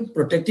appropriate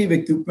protective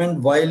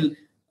equipment while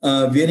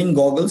wearing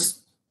goggles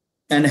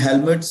and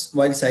helmets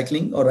while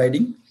cycling or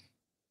riding.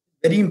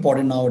 Very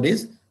important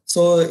nowadays.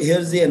 So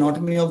here's the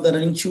anatomy of the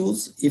running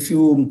shoes. If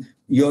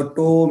your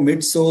toe,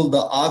 midsole,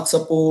 the arch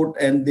support,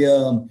 and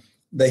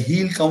the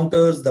heel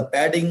counters, the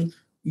padding,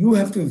 you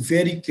have to be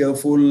very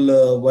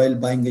careful while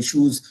buying the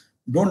shoes.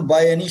 Don't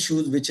buy any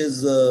shoes which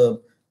is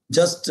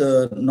just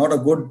not a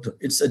good.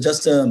 It's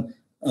just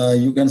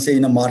you can say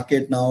in a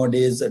market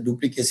nowadays,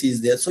 duplicacy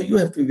is there. So you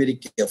have to be very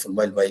careful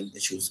while buying the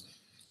shoes.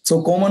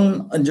 So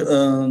common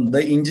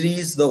the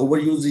injuries, the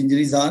overuse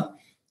injuries are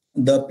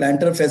the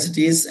plantar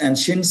fasciitis and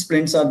shin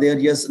splints are there.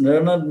 Yes,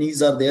 runner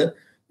knees are there.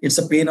 It's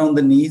a pain on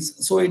the knees.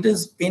 So it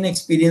is pain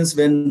experience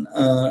when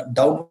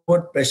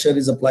downward pressure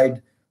is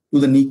applied to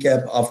the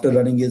kneecap after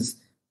running is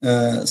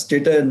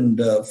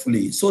straightened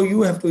fully. So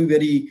you have to be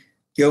very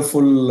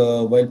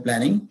careful while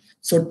planning.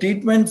 So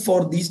treatment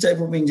for these type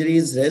of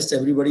injuries, rest,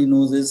 everybody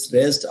knows this,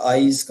 rest,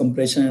 ice,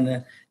 compression,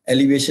 and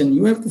elevation.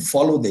 You have to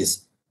follow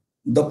this.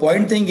 The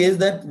point thing is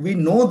that we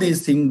know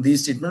these things,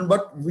 these treatment,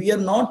 but we are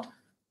not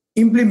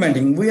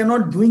implementing. We are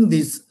not doing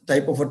this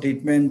type of a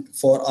treatment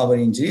for our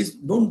injuries.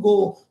 Don't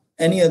go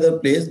any other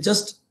place.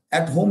 Just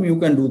at home, you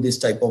can do this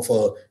type of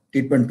a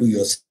treatment to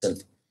yourself.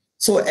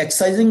 So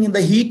exercising in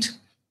the heat.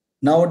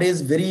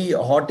 Nowadays, very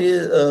hot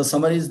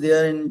summer is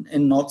there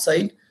in north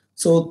side.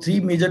 So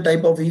 3 major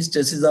type of heat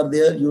stresses are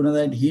there. You know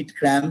that heat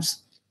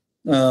cramps.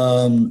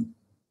 When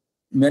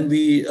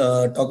we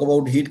talk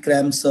about heat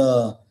cramps,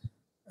 you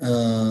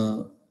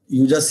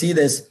just see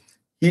this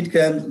heat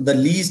cramps, the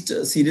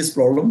least serious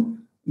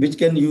problem, which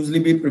can usually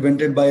be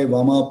prevented by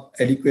warm up,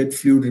 adequate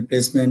fluid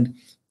replacement,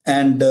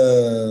 and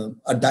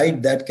a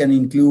diet that can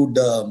include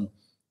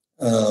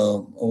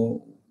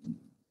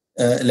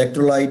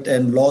electrolyte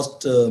and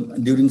lost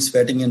during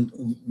sweating, and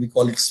we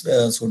call it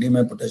sodium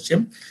and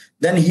potassium.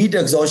 Then heat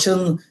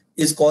exhaustion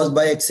is caused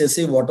by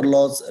excessive water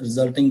loss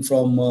resulting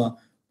from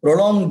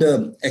prolonged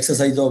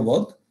exercise or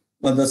work.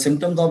 Well, the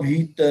symptoms of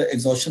heat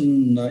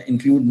exhaustion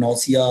include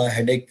nausea,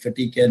 headache,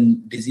 fatigue,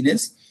 and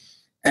dizziness,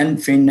 and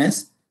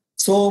faintness.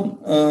 So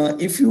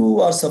if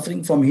you are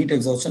suffering from heat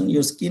exhaustion,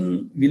 your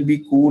skin will be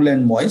cool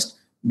and moist,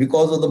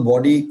 because of the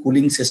body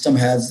cooling system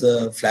has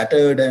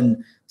flattered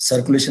and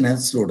circulation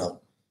has slowed down.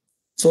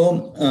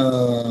 So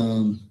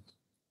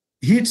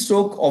heat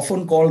stroke,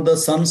 often called the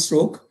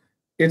sunstroke,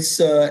 it's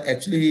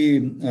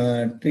actually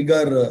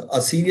trigger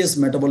a serious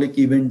metabolic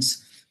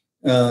events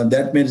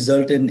that may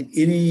result in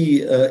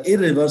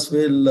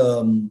irreversible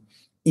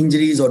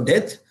injuries or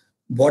death.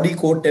 Body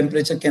core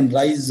temperature can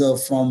rise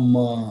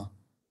from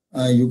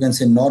you can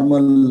say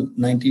normal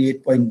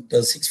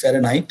 98.6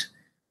 Fahrenheit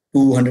to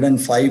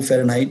 105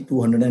 Fahrenheit to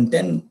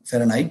 110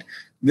 Fahrenheit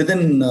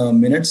within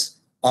minutes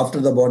after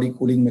the body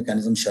cooling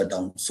mechanism shut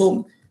down.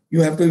 So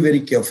you have to be very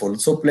careful.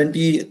 So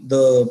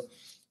the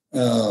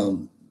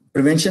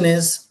prevention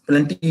is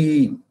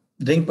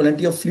drink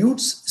plenty of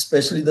fluids,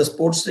 especially the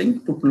sports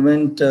drink, to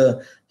prevent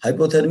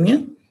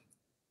hypothermia.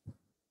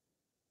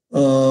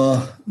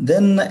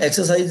 Then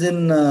exercise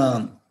in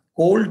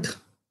cold.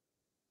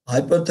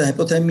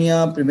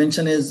 Hypothermia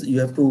prevention is you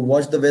have to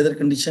watch the weather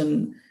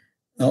condition.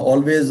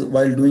 Always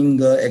while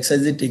doing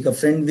exercise, take a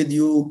friend with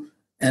you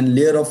and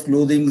layer of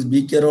clothing.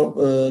 Be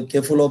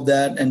careful of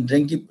that, and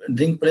drink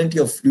plenty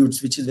of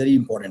fluids, which is very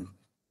important.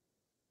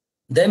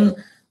 Then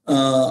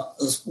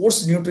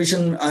sports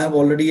nutrition, I have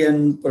already,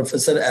 and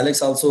Professor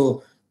Alex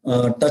also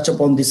touch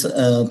upon this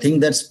thing,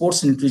 that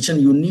sports nutrition,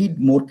 you need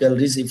more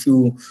calories if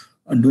you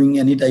are doing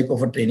any type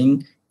of a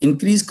training.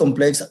 Increase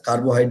complex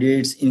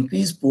carbohydrates,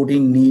 increase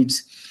protein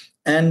needs,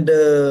 and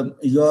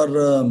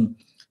your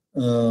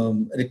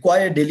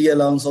required daily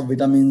allowance of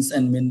vitamins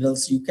and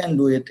minerals, you can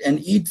do it. And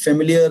eat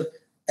familiar.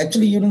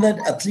 Actually, you know that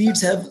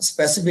athletes have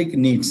specific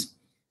needs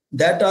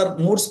that are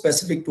more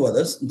specific to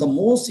others. The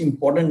most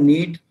important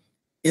need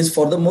is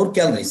for the more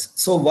calories.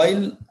 So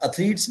while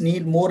athletes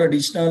need more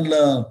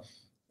additional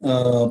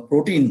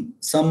protein,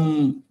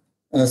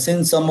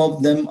 since some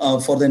of them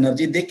for the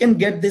energy, they can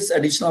get this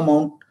additional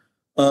amount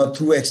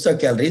through extra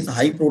calories.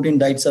 High protein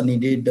diets are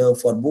needed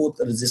for both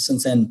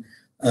resistance and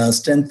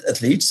strength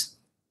athletes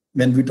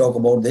when we talk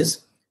about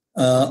this.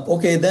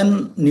 Okay,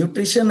 then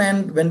nutrition,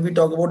 and when we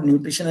talk about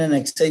nutrition and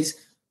exercise,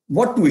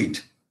 what to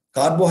eat?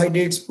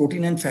 Carbohydrates,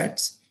 protein and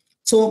fats.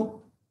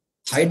 So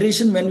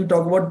hydration, when we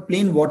talk about,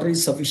 plain water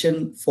is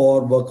sufficient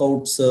for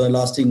workouts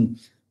lasting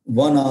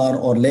 1 hour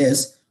or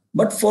less.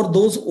 But for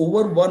those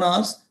over 1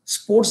 hour,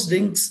 sports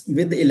drinks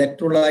with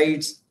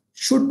electrolytes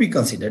should be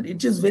considered.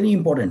 It is very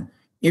important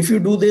if you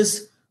do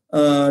this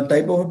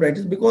type of a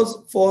practice, because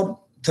for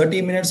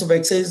 30 minutes of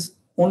exercise,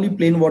 only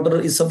plain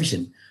water is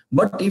sufficient.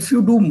 But if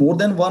you do more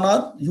than 1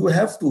 hour, you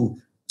have to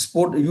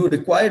you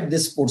require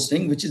this sports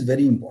drink, which is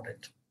very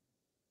important.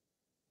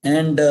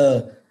 And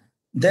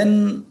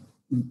then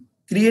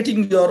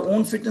creating your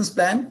own fitness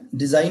plan,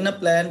 design a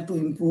plan to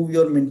improve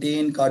your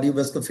maintain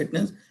cardiovascular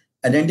fitness,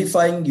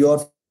 identifying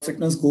your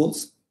fitness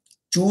goals,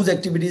 choose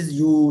activities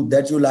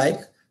that you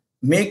like,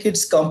 make it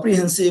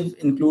comprehensive,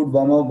 include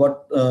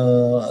warm-up,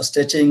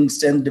 stretching,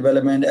 strength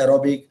development,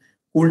 aerobic,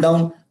 cool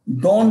down.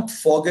 Don't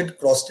forget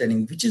cross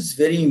training, which is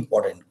very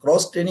important.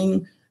 Cross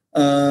training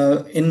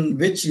in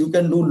which you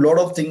can do a lot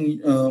of things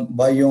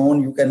by your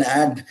own. You can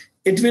add.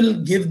 It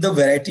will give the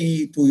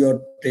variety to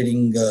your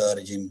training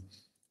regime.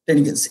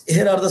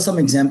 Here are some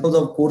examples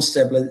of core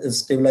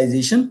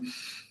stabilization.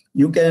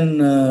 You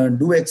can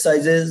do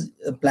exercises,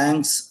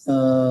 planks.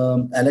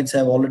 Alex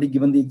have already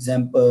given the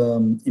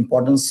example,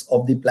 importance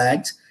of the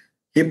planks.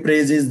 Hip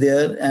raise is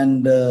there,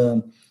 and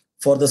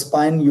for the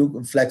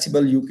spine,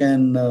 flexible, you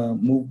can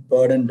move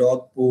bird and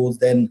dog pose.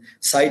 Then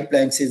side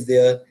planks is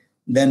there.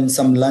 Then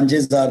some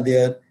lunges are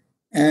there,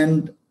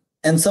 and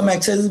some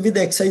exercises with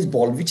exercise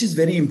ball, which is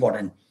very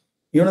important.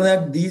 You know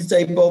that these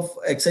type of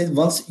exercise,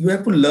 once you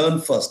have to learn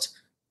first.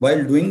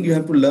 While doing, you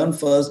have to learn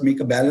first, make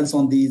a balance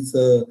on these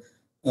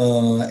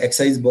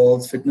exercise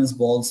balls, fitness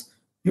balls.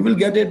 You will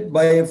get it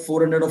by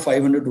 400 or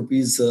 500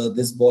 rupees,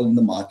 this ball in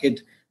the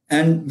market.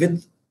 And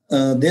with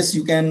this,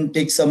 you can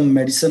take some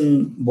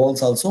medicine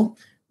balls also,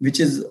 which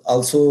is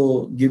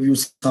also give you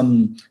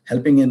some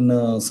helping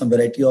in some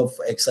variety of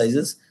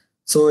exercises.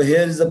 So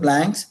here is the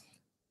planks.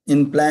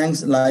 In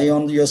planks, lie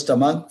on your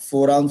stomach,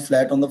 forearms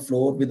flat on the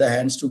floor with the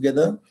hands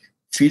together,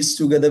 feet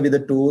together with the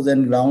toes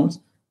and grounds.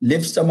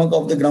 Lift stomach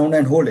off the ground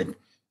and hold it.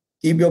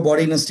 Keep your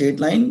body in a straight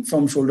line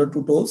from shoulder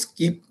to toes.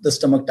 Keep the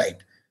stomach tight.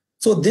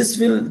 So this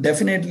will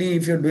definitely,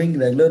 if you're doing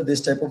regular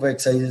this type of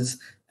exercises.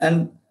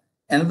 And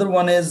another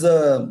one is,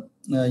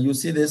 you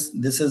see this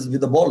is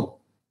with a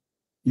ball.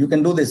 You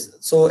can do this.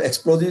 So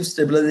explosive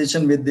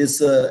stabilization with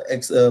this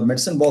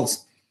medicine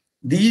balls.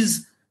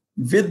 These,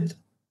 with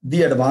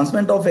the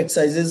advancement of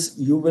exercises,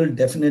 you will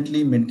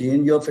definitely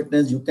maintain your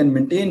fitness. You can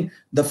maintain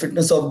the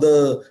fitness of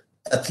the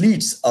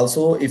athletes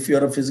also. If you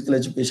are a physical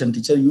education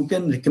teacher, you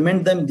can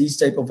recommend them these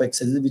type of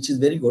exercises, which is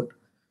very good.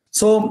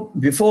 So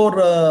before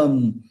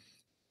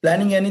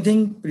planning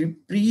anything,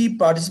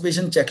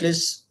 pre-participation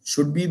checklist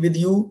should be with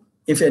you.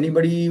 If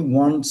anybody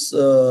wants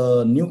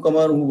a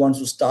newcomer who wants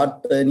to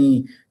start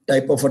any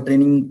type of a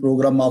training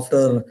program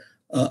after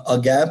a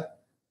gap,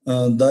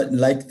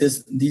 like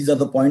this, these are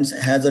the points.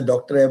 Has a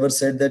doctor ever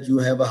said that you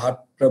have a heart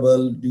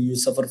trouble? Do you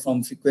suffer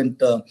from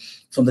frequent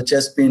from the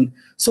chest pain?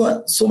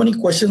 So many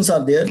questions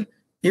are there.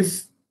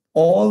 If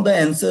all the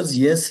answers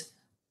yes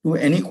to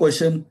any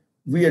question,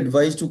 we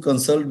advise to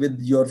consult with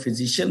your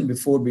physician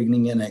before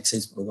beginning an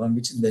exercise program,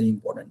 which is very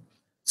important.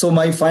 So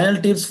my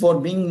final tips for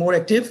being more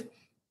active: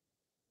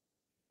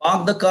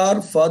 park the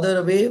car further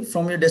away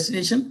from your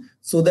destination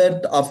so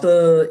that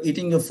after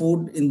eating your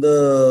food in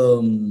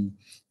the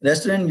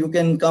restaurant, you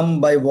can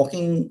come by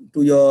walking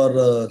to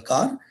your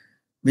car,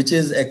 which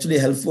is actually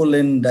helpful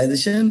in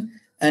digestion.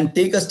 And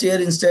take a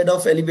stair instead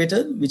of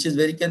elevator, which is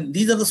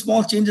these are the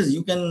small changes.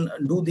 You can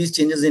do these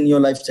changes in your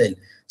lifestyle.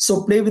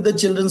 So play with the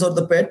children or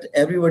the pet,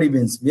 everybody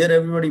wins, where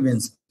everybody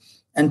wins.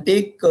 And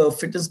take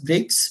fitness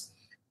breaks,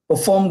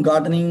 perform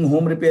gardening,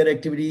 home repair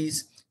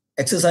activities,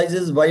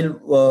 exercises while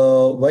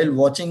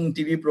watching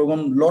TV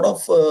program. Lot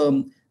of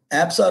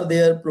apps are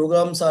there,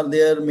 programs are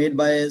there made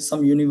by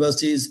some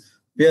universities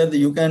where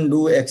you can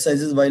do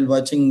exercises while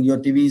watching your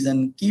TVs,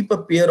 and keep a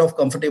pair of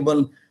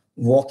comfortable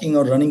walking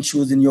or running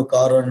shoes in your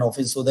car or an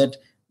office so that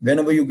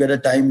whenever you get a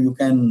time, you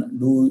can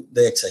do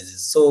the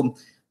exercises. So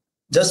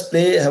just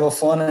play, have a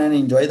fun and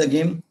enjoy the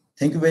game.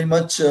 Thank you very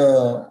much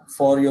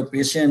for your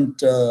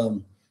patient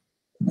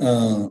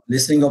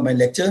listening of my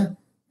lecture.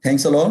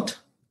 Thanks a lot,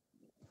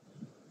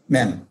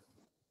 ma'am.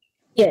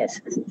 Yes,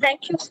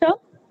 thank you, sir.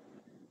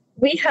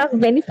 We have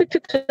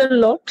benefited a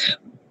lot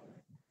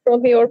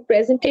from your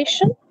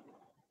presentation,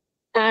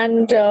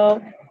 and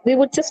we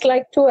would just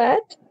like to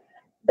add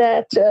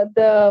that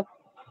the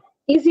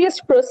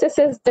easiest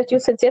processes that you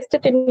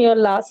suggested in your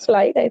last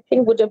slide, I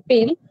think, would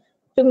appeal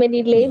to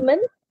many laymen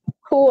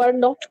who are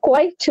not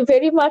quite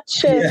very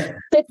much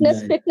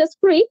fitness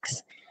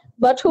freaks,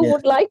 but who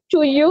would like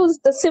to use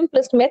the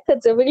simplest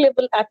methods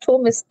available at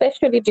home,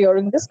 especially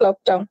during this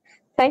lockdown.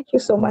 Thank you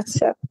so much,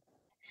 sir.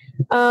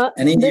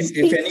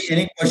 If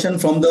any question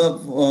from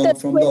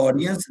the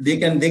audience, they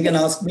can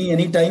ask me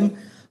anytime.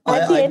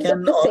 At the end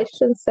of the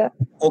session, sir.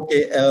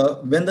 Okay.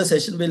 When the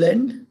session will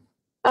end?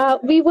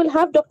 We will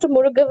have Dr.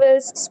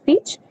 Murugavel's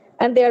speech,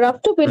 and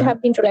thereafter we'll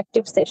have the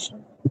interactive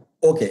session.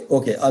 Okay.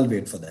 I'll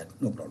wait for that.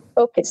 No problem.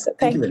 Okay, sir.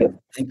 Thank you.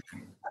 Thank you.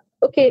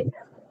 Okay.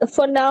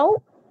 For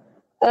now,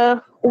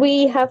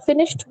 we have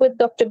finished with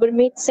Dr.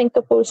 Gurmeet Singh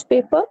Kapoor's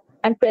paper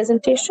and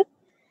presentation.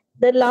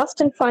 The last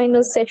and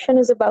final session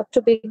is about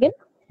to begin.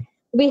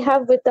 We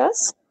have with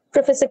us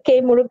Professor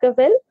K.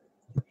 Murugavel.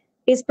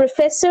 He's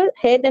Professor,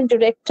 Head and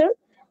Director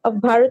of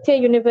Bharatiya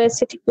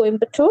University,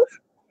 Coimbatore.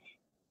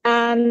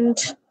 And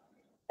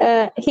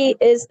he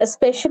is a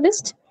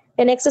specialist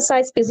in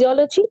exercise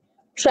physiology,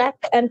 track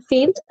and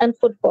field, and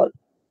football.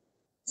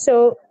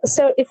 So,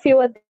 sir, if you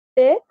are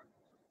there,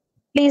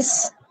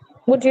 please,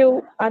 would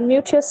you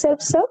unmute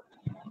yourself, sir?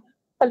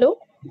 Hello?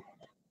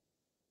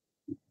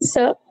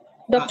 Sir,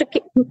 Dr.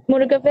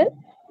 Murugavel,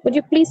 would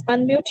you please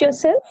unmute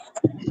yourself?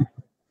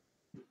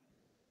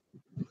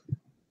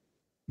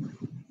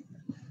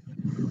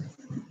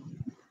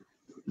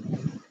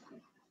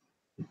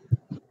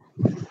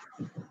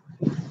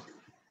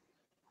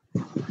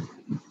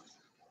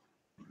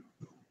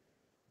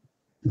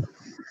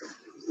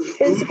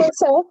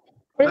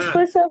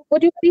 Principal sir,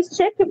 would you please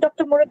check if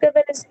Dr.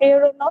 Murugavel is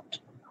here or not?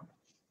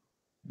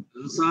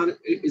 Sir,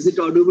 is it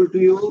audible to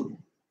you?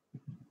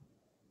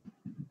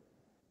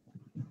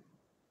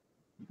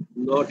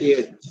 Not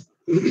yet.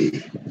 We'll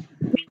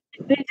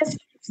just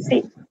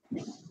see.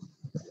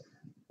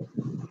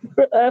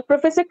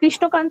 Professor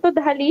Krishnakanto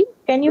Dhali,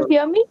 can you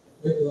hear me?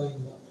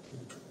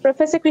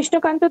 Professor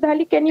Krishnakanto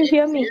Dhali, can you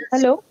hear me?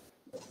 Hello?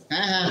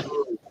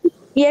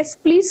 Yes,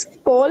 please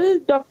call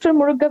Dr.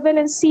 Murugavel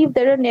and see if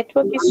there are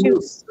network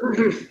issues.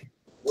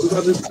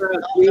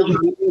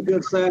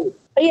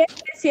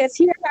 Yes, he has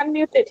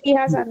unmuted. He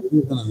has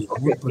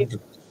unmuted.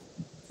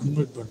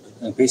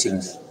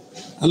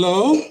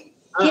 Hello?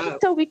 Yes,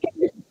 sir, we can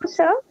hear you,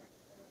 sir.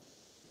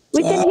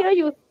 We can hear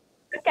you.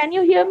 Can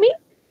you hear me?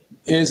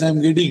 Yes,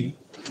 I'm getting.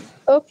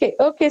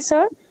 Okay,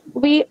 sir.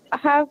 We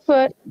have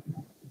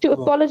to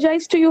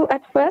apologize to you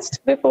at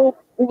first before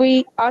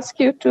we ask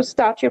you to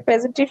start your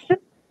presentation.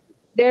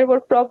 There were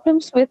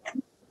problems with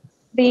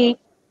the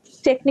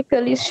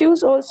technical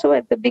issues also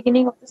at the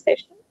beginning of the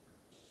session,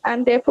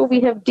 and therefore we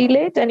have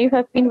delayed, and you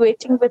have been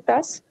waiting with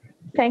us.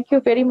 Thank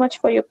you very much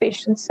for your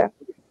patience, sir.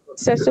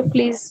 Sir, so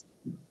please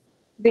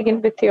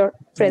begin with your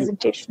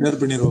presentation.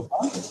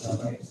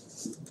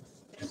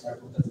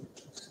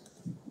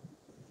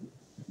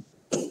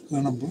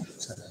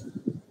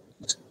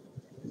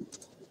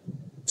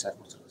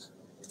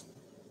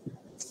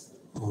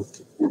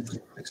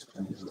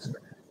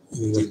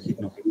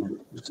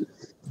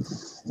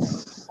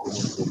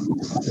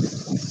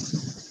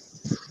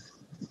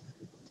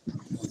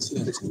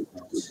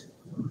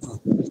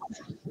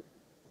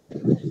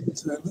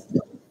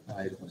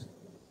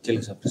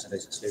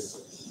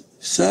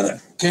 Sir,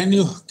 can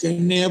you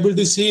able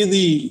to see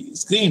the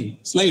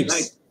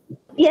slides?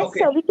 Yes, okay.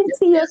 Sir, we can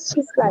see your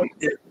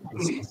slides.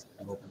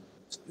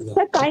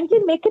 Sir, kindly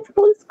make it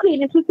full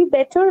screen. It will be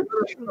better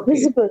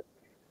visible.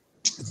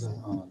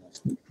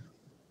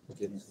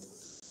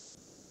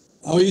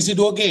 Oh, is it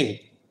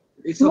okay?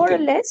 It's more or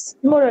less.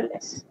 No,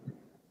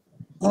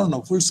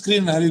 full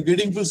screen. Are you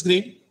getting full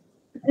screen?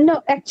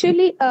 No,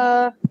 actually,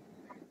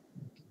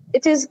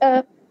 it is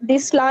the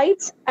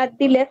slides at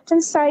the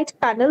left-hand side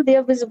panel, they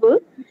are visible.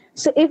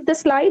 So if the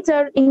slides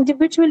are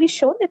individually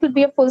shown, it will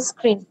be a full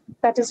screen.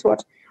 That is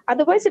what.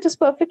 Otherwise, it is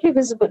perfectly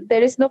visible.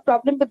 There is no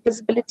problem with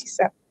visibility,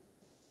 sir.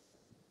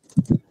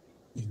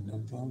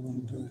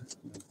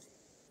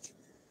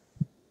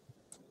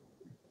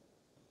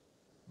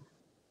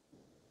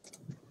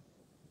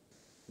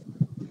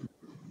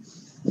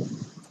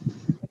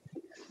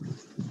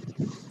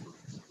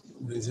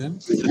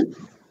 Present.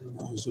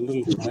 I was a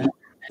little quiet.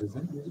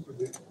 Present.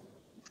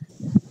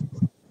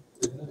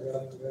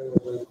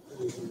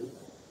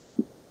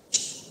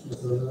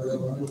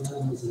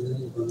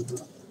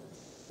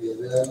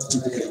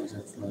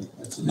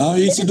 Now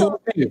is it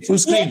okay? Full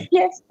screen?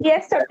 Yes,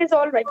 sir. It is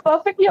all right.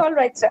 Perfectly all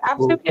right, sir.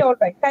 Absolutely all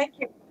right. Thank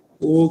you.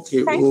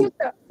 Okay. Thank you,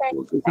 sir. Thank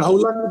Okay. you. How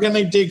long can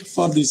I take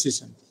for this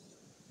session?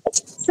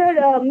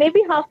 Sir,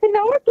 maybe half an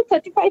hour to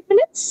 35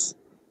 minutes.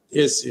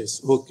 Yes.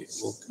 Okay.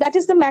 That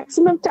is the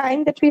maximum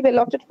time that we've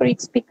allotted for each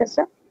speaker,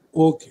 sir.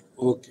 Okay.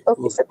 Okay,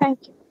 sir.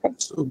 Thank you.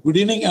 So, good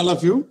evening, all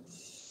of you.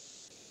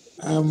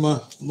 I am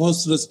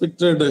most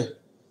respected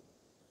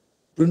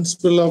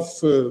principal of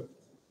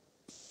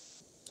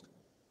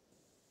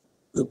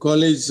the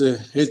college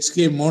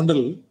HK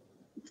Mondal,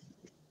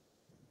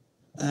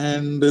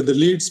 and the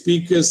lead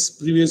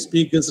speakers,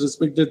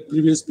 respected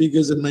previous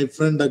speakers, and my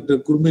friend Dr.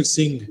 Gurmeet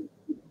Singh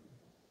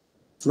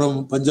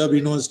from Punjab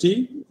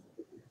University,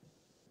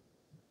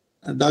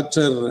 and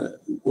Dr.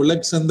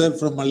 Ulak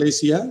from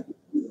Malaysia,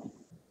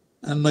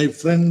 and my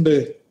friend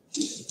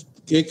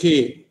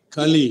KK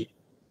Kali,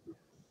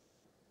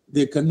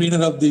 the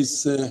convener of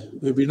this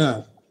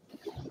webinar,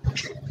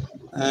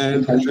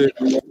 and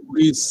who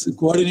is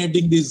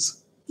coordinating this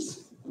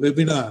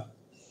webinar,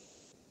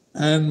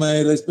 and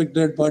my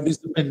respected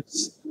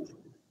participants.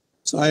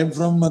 So I am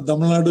from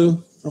Tamil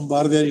Nadu, from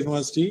Bharatiya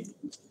University,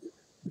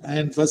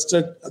 and first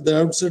at the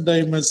outset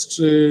I must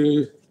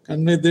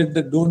convey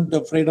that don't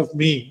afraid of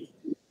me.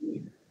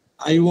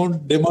 I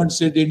won't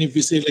demonstrate any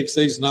physical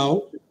exercise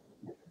now.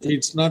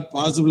 It's not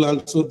possible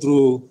also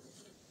through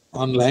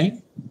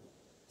online.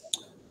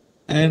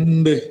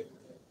 And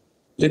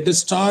let us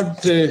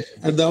start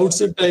at the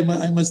outset. I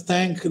must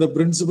thank the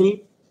principal,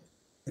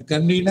 the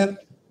convener,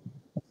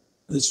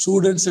 the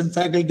students and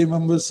faculty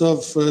members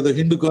of the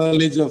Hindu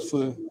College of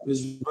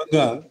West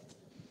Bengal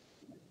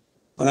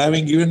for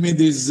having given me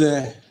this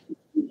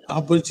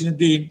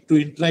opportunity to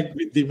interact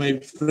with my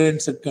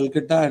friends at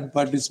Calcutta and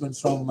participants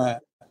from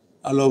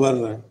all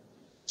over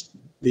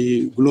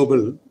the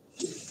global.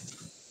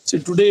 So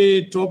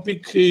today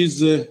topic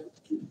is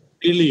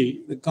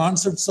really the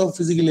concepts of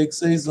physical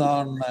exercise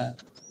on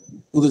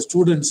to the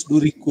students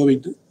during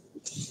COVID.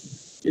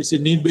 It's a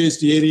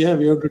need-based area.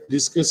 We have to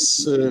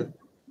discuss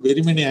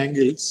very many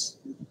angles.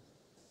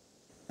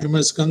 I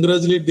must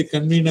congratulate the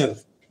convener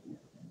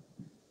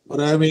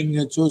for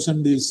having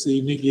chosen this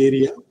unique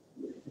area.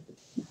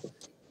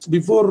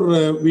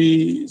 Before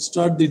we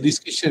start the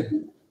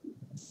discussion,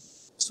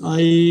 so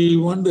I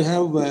want to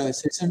have a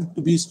session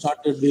to be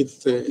started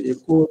with a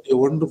quote, a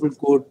wonderful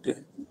quote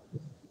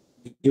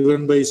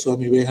given by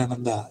Swami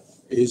Vivekananda.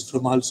 He is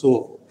from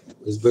also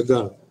West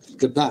Bengal,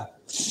 Calcutta.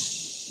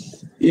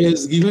 He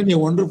has given a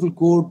wonderful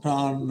quote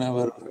on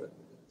our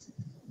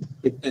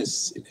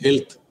fitness and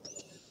health.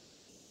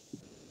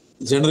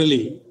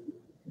 Generally,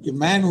 a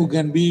man who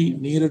can be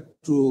nearer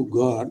to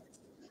God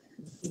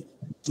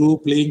through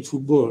playing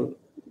football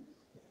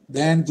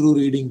than through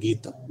reading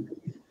Gita.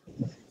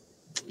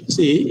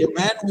 See, a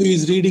man who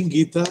is reading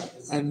Gita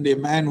and a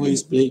man who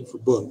is playing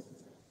football.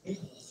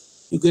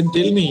 You can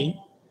tell me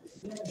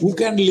who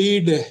can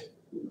lead a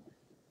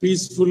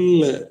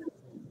peaceful,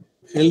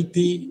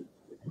 healthy,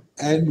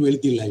 and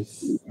wealthy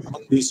life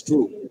among these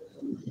two.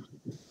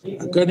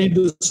 According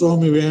to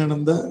Swami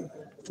Vivekananda,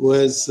 who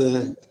has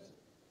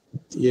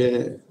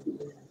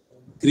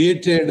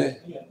created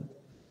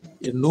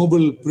a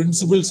noble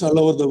principles all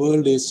over the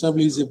world,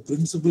 established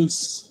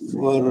principles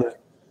for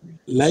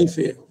life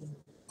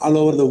all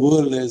over the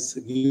world, has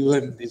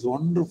given this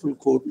wonderful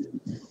quote.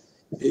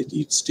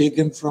 It's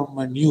taken from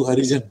a New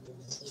Horizon,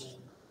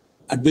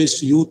 Advice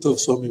to Youth of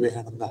Swami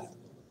Vivekananda.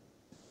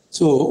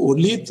 So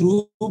only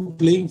through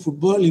playing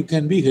football you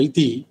can be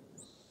healthy.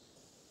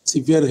 So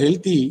if you are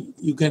healthy,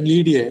 you can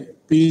lead a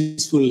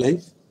peaceful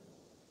life,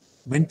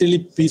 mentally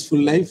peaceful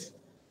life,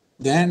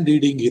 than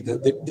reading Gita.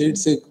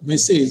 That's a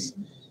message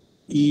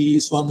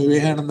Swami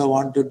Vivekananda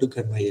wanted to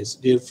convey us.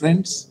 Dear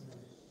friends,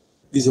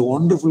 this is a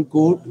wonderful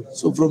quote.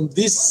 So from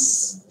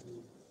this,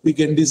 we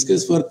can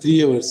discuss for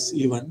 3 hours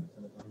even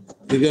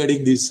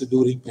regarding this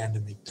during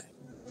pandemic time.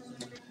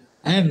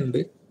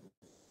 And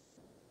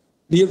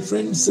dear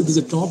friends,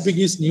 the topic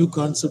is new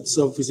concepts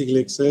of physical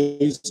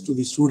exercise to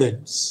the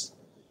students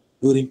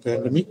during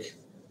pandemic.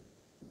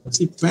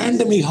 See,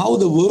 pandemic, how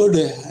the word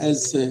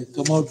has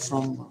come out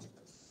from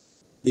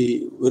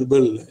the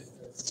verbal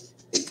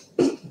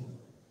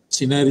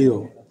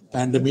scenario,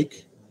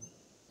 pandemic.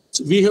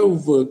 So we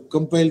have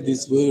compiled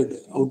this word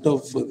out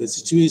of the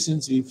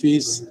situations we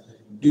face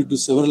due to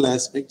several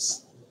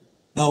aspects.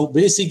 Now,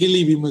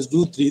 basically, we must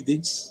do three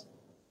things.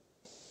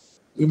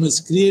 We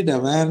must create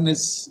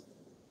awareness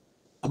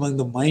among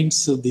the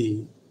minds of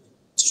the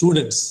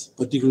students,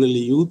 particularly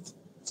youth,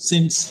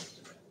 since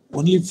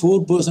only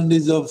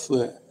 4% of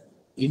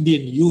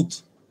Indian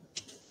youth,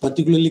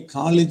 particularly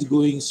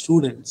college-going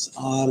students,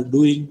 are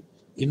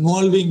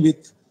involving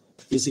with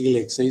physical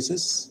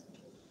exercises.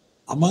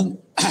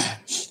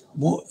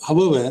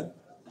 However,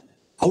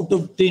 out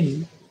of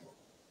 10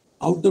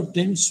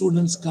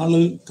 students,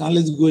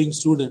 college-going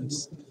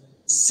students,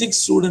 6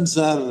 students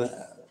are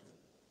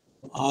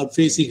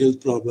facing health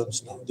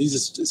problems now. These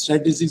are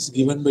statistics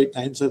given by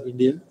Times of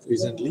India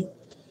recently.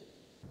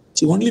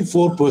 So only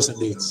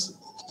 4%.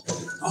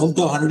 Out of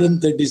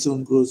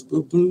 137 crores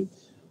people,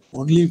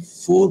 only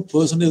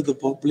 4% of the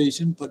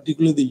population,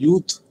 particularly the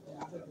youth,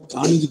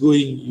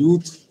 college-going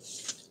youth,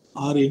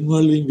 are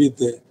involving with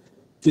the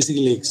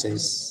physical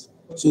exercise.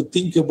 So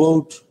think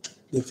about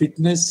the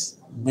fitness,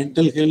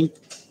 mental health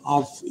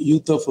of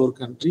youth of our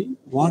country,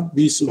 what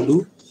we should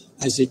do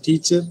as a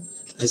teacher,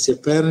 as a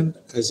parent,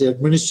 as an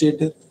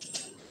administrator,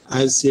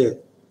 as a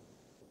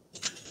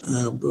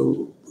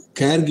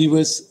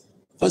caregivers.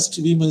 First,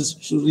 we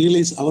must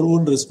realize our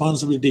own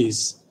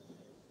responsibilities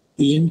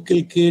to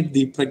inculcate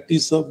the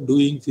practice of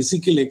doing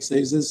physical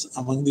exercises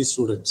among the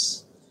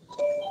students.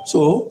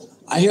 So,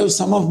 I have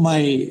some of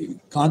my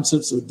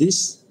concepts of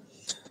this.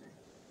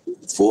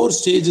 4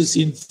 stages.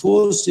 In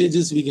 4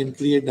 stages, we can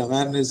create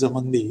awareness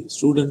among the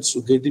students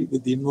to get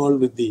involved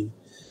with the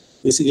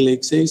physical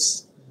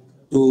exercise,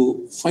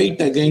 to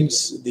fight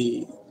against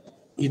the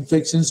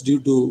infections due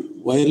to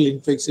viral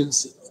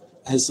infections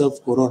as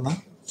of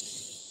corona.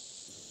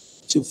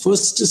 So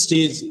first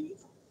stage,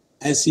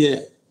 as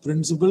a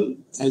principal,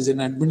 as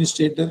an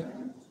administrator,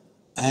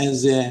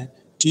 as a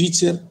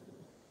teacher,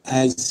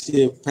 as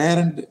a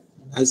parent,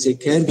 as a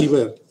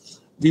caregiver,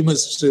 we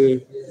must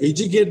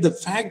educate the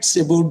facts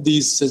about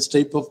these such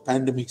type of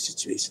pandemic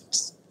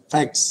situations.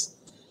 Facts.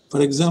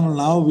 For example,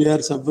 now we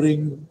are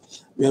fighting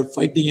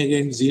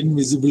against the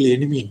invisible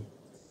enemy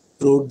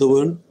throughout the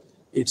world.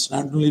 It's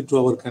not only to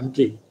our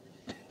country,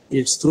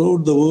 it's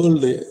throughout the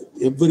world.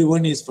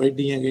 Everyone is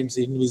fighting against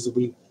the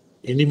invisible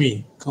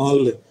enemy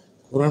called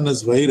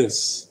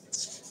coronavirus.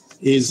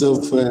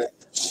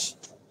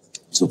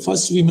 So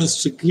first we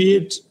must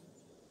feed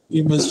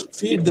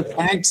the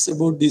facts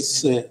about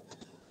this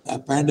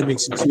pandemic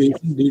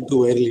situation due to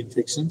viral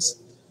infections.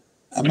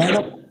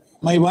 Madam,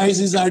 my voice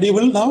is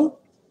audible now?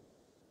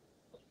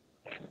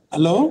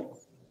 Hello?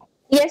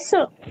 Yes,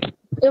 sir.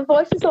 Your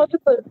voice is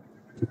audible.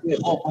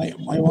 Oh,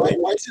 my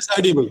voice is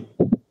audible.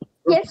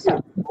 Yes, sir.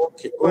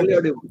 Okay,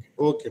 madam.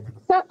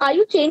 Sir, are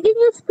you changing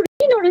your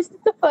screen, or is this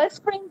the first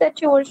screen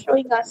that you were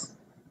showing us?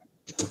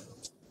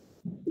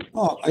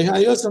 Oh, I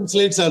have some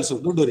slides also.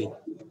 Don't worry.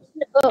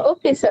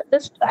 Okay, sir.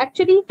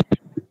 Actually,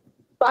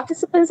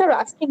 participants are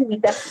asking me.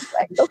 That's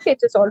right. Okay,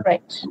 it is all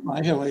right.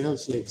 I have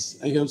slides.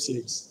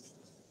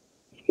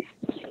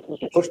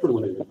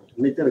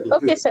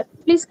 Okay, sir.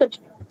 Please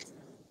continue.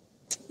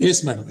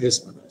 Yes, madam.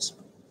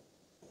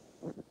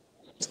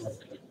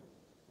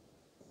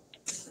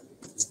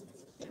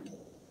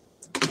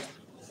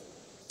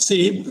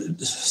 See,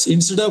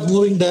 instead of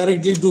moving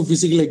directly to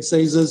physical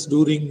exercises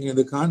during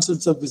the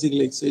concepts of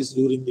physical exercise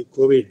during the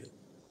COVID,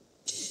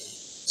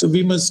 so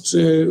we must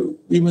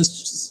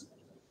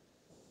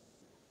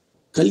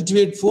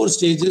cultivate 4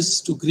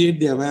 stages to create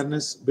the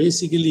awareness.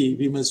 Basically,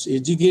 we must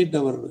educate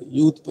our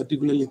youth,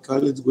 particularly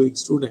college-going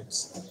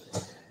students,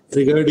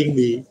 regarding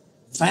the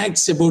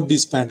facts about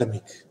this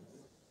pandemic.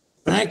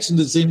 Facts in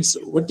the sense,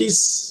 what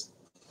is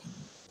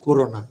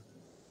corona?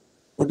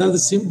 What are the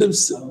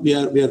symptoms we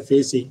are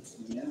facing?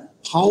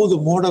 How the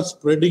mode of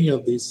spreading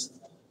of this?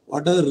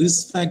 What are the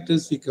risk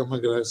factors we come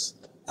across?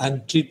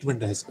 And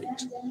treatment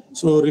aspect.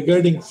 So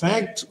regarding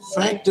fact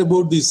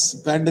about this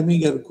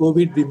pandemic or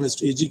COVID, we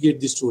must educate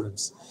the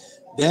students.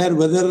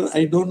 Whether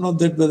I don't know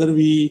that whether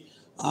we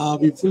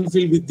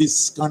fulfill with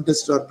this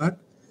contest or not.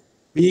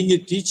 Being a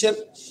teacher,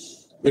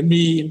 when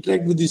we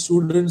interact with the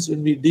students,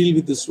 when we deal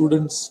with the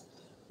students,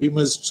 we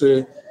must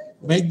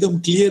make them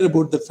clear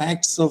about the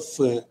facts of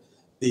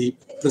the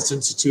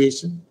present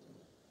situation.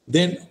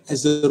 Then,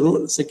 as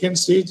a second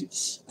stage,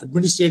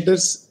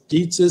 administrators,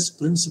 teachers,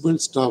 principal,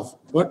 staff,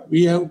 what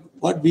we are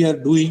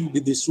doing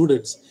with the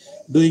students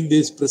during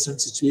this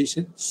present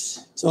situation.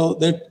 So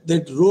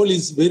that role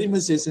is very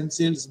much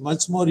essential, is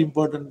much more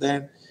important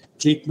than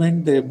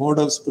treatment, mode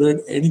of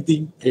spread,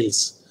 anything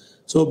else.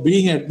 So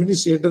being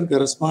administrator,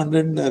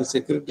 correspondent, or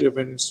secretary of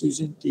an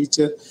institution,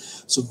 teacher,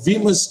 so we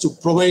must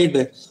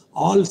provide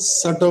all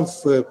sort of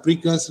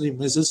precautionary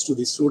measures to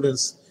the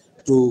students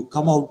to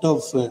come out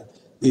of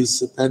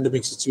this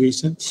pandemic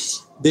situation.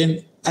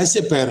 Then as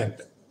a parent,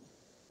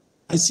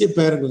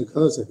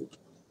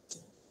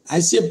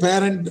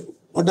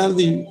 what are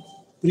the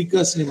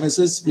precautionary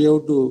measures we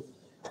have to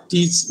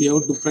teach, we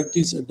have to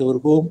practice at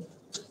home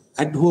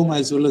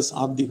as well as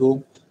off the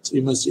home. So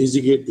we must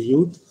educate the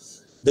youth.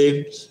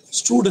 Then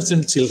students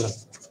and children.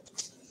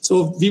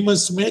 So we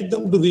must make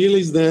them to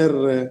realize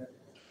their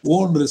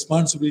own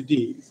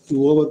responsibility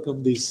to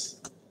overcome this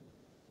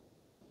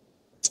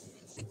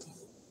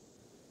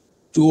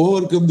to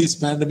overcome this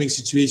pandemic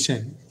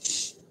situation,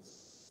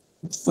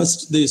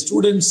 first the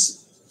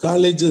students,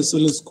 college as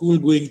well as school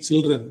going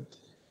children,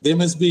 they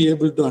must be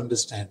able to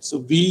understand. So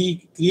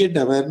we create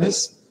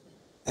awareness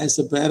as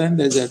a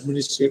parent, as an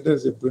administrator,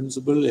 as a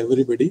principal,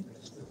 everybody,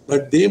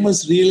 but they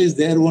must realize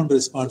their own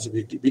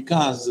responsibility,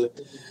 because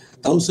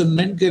 1,000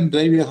 men can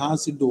drive a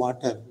horse into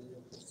water.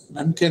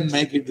 None can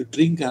make it to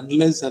drink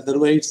unless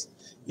otherwise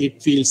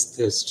it feels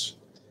thirst.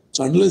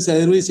 So unless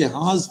otherwise a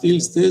horse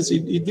feels thirst,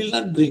 it will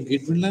not drink,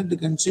 it will not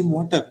consume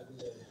water.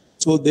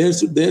 So there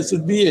should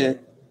be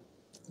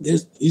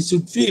he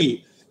should feel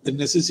the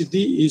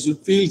necessity, he should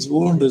feel his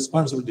own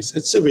responsibility.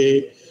 Such a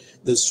way,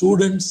 the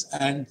students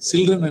and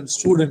children and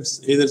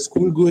students, either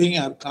school going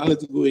or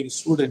college going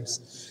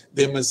students,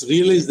 they must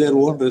realize their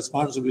own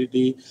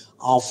responsibility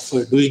of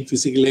doing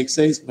physical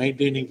exercise,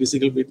 maintaining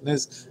physical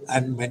fitness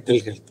and mental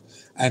health.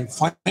 And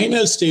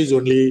final stage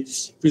only,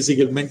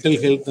 physical,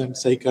 mental health and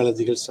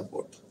psychological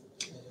support.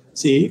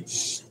 See,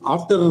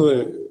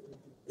 after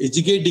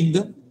educating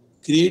them,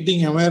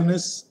 creating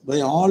awareness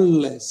by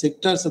all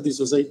sectors of the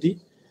society,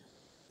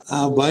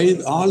 by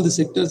all the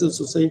sectors of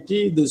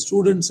society, the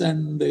students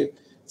and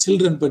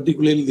children,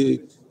 particularly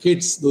the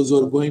kids, those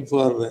who are going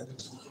for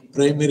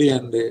primary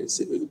and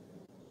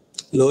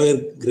lower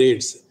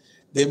grades,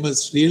 they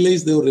must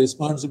realize their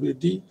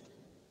responsibility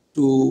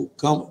to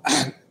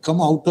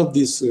come out of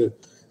this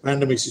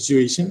pandemic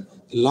situation.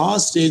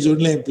 Last stage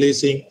only I am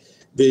placing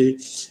the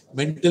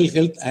mental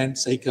health and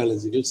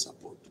psychological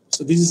support.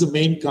 So this is the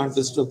main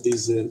context of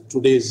this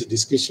today's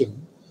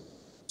discussion.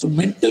 So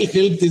mental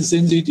health, in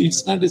sense,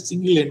 it's not a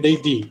single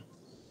entity.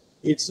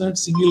 It's not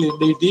single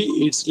entity.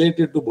 It's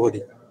related to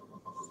body.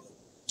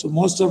 So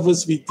most of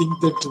us, we think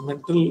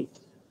that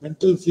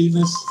mental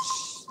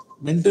freeness,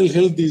 mental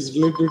health is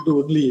related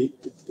to only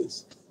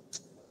this.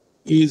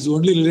 Is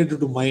only related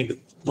to mind.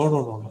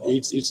 No.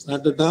 It's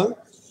not at all.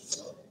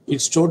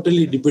 It's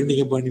totally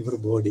depending upon your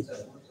body.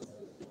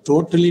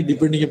 Totally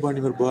depending upon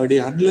your body.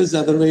 Unless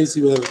otherwise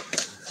your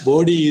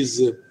body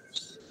is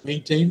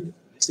maintained.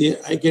 See,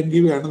 I can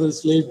give you another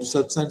slide to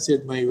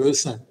substantiate my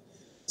version.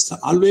 So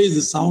always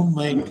the sound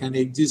mind can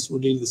exist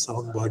only in the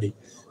sound body.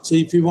 So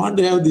if you want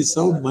to have the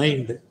sound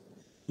mind,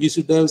 you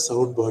should have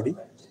sound body.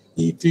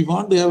 If you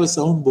want to have a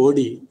sound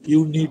body,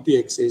 you need to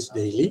exercise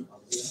daily.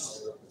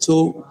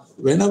 So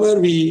whenever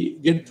we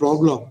get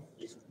problem,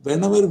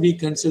 whenever we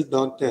consult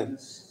doctor,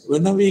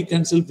 whenever we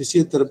consult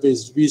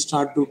physiotherapist, we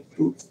start to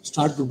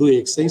do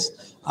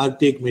exercise or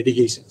take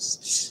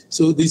medications.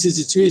 So this is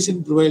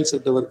situation prevails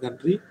at our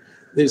country.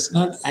 There's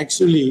not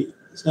actually,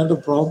 it's not a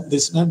problem.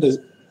 This not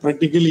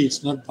practically,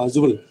 it's not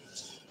possible.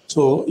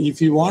 So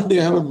if you want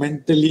to have a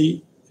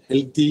mentally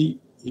healthy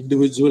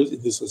individual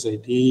in the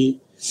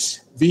society,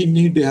 we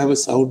need to have a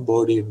sound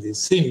body in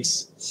this.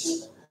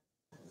 Since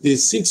the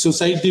 6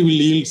 society will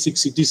yield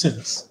 6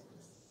 citizens,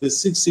 the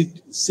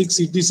six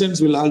citizens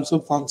will also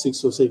form 6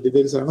 society.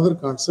 There is another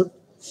concept.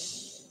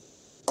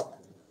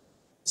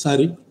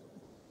 Sorry.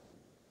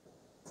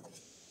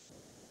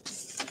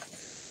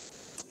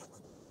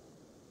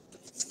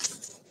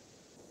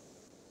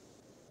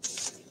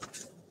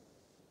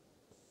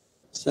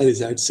 Sorry,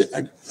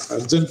 sir.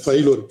 Urgent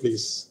file or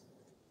please.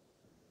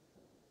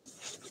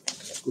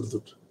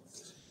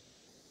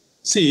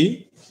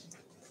 See,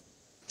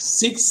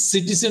 6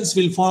 citizens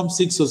will form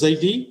 6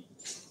 society.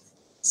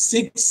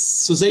 6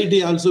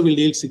 society also will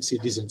yield 6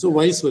 citizens. So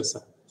vice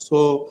versa.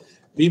 So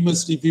we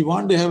must, if we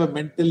want to have a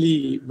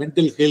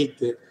mental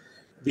health,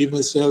 we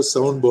must have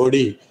sound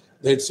body.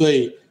 That's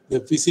why the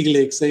physical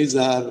exercise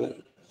are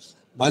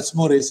much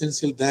more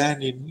essential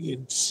than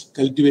in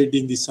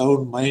cultivating the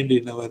sound mind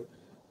in our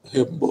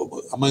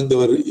among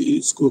our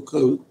school,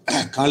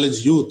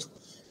 college youth.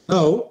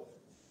 Now,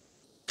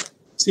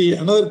 see,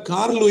 another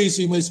Carl Lewis,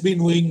 you must be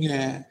knowing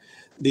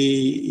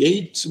the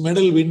 8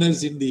 medal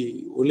winners in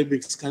the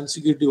Olympics,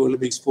 consecutive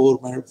Olympics, 4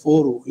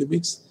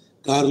 Olympics.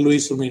 Carl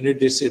Lewis from the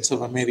United States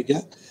of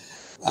America.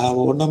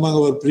 One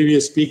among our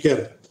previous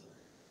speaker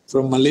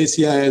from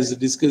Malaysia has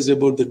discussed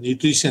about the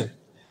nutrition.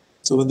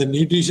 So from the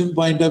nutrition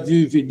point of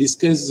view, if we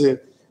discuss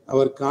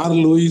our Carl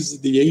Lewis,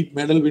 the 8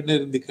 medal winner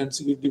in the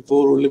consecutive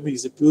 4 Olympics,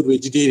 is a pure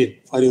vegetarian,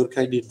 for your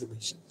kind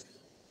information.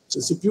 So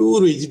it's a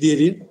pure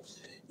vegetarian,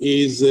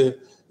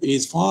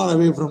 is far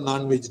away from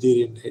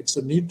non-vegetarian diet.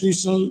 So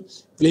nutritional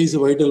plays a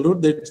vital role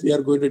that we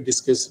are going to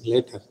discuss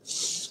later.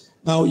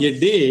 Now, a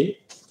day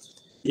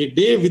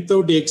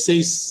without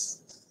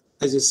exercise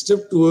as a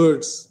step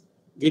towards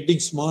getting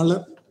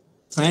smaller,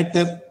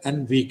 fatter,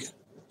 and weaker.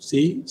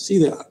 See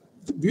the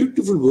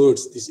beautiful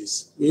words. This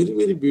is very,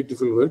 very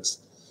beautiful words.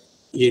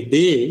 A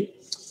day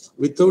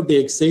without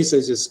exercise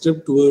as a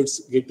step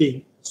towards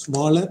getting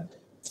smaller,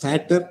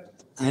 fatter,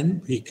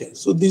 and weaker.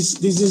 So this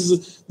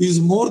is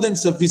more than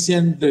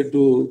sufficient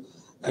to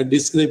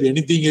describe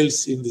anything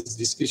else in this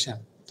discussion.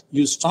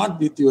 You start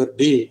with your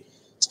day.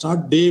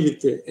 Start day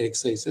with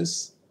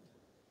exercises,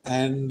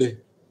 and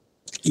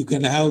you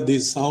can have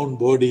this sound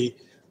body.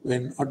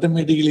 When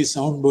automatically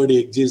sound body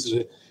exists,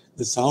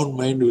 the sound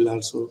mind will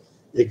also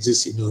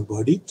exist in your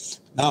body.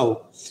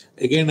 Now,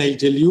 again, I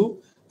tell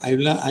you,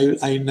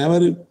 I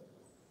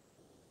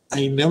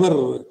never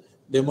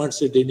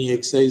demonstrate any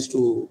exercise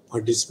to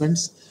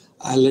participants.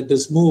 Let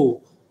us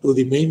move to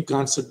the main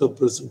concept of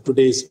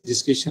today's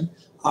discussion.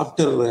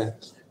 After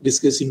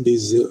discussing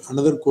these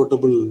another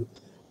quotable,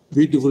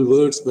 beautiful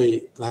words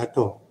by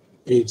Plato,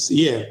 it's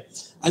here.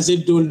 As I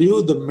told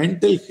you, the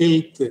mental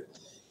health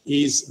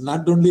is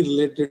not only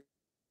related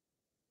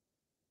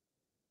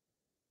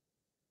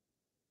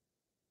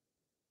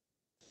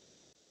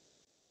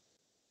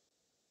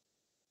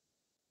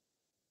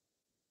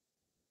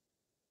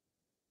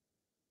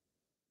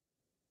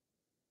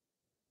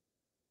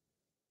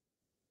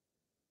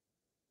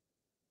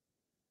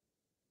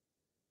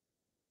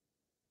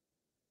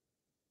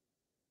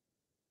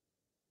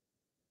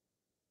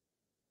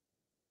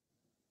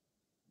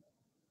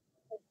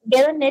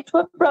There are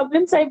network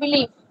problems, I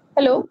believe.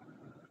 Hello?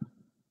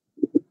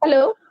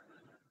 Hello?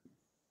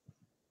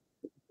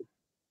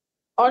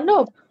 Or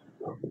no?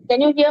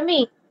 Can you hear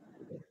me?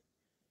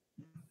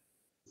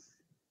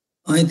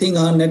 I think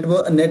our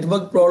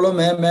network problem,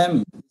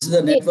 ma'am. This is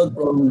a network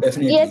problem,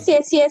 definitely. Yes.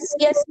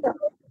 Sir.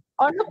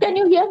 Or no, can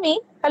you hear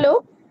me?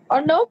 Hello?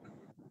 Or no?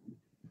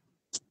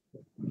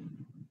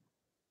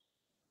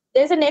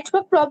 There's a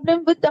network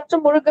problem with Dr.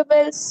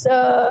 Murugavel's,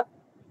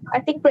 I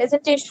think,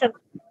 presentation.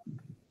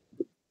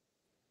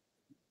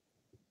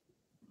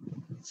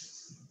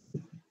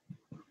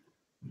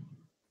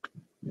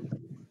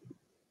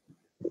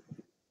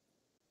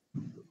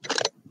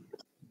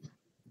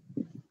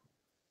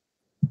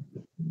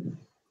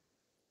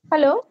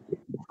 Hello?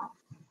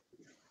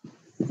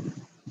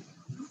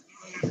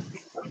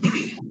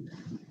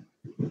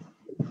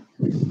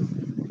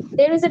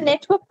 There is a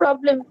network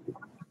problem.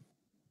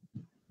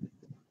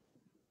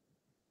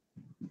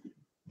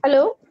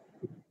 Hello?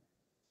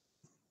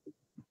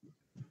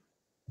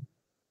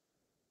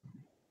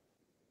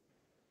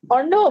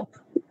 Or no?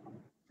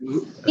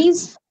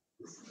 Please.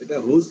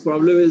 Whose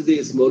problem is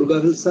this?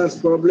 Murugavel sir's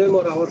problem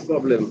or our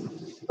problem?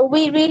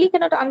 We really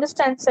cannot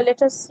understand, so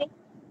let us see.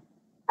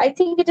 I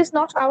think it is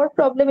not our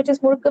problem, it is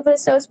Murugavel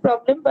sir's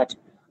problem, but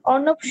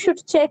Arnab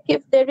should check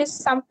if there is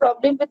some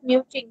problem with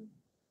muting.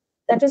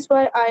 That is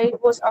why I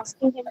was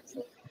asking him to.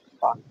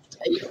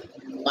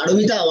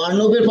 Paromita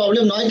অর্ণবের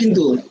problem নয়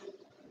কিন্তু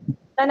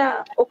না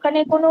ওখানে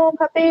কোনো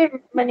ভাবে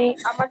মানে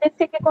আমাদের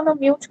থেকে কোনো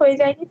মিউট হয়ে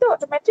যায়নি তো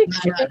অটোমেটিক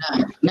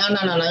না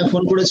আমি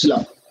ফোন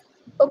করেছিলাম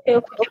ওকে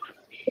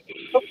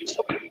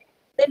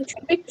then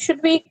should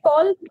we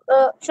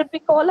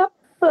call up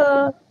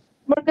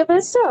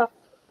Murugavel sir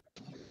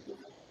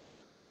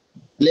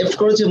left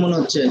করেছে মনে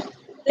হচ্ছে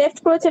লেফট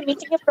করেছে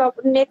মিটিং এর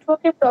প্রবলেম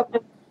নেটওয়ার্কের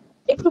প্রবলেম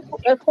একটু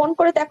ফোন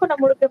করে দেখো না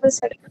Murugavel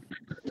sir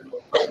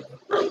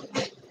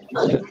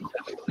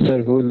Sir,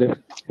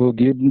 who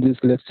gave this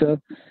lecture?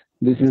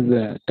 This is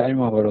time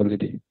hour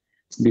already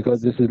because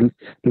this is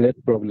late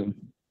problem.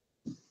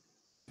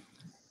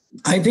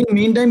 I think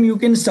meantime you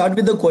can start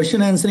with the question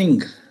answering.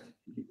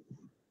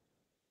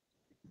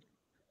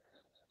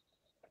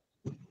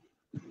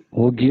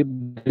 Who gave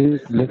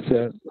this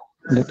lecture?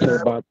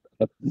 But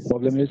the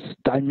problem is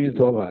time is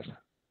over.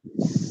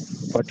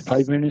 But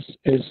 5 minutes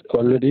is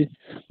already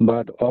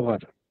but over.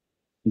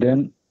 Then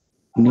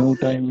new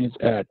time is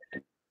add.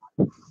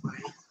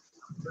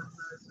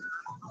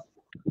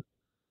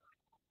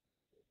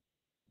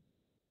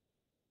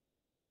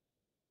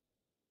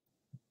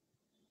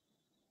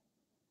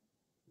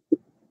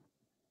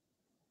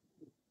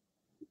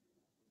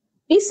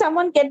 Please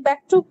someone get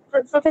back to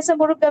Professor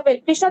Murugavel.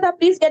 Krishnada,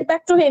 please get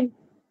back to him.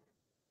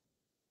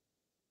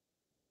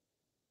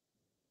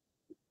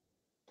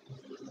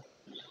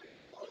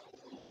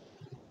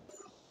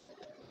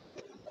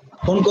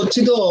 Phone করছি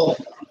তো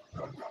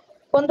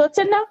phone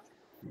ধরছেন না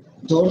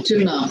ধরছেন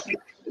না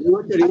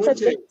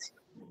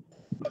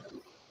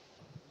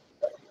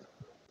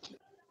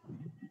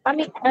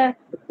আমি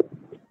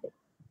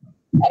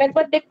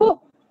আরেকবার দেখবো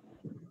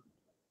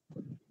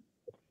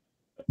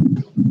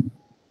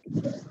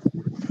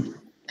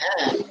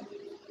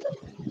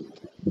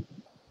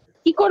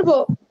কি করব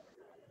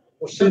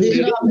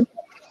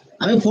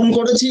আমি ফোন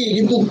করেছি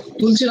কিন্তু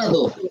তুলছে না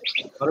তো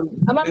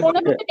আমার মনে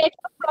হচ্ছে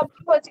নেটওয়ার্ক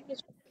প্রবলেম হয়েছে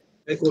কিছু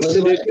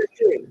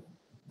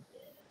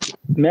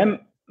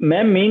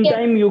Ma'am,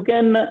 meantime you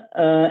can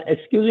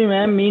excuse me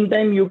ma'am,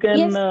 meantime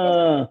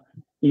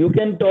you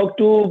can talk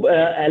to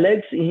Alex.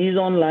 He's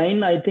online.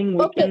 I think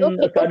we can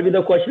start with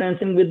the question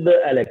answering with the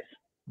Alex.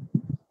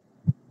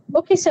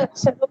 Okay sir,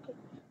 okay.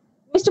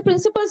 Mr.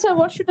 Principal sir,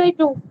 what should I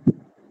do?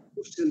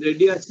 Question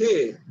ready আছে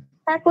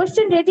হ্যাঁ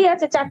question ready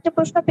আছে চারটে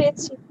প্রশ্ন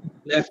পেয়েছি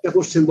একটা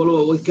question বলো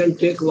we can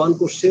take one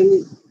question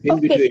in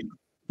between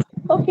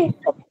okay.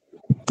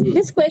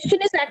 This question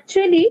is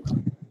actually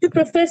to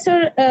Professor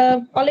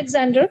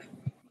Alexander.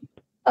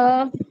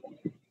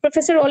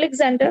 Professor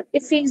Alexander,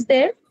 if he's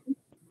there.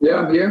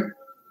 Yeah, here.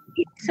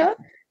 Sir,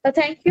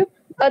 thank you.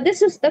 This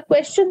is a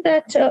question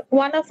that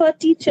one of our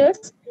teachers,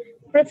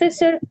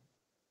 Professor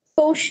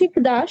Kaushik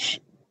Dash,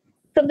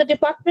 from the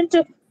Department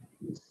of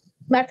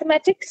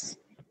Mathematics,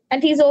 and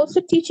he's also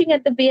teaching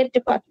at the B.Ed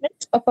department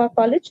of our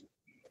college.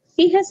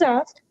 He has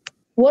asked,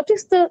 what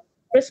is the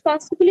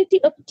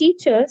responsibility of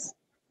teachers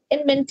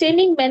in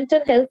maintaining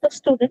mental health of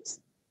students.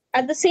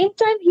 At the same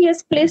time, he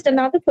has placed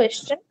another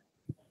question: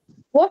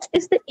 what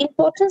is the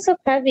importance of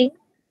having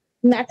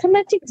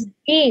mathematics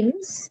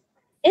games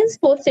in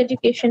sports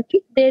education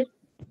if there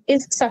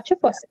is such a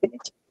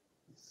possibility?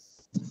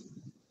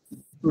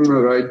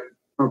 All right.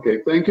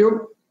 Okay. Thank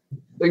you.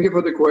 Thank you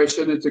for the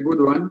question. It's a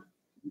good one.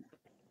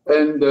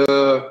 And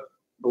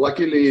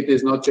luckily, it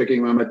is not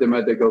checking my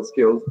mathematical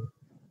skills.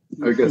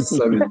 I guess,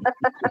 I mean,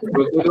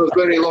 it was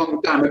very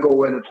long time ago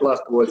when it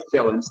last was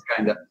challenged,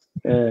 kind of.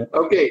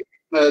 Okay.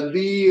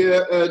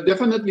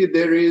 Definitely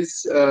there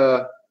is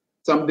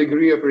some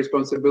degree of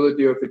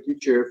responsibility of a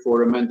teacher for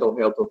the mental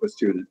health of a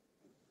student.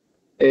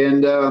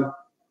 And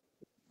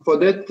for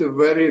that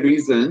very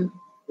reason,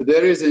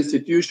 there is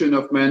institution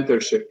of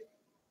mentorship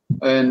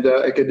and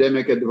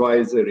academic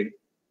advisory.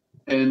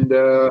 And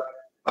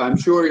I'm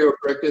sure you're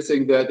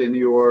practicing that in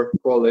your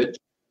college.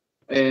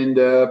 And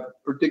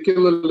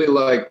particularly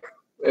like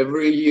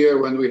every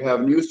year when we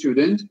have new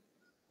students,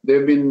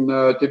 they've been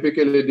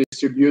typically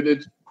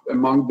distributed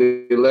among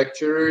the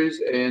lecturers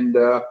and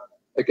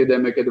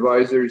academic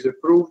advisors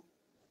approved,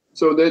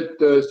 so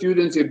that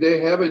students, if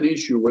they have an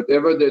issue,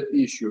 whatever that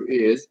issue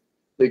is,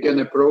 they can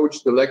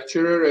approach the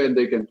lecturer and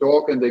they can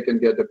talk and they can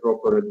get the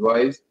proper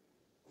advice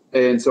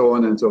and so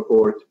on and so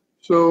forth.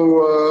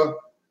 So,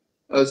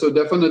 so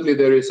definitely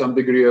there is some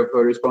degree of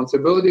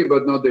responsibility,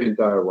 but not the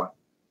entire one.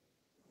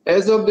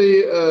 As of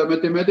the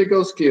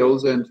mathematical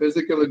skills and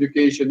physical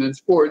education and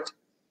sports,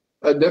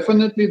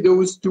 definitely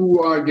those two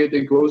are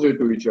getting closer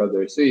to each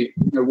other. See,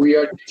 we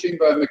are teaching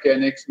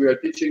biomechanics, we are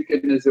teaching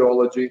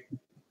kinesiology,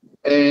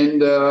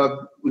 and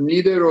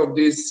neither of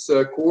these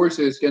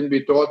courses can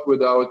be taught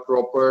without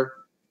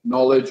proper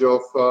knowledge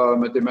of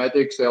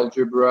mathematics,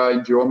 algebra,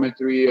 and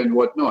geometry, and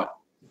whatnot.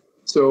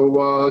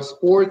 So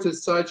sports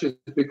as such is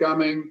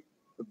becoming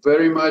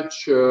very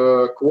much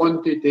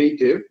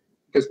quantitative,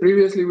 because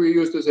previously we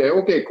used to say,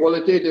 okay,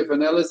 qualitative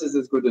analysis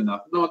is good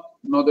enough.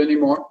 Not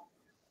anymore.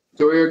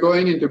 So we are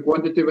going into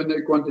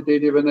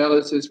quantitative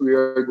analysis. We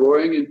are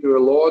going into a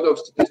lot of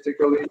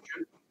statistical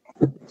issues.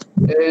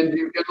 And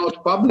you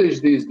cannot publish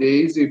these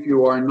days if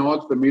you are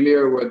not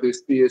familiar with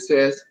this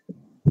PSS.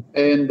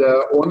 And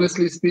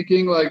honestly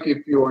speaking, like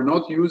if you are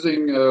not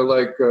using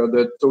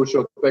that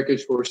social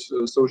package for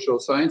social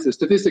sciences,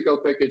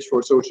 statistical package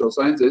for social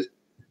sciences,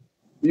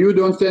 you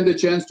don't stand a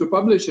chance to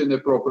publish in a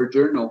proper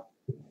journal.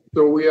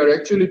 So we are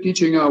actually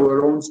teaching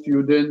our own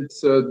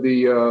students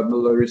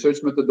the research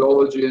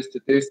methodology and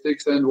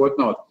statistics and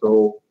whatnot.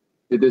 So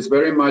it is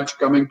very much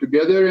coming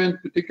together, and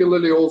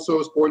particularly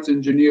also sports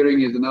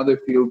engineering is another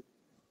field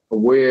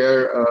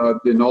where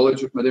the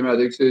knowledge of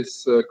mathematics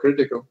is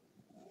critical.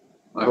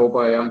 I hope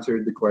I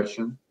answered the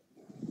question.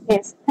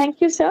 Yes,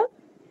 thank you, sir.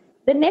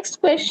 The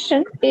next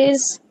question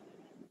is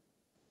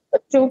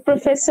to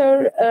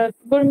Professor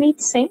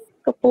Gurmeet Singh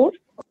Kapoor.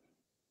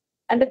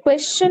 And the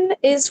question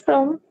is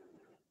from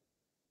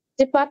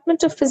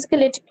Department of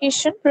Physical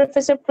Education,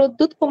 Professor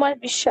Pradut Kumar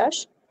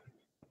Vishwas,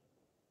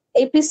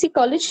 APC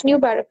College, New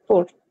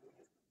Barakpur.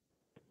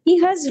 He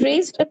has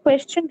raised a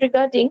question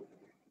regarding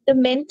the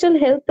mental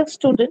health of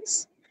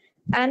students.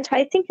 And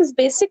I think his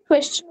basic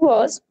question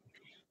was,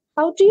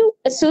 how do you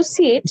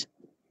associate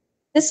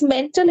this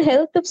mental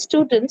health of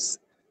students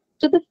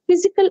to the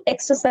physical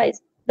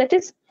exercise? That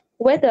is,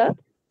 whether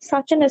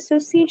such an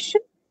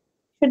association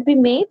should be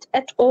made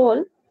at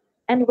all,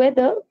 and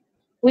whether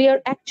we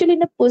are actually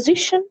in a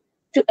position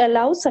to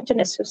allow such an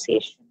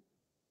association.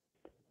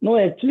 No,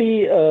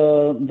 actually,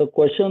 the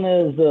question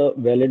is a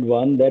valid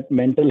one, that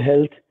mental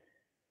health,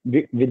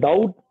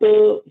 without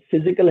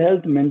physical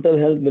health, mental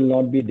health will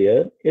not be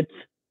there. It's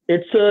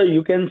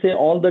you can say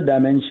all the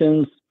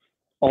dimensions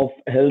of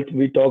health.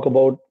 We talk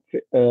about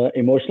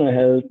emotional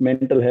health,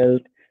 mental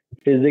health,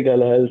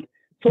 physical health.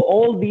 So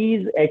all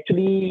these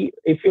actually,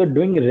 if you're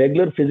doing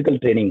regular physical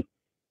training,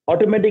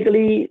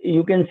 automatically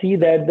you can see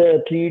that the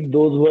athlete,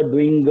 those who are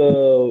doing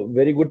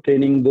very good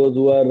training, those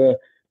who are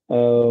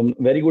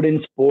very good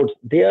in sports,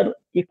 they are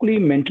equally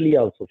mentally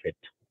also fit.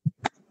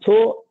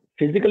 So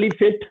physically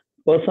fit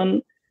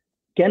person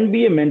can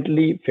be a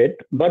mentally fit,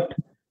 but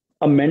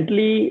a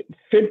mentally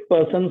fit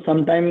person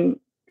sometimes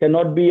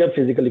cannot be a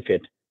physically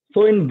fit.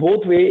 So in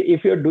both way,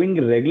 if you're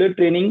doing regular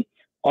training,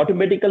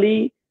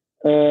 automatically,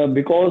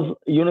 because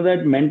you know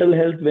that mental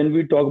health, when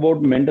we talk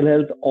about mental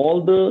health,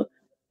 all the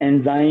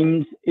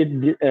enzymes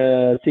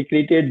it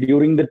secreted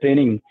during the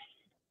training,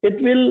 it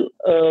will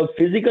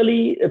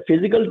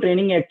physical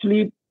training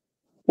actually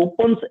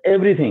opens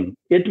everything.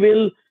 It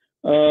will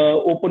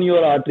open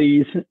your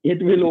arteries,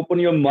 it will open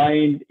your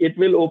mind, it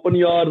will open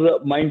your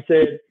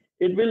mindset,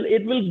 it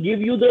will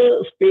give you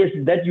the space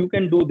that you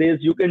can do this,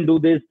 you can do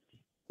this.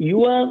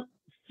 You are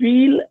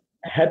feel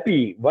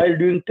happy while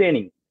doing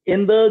training.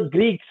 In the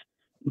Greek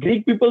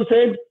people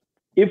said,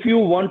 if you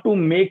want to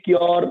make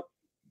your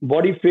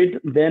body fit,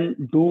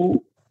 then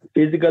do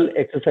physical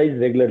exercise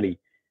regularly.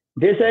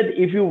 They said,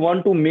 if you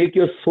want to make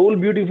your soul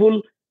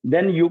beautiful,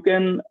 then you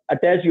can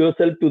attach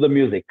yourself to the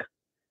music.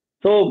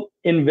 So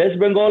in West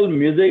Bengal,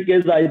 music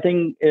is, I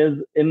think, is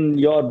in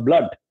your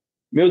blood,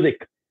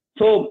 music.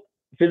 So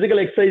physical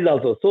exercise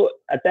also. So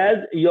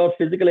attach your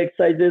physical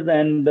exercises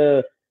and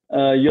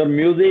your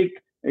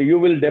music, you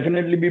will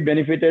definitely be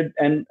benefited.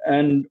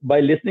 And by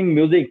listening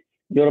music,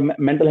 your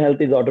mental health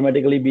is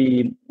automatically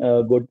be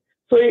good.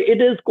 So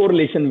it is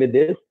correlation with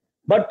this,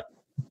 but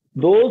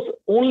those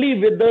only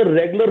with the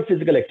regular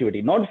physical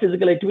activity, not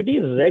physical activity,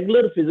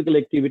 regular physical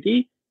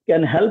activity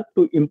can help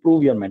to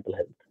improve your mental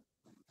health.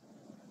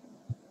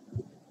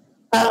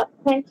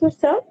 Thank you,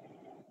 sir.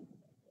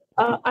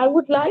 I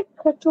would like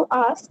to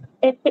ask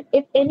if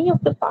any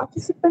of the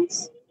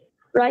participants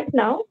right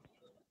now,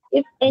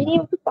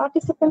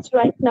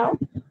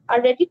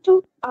 are ready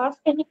to ask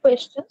any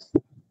questions,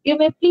 you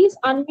may please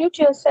unmute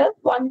yourself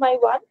one by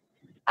one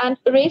and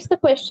raise the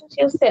questions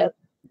yourself.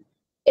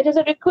 It is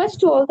a request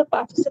to all the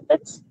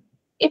participants.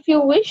 If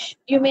you wish,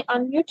 you may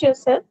unmute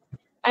yourself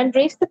and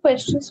raise the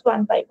questions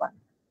one by one.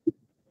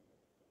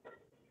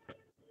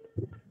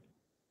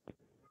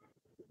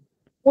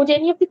 Would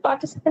any of the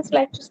participants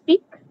like to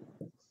speak?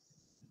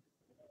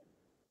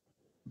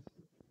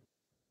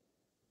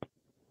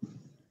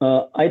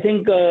 I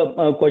think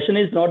a question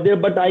is not there,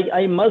 but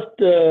I must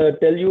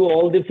tell you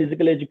all the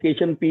physical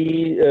education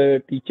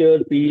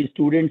teachers,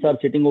 students are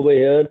sitting over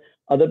here,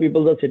 other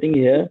people are sitting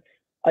here.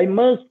 I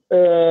must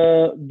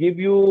give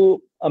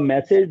you a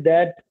message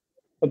that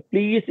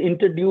please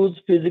introduce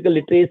physical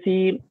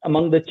literacy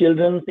among the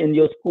children in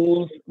your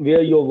schools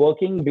where you're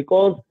working,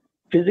 because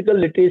physical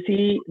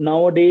literacy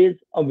nowadays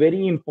a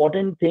very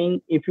important thing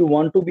if you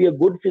want to be a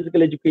good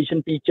physical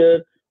education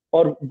teacher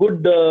or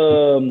good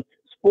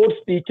sports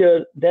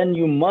teacher. Then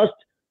you must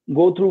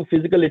go through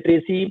physical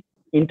literacy,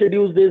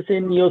 introduce this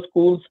in your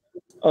schools,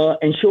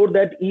 ensure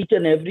that each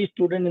and every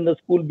student in the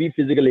school be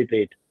physical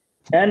literate.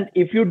 And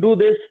if you do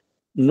this,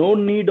 no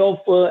need of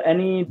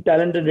any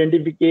talent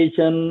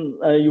identification,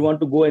 you want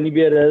to go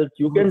anywhere else,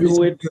 you can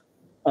do it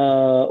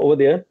over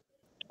there.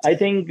 I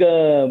think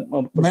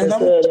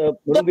Professor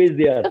Murunga is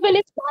there.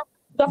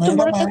 Dr.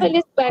 Murunga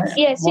is back.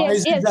 Yes.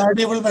 Is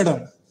audible,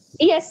 madam?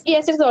 Yes,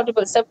 it's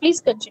audible, sir.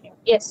 Please continue.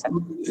 Yes, sir.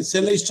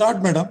 Shall I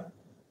start, madam?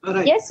 All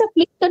right. Yes, sir.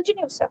 Please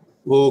continue, sir.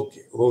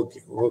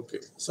 Okay.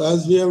 So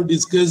as we have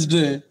discussed,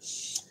 the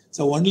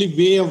only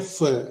way of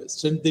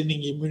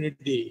strengthening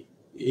immunity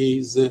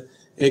is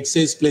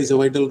exercise plays a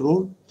vital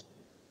role.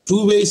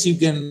 Two ways you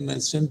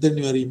can strengthen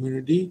your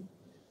immunity.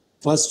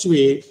 First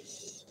way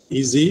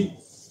is the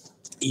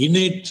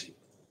innate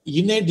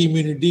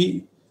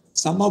immunity.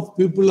 Some of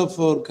people of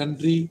our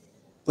country,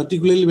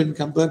 particularly when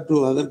compared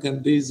to other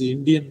countries,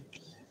 we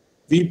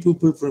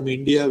people from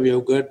India, we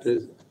have got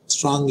a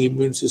strong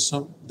immune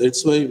system.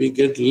 That's why we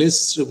get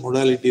less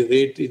mortality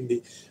rate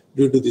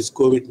due to this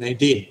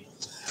COVID-19.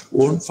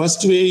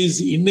 First way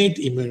is innate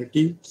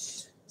immunity.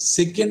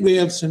 Second way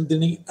of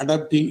strengthening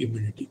adaptive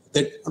immunity.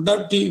 That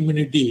adaptive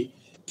immunity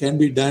can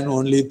be done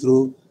only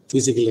through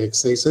physical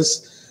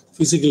exercises.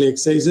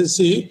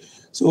 See,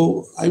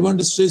 so I want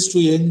to stress to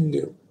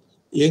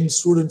young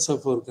students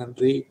of our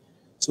country.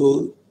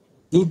 So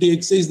due to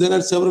exercise, there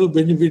are several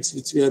benefits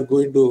which we are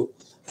going to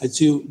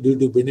achieve due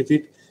to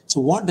benefit. So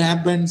what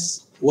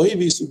happens, why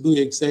we should do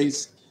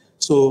exercise?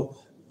 So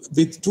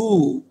with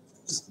two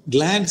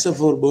glands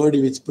of our body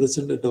which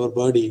present at our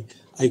body,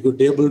 I could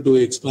be able to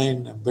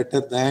explain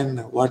better than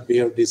what we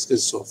have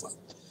discussed so far.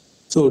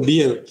 So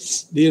dear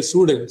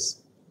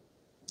students,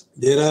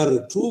 there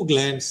are two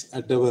glands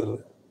at our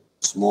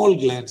small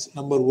glands.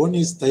 Number one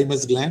is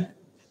thymus gland,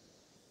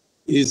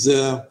 is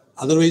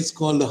otherwise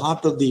called the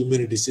heart of the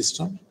immunity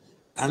system.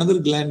 Another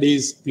gland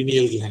is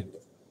pineal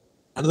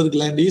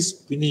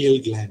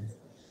gland.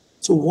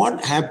 So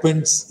what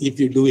happens if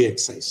you do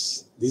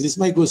exercise? This is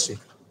my question.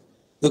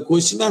 The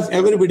question of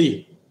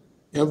everybody,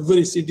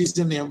 every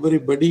citizen,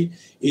 everybody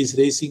is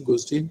raising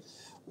question.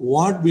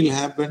 What will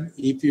happen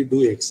if you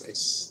do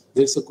exercise?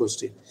 That's the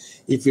question.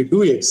 If you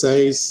do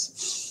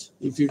exercise,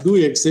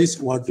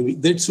 what do we?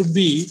 That should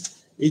be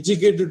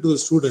educated to the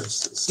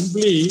students.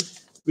 Simply,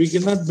 we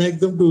cannot make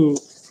them to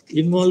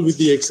involve with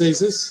the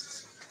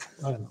exercises.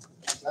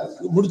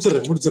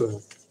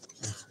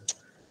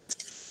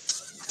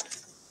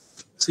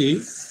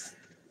 See,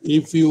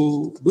 if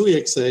you do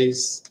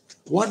exercise,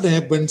 what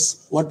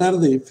happens? What are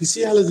the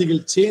physiological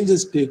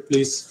changes take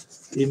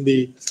place in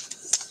the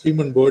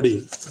human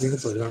body?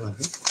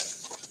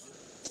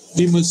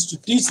 We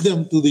must teach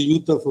them to the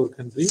youth of our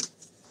country.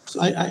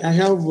 So I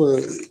have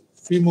a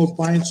few more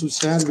points to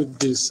share with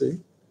this.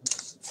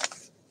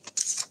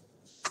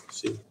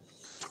 See,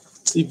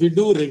 if you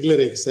do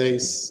regular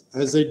exercise,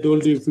 as I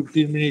told you,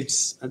 15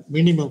 minutes, at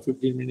minimum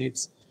 15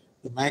 minutes,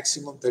 the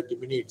maximum 30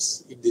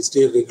 minutes in this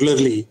day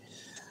regularly.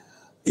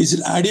 Is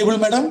it audible,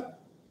 madam?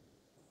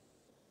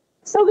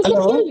 So we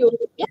can hear you.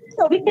 Yes,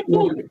 so we can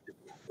hear you.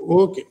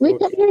 Okay. We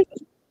can hear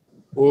you.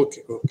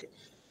 Okay.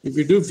 If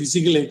you do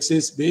physical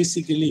exercise,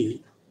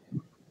 basically,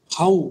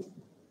 how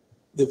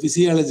the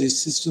physiology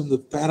system, the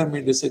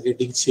parameters are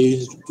getting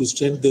changed to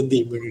strengthen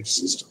the immunity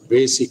system.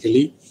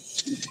 Basically,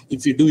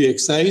 if you do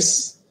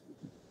exercise,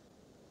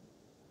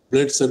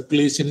 blood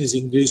circulation is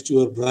increased to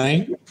your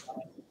brain.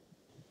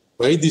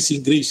 By this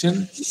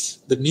ingression,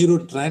 the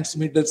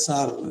neurotransmitters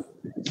are,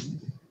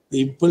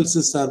 the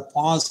impulses are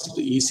passed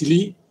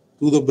easily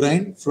to the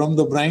brain, from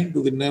the brain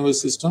to the nervous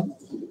system,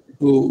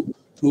 to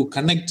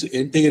connect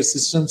entire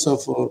systems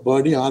of our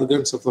body,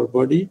 organs of our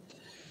body.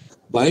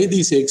 By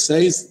this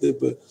exercise,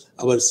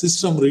 our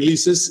system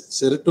releases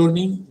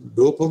serotonin,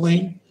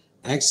 dopamine,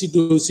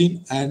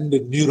 oxytocin, and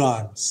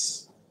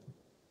neurons.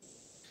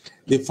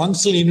 The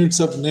functional units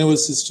of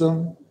nervous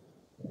system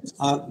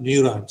are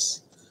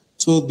neurons.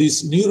 So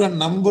this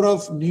number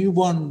of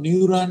newborn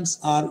neurons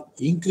are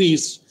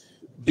increased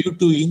due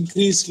to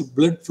increased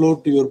blood flow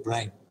to your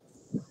brain.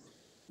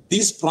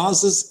 This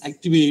process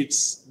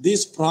activates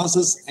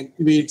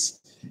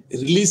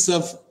release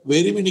of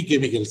very many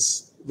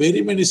chemicals,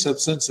 very many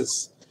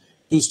substances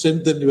to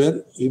strengthen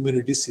your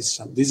immunity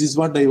system. This is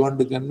what I want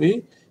to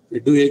convey. We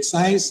do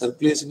exercise,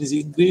 circulation is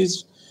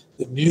increased,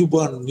 the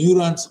newborn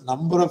neurons,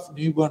 number of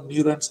newborn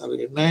neurons are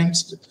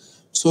enhanced,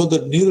 so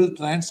the neural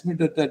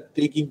transmitters are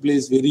taking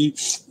place very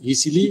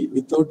easily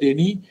without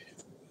any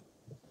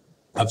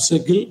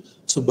obstacle.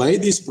 So by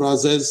this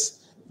process,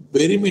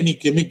 very many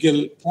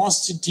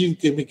positive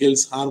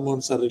chemicals,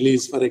 hormones are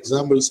released. For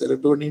example,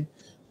 serotonin,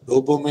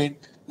 dopamine,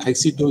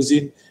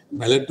 oxytocin,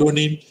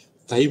 melatonin,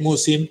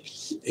 thymosin,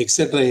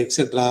 etc.,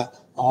 etc.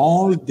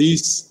 All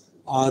these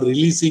are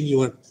releasing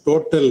your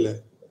total,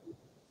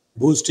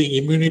 boosting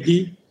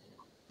immunity,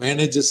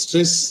 manages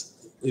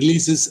stress,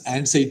 releases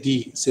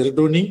anxiety.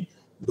 Serotonin,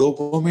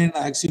 dopamine,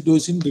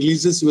 oxytocin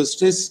releases your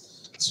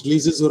stress,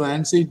 releases your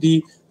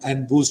anxiety,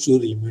 and boosts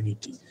your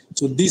immunity.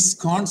 So this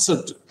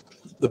concept,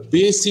 the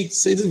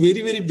basics, it is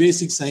very, very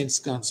basic science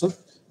concept,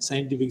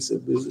 scientific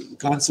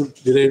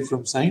concept derived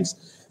from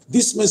science.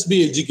 This must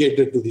be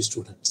educated to the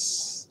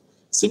students.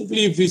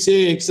 Simply, if you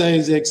say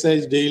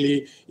exercise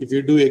daily, if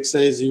you do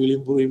exercise, you will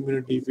improve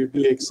immunity. If you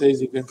do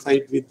exercise, you can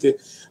fight with a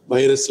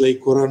virus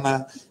like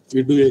corona. If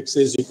you do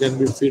exercise, you can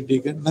be fit.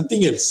 You can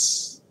nothing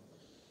else.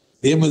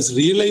 They must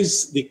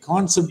realize the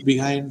concept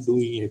behind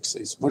doing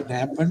exercise. What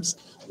happens,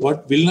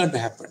 what will not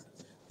happen.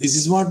 This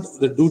is what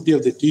the duty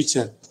of the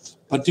teacher,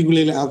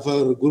 particularly of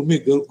our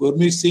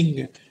Gurmeet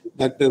Singh,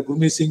 Dr.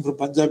 Gurmeet Singh from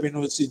Punjab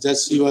University,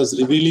 just he was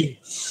revealing.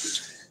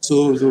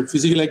 So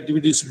physical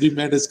activity should be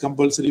made as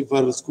compulsory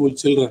for school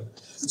children.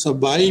 So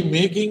by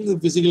making the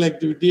physical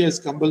activity as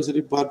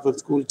compulsory part for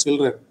school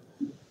children,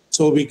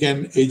 so we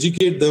can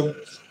educate them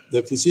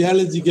the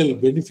physiological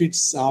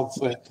benefits of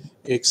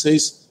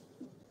exercise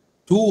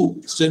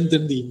to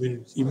strengthen the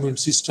immune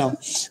system.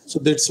 So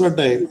that's what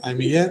I'm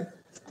here.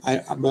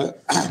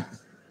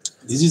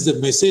 This is the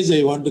message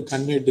I want to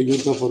convey to the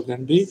youth of our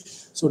country.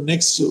 So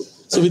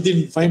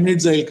within 5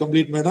 minutes I will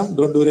complete, madam.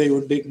 Don't worry, I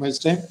won't take much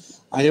time.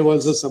 I have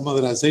also some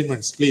other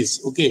assignments,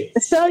 please. Okay.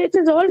 Sir, it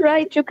is all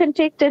right. You can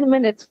take 10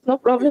 minutes. No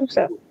problem,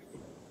 sir.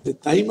 The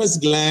thymus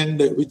gland,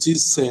 which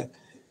is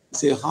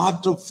a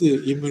heart of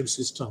the immune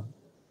system,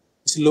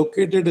 is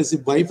located as a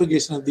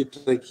bifurcation of the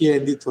trachea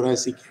and the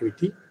thoracic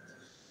cavity.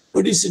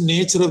 What is the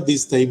nature of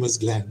this thymus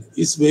gland?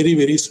 It's very,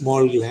 very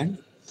small gland.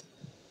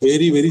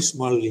 Very, very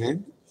small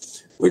gland.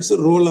 What's the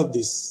role of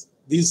this?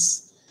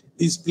 This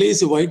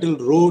plays a vital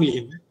role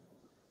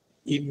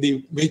in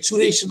the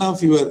maturation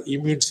of your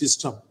immune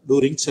system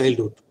during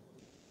childhood.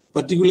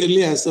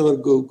 Particularly, as our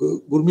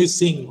Gurmeet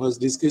Singh was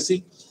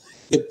discussing,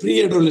 the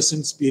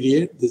pre-adolescence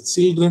period, the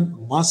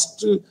children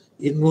must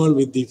involve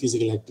with the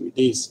physical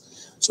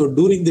activities. So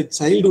during the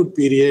childhood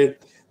period,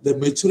 the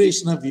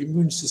maturation of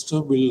immune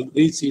system will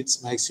reach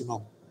its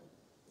maximum.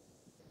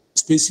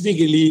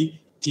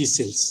 Specifically, T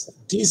cells.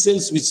 T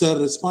cells which are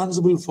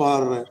responsible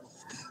for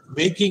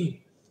making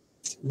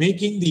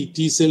the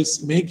T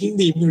cells, making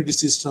the immunity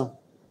system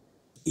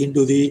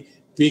into the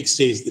peak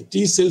stage. The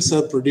T cells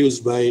are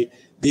produced by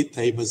the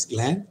thymus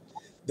gland.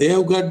 They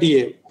have got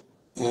the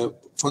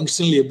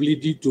functional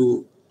ability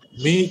to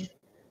make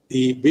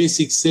the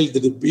basic cells,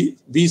 the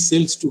B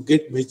cells, to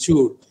get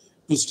matured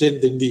to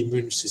strengthen the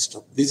immune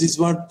system. This is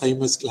what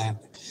thymus gland.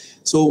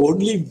 So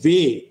only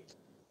way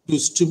to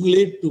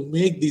stimulate, to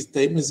make this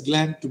thymus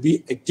gland to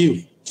be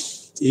active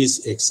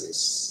is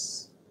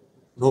exercise.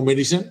 No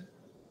medicine,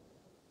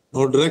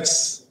 no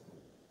drugs,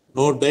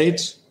 no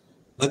diet,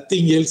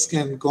 nothing else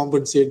can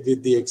compensate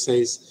with the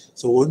exercise.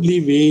 So only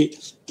way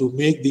to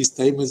make this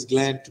thymus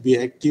gland to be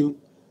active,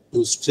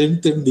 to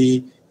strengthen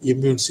the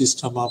immune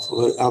system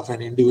of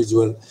an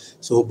individual.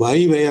 So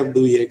by way of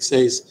doing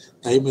exercise,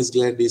 thymus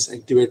gland is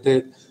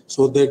activated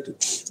so that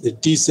the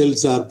T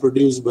cells are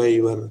produced by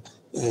your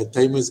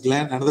thymus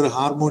gland. Another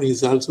hormone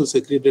is also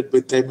secreted by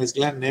thymus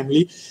gland,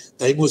 namely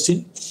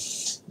thymosin.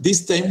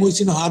 This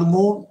thymosin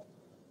hormone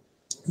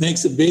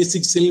makes a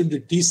basic cell into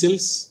T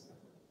cells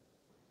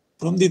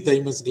from the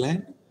thymus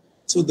gland.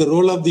 So the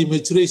role of the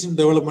maturation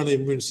development of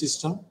the immune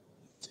system.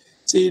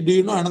 See, do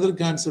you know another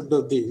concept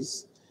of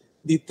this?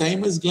 The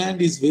thymus gland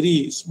is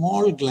very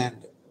small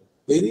gland,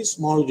 very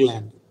small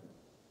gland.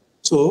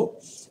 So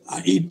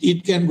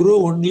it can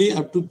grow only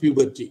up to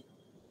puberty.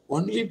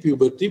 Only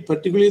puberty,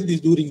 particularly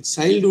during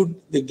childhood,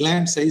 the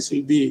gland size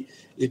will be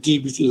little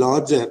bit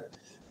larger.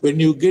 when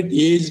you get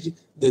aged,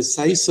 the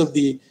size of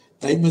the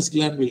thymus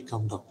gland will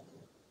come down.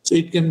 So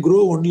it can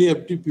grow only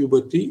up to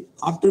puberty.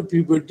 After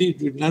puberty,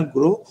 it will not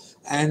grow,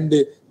 and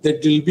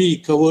that will be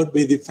covered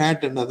by the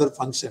fat and other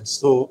functions.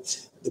 So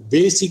the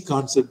basic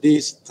concept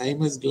is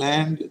thymus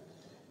gland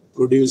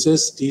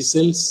produces T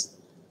cells,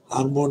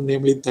 hormone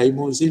namely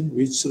thymosin,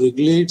 which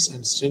regulates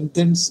and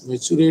strengthens,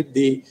 maturates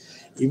the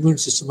immune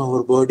system of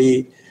our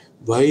body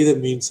by the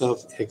means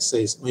of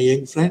exercise. My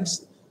young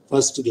friends,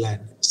 first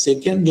gland.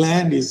 Second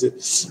gland is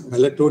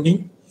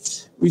melatonin,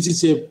 which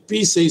is a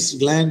pea-sized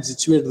gland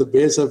situated at the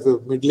base of the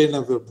midline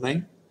of your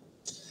brain,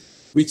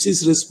 which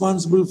is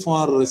responsible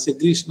for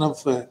secretion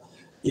of a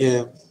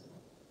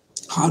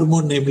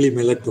hormone namely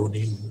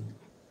melatonin.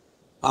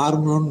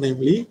 Hormone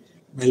namely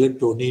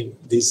melatonin.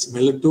 This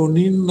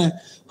melatonin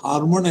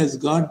hormone has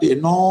got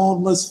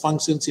enormous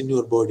functions in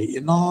your body,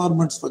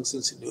 enormous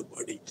functions in your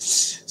body.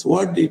 So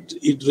what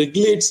it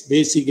regulates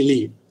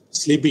basically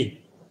sleeping,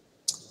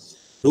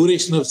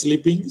 duration of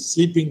sleeping,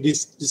 sleeping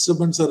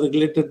disturbance are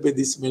regulated by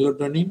this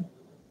melatonin.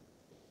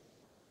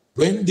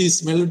 When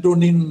this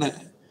melatonin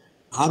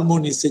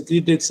hormone is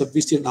secreted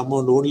sufficient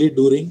amount only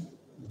during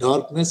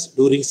darkness,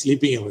 during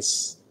sleeping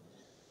hours.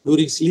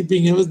 During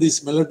sleeping hours, this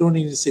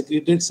melatonin is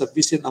secreted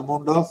sufficient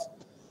amount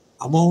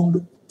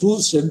to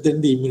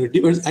strengthen the immunity.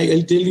 But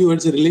I'll tell you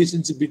what's the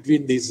relationship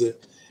between this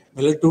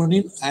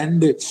melatonin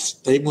and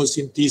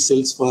thymosin T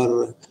cells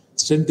for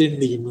strengthening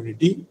the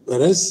immunity,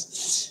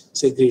 whereas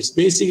secretes.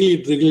 Basically,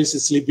 it regulates the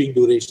sleeping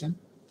duration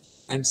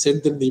and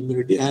strengthens the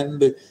immunity,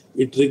 and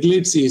it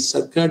regulates the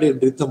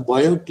circadian rhythm,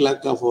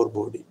 bioclock of our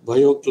body,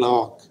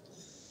 bioclock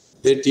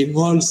that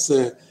involves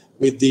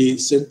with the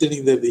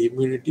strengthening of the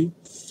immunity.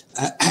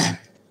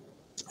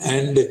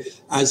 And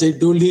as I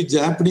told you,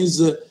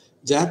 Japanese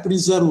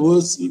are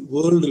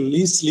world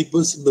least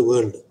sleepers in the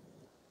world.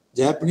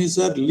 Japanese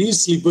are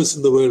least sleepers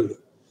in the world.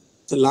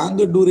 The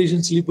longer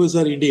duration sleepers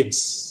are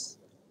Indians.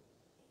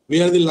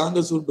 We are the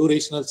longest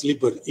duration of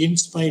sleeper. In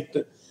spite,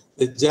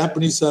 the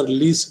Japanese are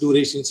least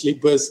duration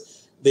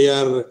sleepers. They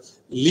are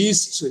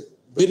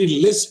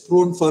very less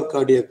prone for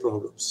cardiac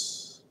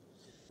problems.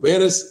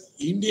 Whereas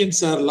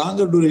Indians are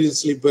longer duration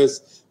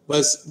sleepers,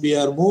 but we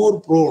are more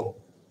prone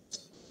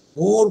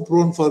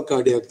for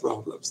cardiac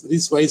problems.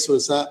 This vice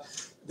versa.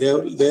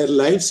 Their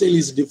lifestyle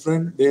is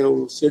different. They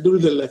have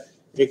scheduled the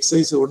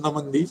exercise one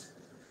among the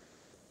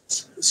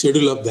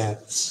schedule of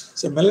that.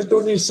 So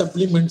melatonin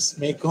supplements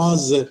may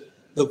cause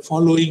the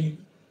following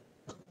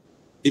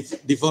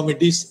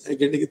deformities. I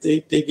can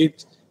take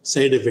it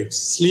side effects: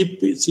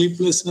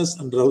 sleeplessness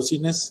and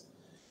drowsiness,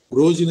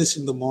 drowsiness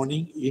in the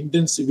morning,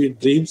 intense vivid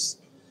dreams,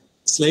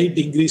 slight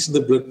increase in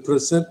the blood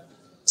pressure,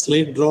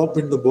 slight drop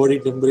in the body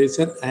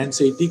temperature,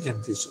 anxiety,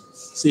 confusion.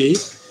 See,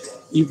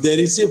 if there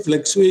is a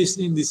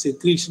fluctuation in the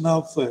secretion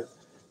of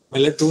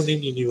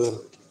melatonin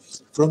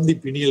from the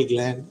pineal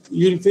gland,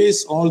 you will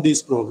face all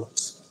these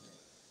problems.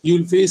 You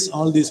will face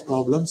all these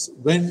problems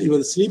when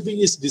your sleeping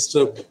is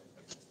disturbed.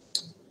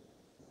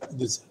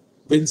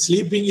 When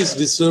sleeping is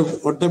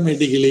disturbed,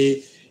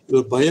 automatically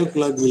your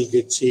bioclock will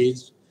get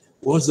changed.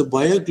 Once the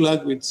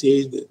bioclock will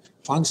change, the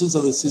functions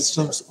of the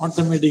systems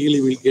automatically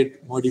will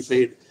get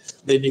modified.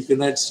 Then you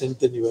cannot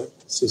strengthen your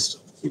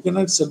system. You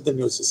cannot strengthen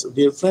your system.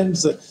 Dear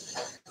friends,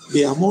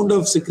 the amount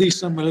of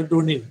secretion of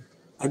melatonin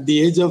at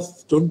the age of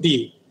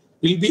 20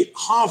 will be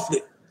halved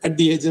at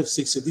the age of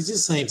 60. This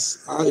is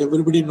science.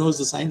 Everybody knows,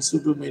 the science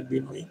people might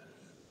be knowing.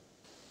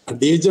 At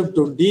the age of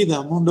 20, the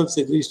amount of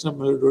secretion of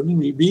melatonin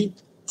will be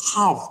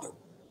halved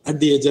at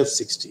the age of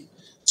 60.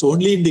 So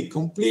only in the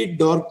complete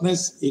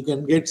darkness, you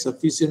can get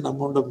sufficient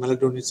amount of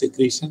melatonin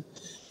secretion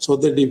so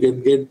that you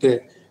can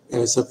get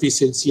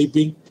sufficient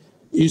sleeping.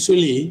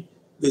 Usually,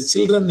 the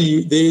children, they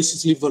used to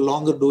sleep for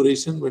longer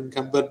duration when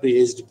compared to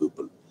aged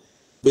people.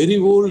 Very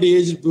old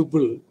aged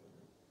people,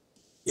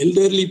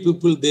 elderly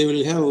people, they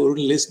will have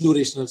only less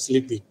duration of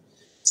sleeping.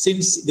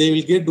 Since they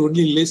will get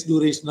only less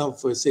duration of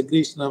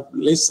secretion of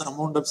less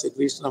amount of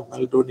secretion of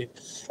melatonin,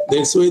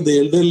 that's why the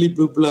elderly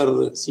people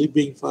are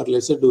sleeping for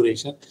lesser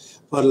duration.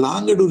 For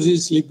longer duration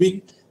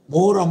sleeping,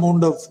 more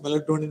amount of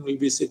melatonin will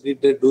be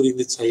secreted during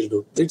the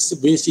childhood. That's the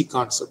basic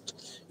concept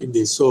in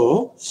this.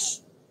 So,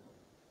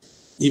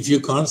 if you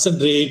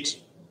concentrate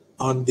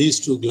on these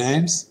two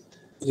glands,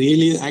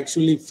 really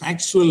actually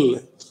factual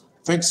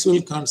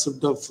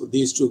concept of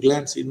these two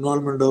glands,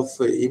 involvement of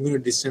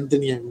immunity,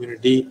 strengthening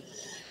immunity,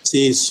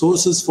 see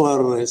sources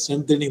for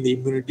strengthening the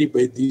immunity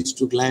by these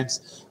two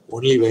glands,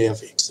 only way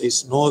of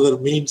exercise. No other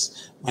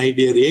means. My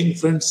dear young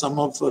friends, some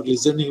of you are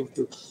listening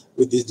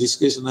with this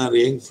discussion are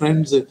young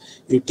friends,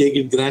 you take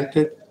it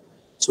granted.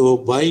 So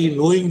by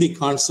knowing the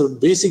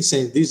concept, basic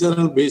science, these are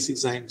all basic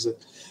science.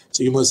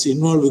 So you must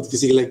involve with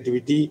physical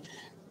activity,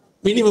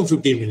 minimum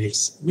 15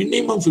 minutes,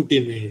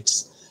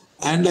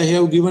 And I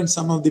have given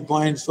some of the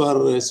points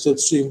for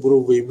steps to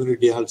improve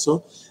immunity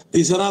also.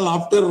 These are all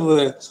after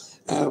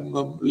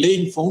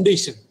laying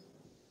foundation,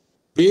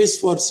 base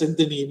for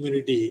strengthening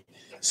immunity.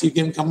 So you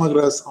can come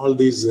across all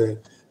these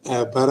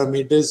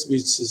parameters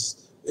which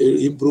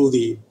improve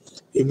the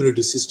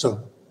immunity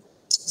system.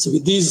 So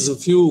with these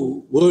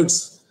few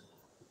words,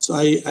 So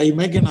I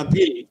make an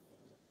appeal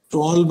to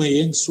all my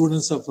young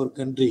students of our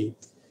country.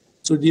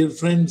 So dear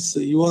friends,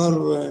 you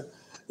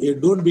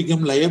don't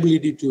become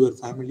liability to your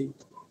family.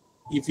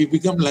 If you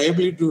become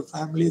liability to your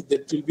family,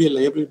 that will be a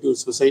liability to your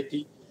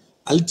society.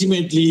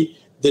 Ultimately,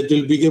 that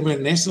will become a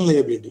national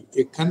liability,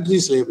 a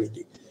country's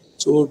liability.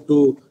 So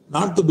to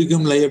not to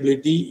become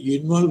liability, you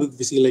involve with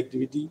physical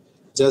activity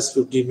just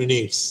 15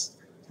 minutes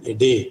a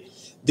day.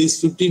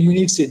 These 15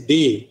 minutes a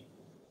day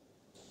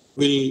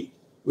will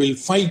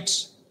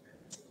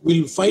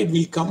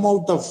come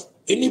out of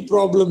any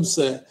problems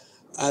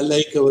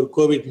like our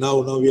COVID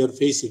now we are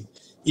facing.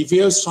 If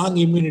you have strong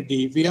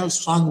immunity, if you have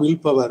strong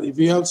willpower, if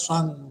you have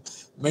strong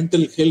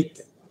mental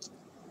health,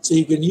 so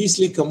you can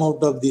easily come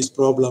out of these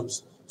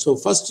problems. So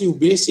first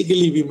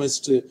we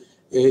must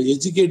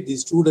educate the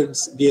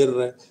students,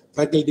 dear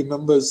faculty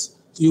members.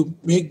 You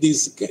make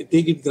this,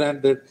 take it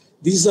granted.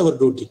 This is our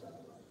duty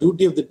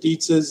of the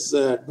teachers,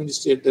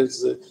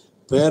 administrators,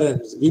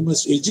 parents. We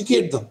must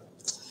educate them.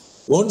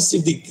 Once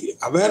if the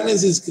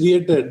awareness is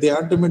created,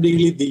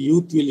 automatically the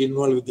youth will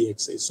involve with the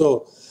exercise.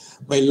 So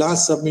my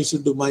last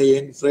submission to my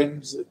young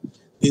friends,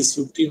 these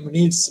 15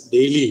 minutes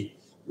daily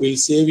will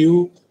save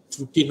you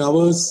 15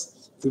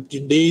 hours,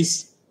 15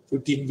 days,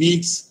 15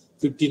 weeks,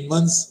 15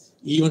 months,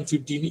 even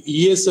 15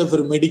 years of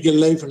your medical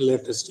life and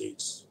later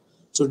stage.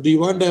 So do you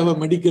want to have a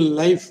medical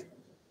life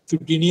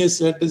 15 years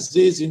later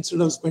stage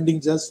instead of spending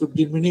just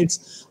 15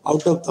 minutes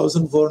out of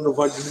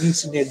 1,440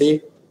 minutes in a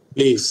day?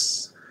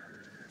 Please.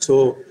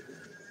 So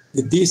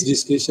with this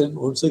discussion,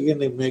 once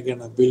again, I make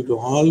an appeal to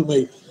all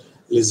my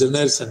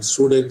listeners and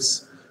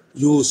students.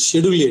 You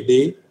schedule a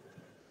day.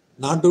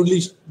 Not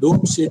only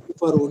don't schedule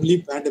for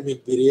only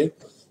pandemic period.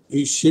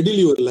 You schedule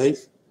your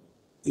life.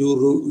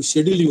 You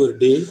schedule your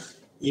day.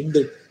 In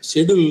the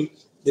schedule,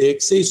 the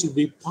exercise should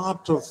be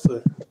part of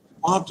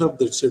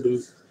the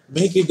schedule.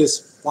 Make it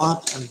as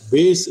part and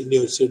base in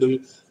your schedule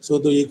so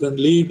that you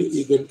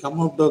can come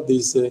out of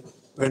this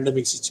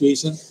pandemic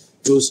situation.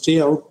 You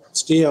stay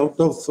out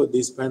of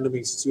this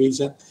pandemic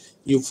situation.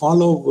 You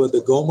follow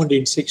the government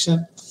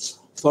instruction.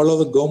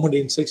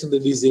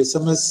 That is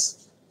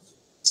SMS,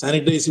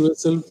 sanitize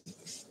yourself,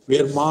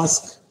 wear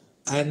mask,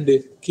 and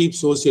keep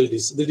social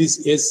distance. That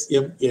is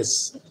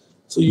SMS.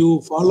 So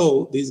you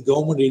follow this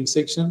government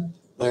instruction.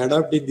 By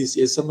adopting this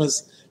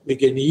SMS, we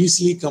can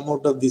easily come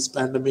out of this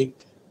pandemic.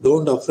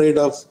 Don't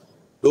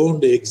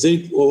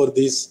exit over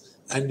this,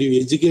 and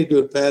you educate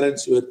your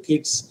parents, your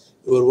kids,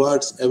 your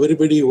wards,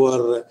 everybody who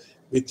are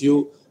with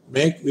you.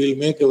 We'll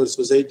make our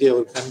society,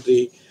 our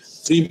country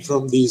free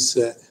from this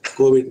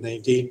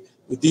COVID-19.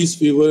 With these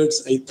few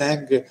words, I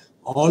thank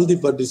all the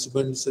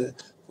participants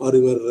for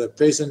your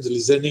patience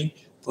listening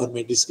for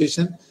my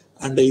discussion,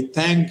 and I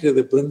thank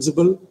the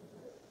principal,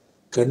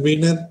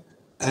 convener,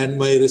 and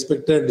my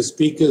respected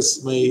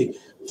speakers,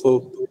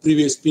 for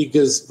previous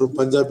speakers from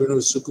Punjab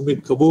University,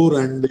 Sukumit Kapoor,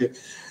 and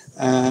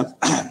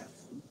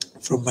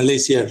from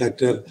Malaysia,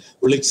 Dr.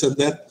 Ulik.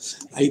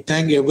 I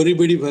thank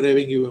everybody for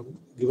having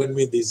given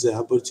me this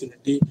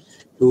opportunity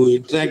to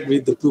interact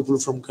with the people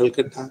from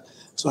Calcutta.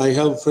 So I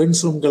have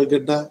friends from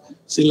Calcutta.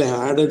 Still I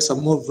have added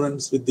some more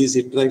friends with this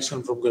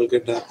interaction from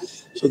Calcutta.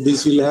 So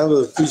this will have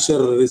a future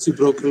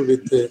reciprocal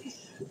with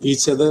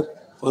each other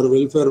for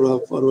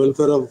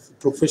welfare of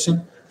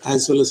profession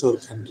as well as our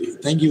country.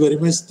 Thank you very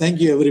much. Thank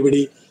you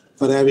everybody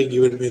for having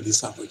given me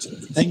this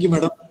opportunity. Thank you,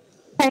 madam.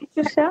 Thank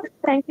you, sir.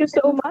 Thank you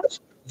so much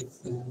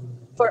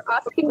for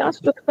asking us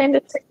to spend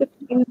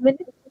 15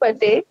 minutes per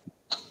day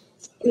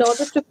in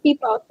order to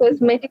keep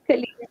ourselves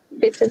medically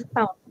fit and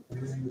sound.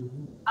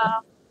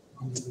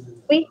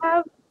 We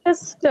have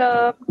just,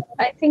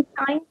 I think,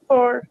 time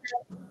for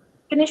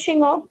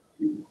finishing off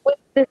with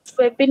this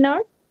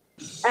webinar.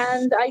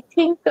 And I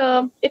think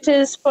it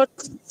is for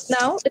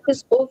now, it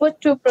is over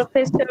to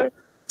Professor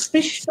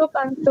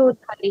Krishnokanto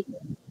Dhali.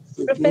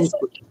 Professor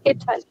K.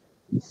 Dhali.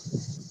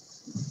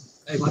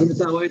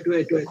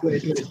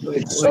 Wait.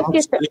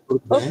 Okay, sir.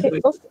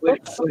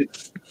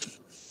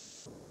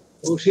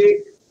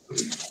 Okay.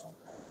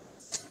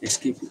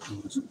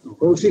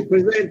 Kaushik,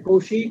 present.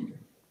 Kaushik.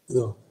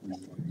 No.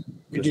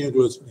 I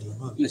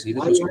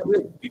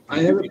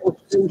have a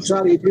question,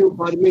 sir, if you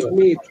permit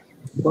me.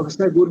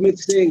 Professor Gurmeet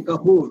Singh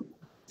Kapoor.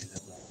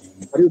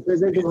 Are you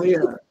present over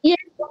here? Yes,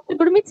 Dr.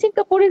 Gurmeet Singh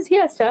Kapoor is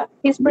here, sir.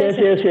 He's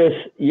present.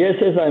 Yes,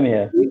 I'm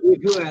here.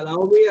 If you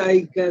allow me,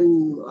 I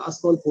can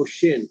ask one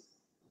question.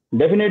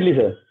 Definitely,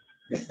 sir.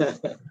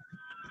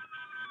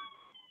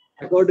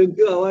 According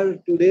to our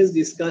today's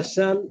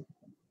discussion,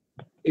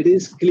 it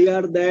is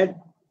clear that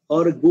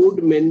for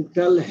good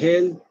mental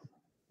health,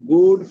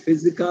 good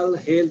physical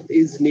health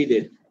is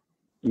needed.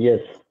 Yes.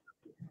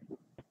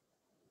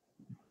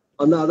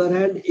 On the other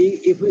hand,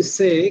 if we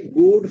say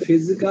good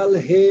physical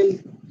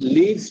health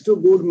leads to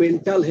good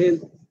mental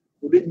health,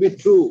 would it be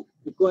true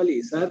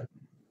equally, sir?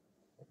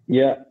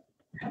 Yeah.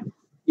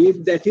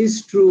 If that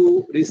is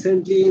true,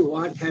 recently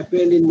what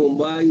happened in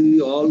Mumbai,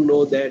 we all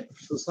know that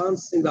Sushant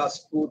Singh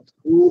Rajput,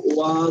 who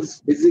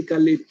was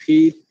physically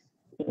fit,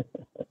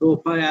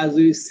 profile, as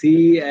we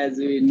see, as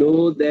we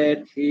know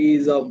that he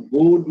is of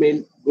good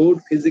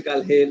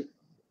physical health.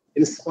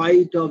 In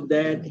spite of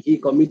that, he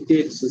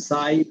committed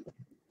suicide.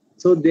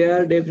 So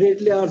there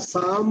definitely are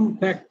some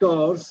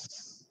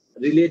factors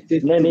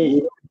related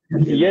to.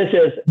 Yes.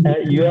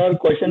 Your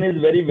question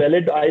is very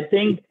valid. I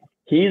think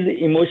he is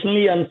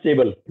emotionally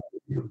unstable.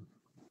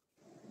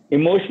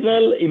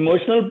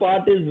 Emotional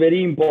part is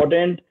very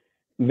important.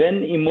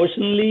 When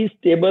emotionally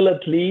stable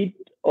athlete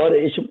or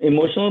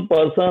emotional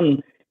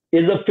person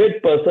is a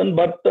fit person,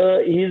 but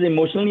he is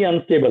emotionally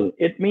unstable,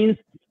 it means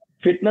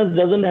fitness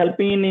doesn't help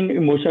me in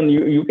emotion.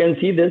 You can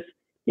see this.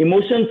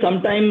 Emotion,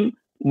 sometimes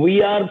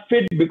we are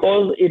fit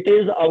because it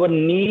is our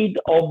need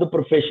of the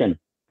profession.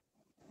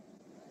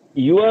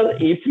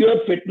 If you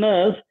are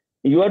fitness,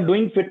 you are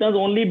doing fitness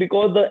only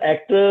because the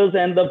actors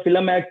and the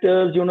film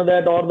actors,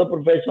 or the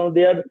professionals,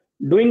 they are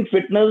doing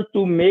fitness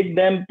to make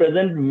them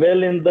present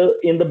well in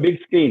the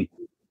big screen.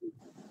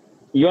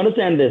 You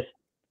understand this?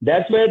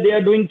 That's why they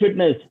are doing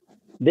fitness.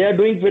 They are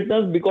doing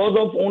fitness because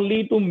of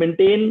only to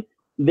maintain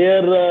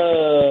their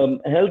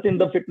health in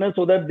the fitness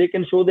so that they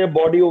can show their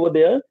body over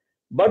there.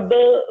 But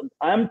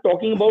I am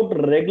talking about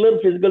regular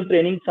physical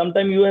training.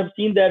 Sometimes you have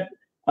seen that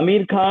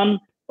Amir Khan,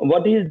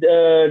 what he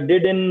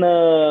did in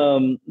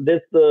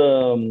this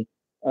film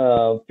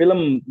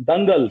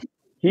Dangal,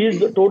 he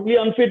is totally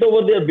unfit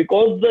over there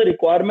because the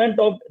requirement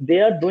of they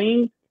are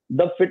doing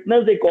the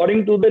fitness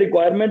according to the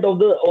requirement of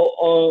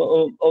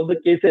the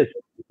cases.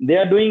 They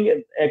are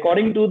doing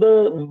according to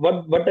the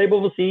what type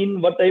of a scene,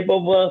 what type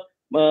of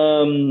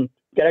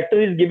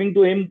character is giving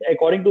to him.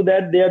 According to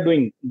that, they are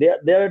doing. They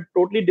are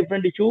totally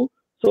different issue.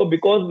 So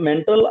because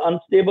mental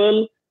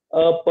unstable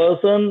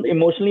person,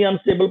 emotionally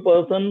unstable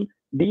person,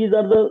 these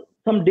are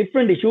some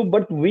different issue.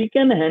 But we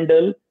can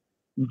handle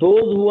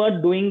those who are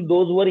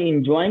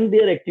enjoying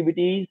their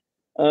activities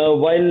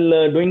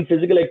while doing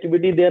physical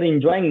activity. They are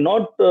enjoying,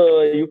 not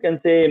you can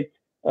say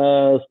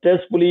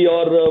stressfully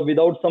or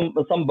without some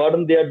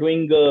burden. They are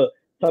doing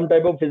some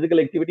type of physical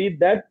activity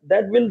that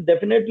will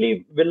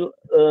definitely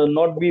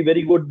not be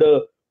very good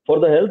for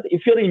the health.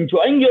 If you're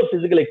enjoying your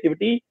physical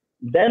activity,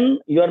 then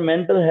your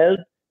mental health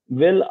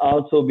will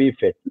also be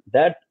fit.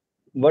 That's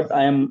what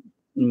I am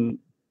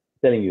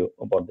telling you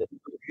about this.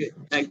 Okay,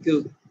 thank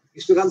you.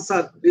 Krishnakant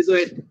sir, please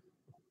wait.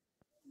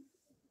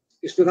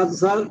 Krishnakant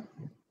sir.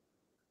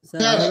 Sir,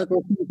 I have a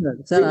question, sir.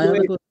 Sir, I have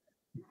a question.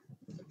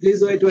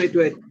 Please wait.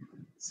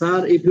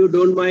 Sir, if you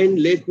don't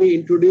mind, let me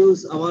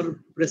introduce our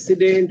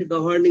President,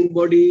 Governing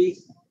Body,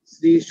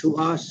 Sri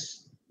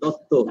Subhash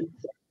Dotto.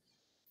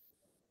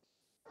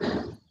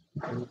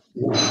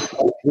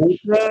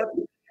 Sir,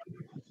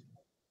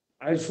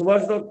 I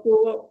Subhash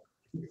Dotto,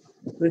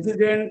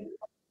 President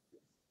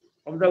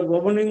of the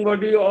governing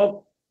body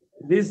of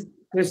this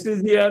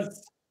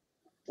prestigious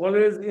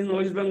college in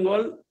West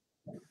Bengal.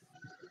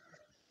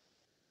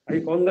 I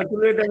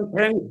congratulate and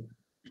thank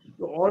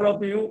to all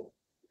of you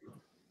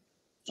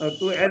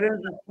to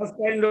arrange this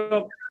kind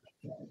of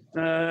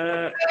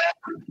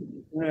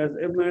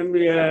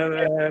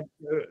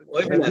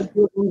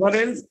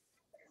conference.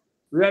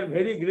 We are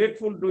very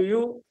grateful to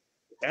you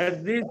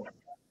at this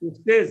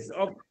stage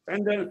of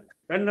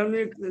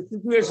pandemic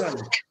situation.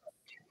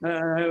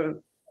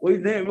 We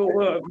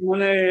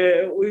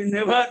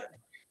never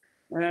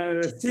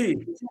see,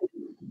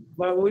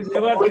 but we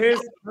never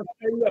face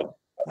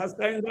such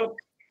kind of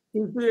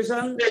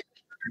situation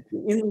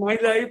in my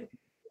life.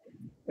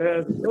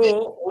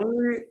 So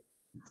only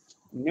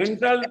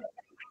mental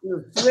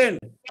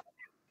strength,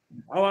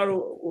 our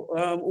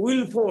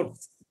will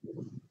force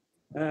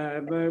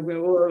can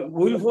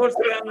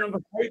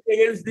fight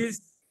against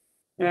this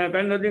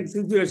pandemic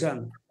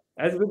situation.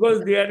 As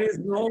because there is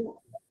no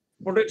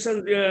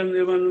protection,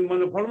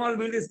 formal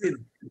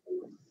medicine.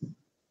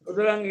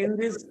 In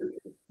these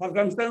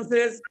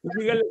circumstances,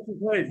 physical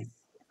exercise,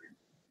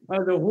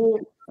 who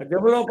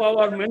develop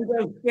our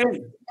mental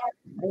strength,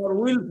 our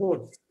will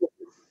force.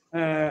 We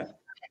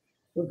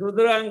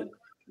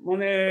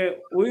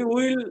will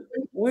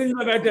win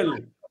the battle.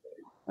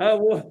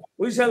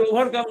 We shall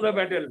overcome the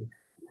battle.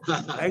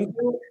 Thank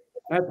you.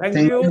 Thank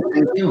you.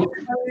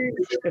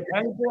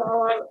 Thank you,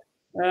 our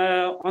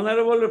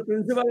honorable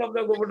principal of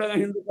the Gobardanga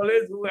Hindu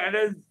College, who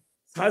arranged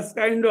such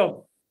kind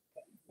of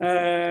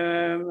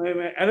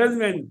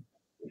arrangement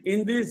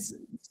in this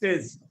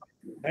stage.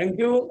 Thank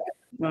you.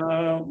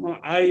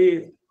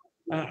 I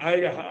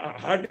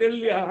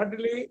heartily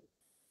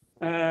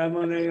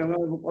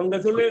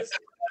congratulate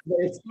the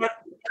expert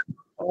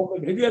of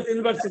various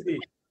university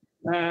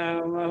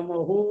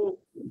who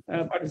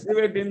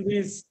participate in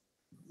this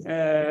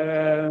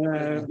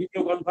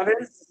video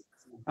conference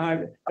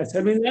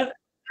seminar.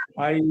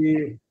 I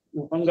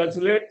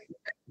congratulate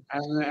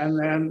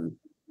and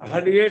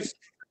heartiest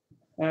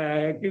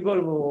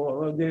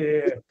all of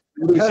them.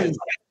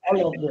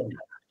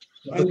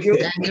 Thank you.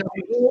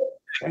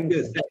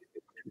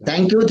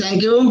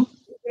 Thank you.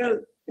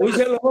 We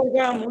shall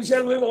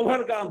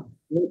overcome.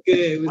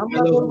 Okay.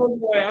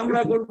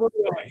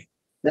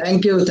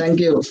 Thank you. Thank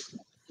you.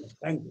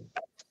 Thank you.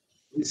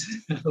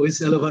 We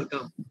shall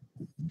overcome.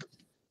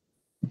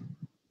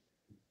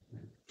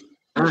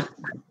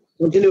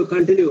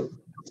 Continue.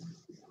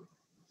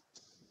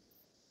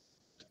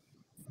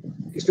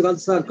 Krishnakant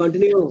sir,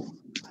 continue.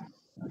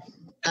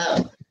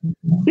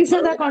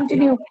 Krishnada,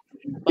 continue.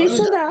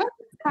 Krishnada.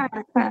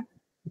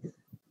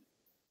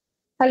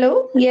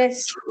 Hello?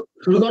 Yes.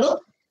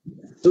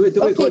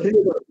 Okay.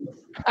 Continue.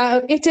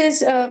 It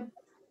is a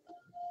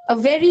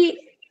very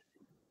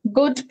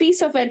good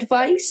piece of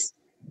advice,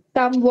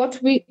 what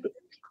we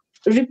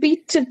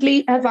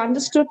repeatedly have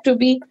understood to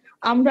be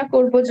Amra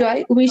Korbo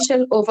Joy, we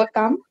shall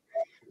overcome.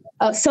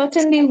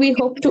 Certainly, we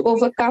hope to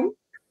overcome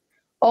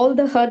all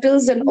the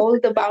hurdles and all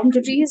the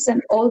boundaries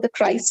and all the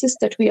crises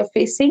that we are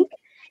facing,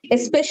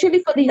 especially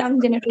for the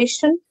young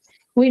generation.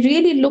 We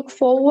really look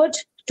forward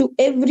to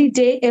every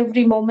day,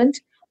 every moment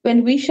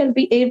when we shall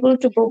be able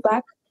to go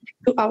back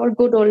to our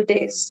good old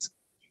days.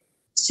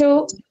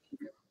 So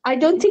I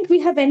don't think we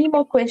have any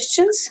more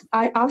questions.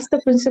 I ask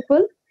the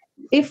principal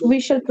if we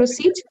shall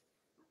proceed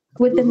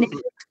with the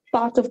next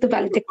part of the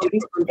valedictory.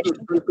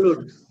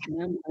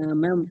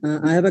 Ma'am,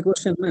 I have a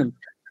question, ma'am.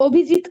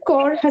 Obhijit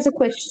Kaur has a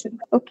question.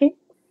 Okay.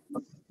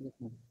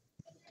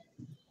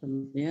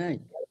 May I?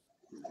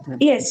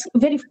 Yes,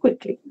 very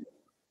quickly.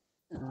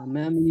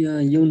 Ma'am,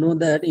 you know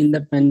that in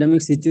the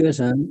pandemic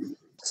situation,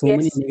 so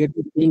many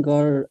negative things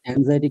or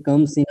anxiety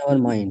comes in our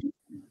mind.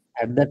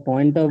 At that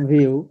point of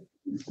view,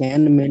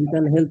 can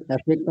mental health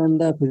affect on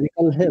the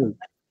physical health,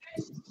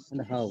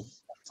 and how?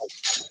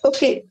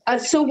 Okay.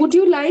 So would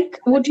you like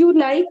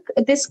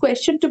this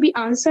question to be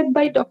answered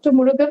by Dr.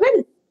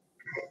 Murugavel?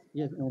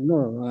 Yes.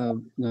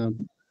 No.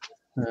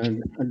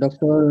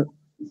 Doctor.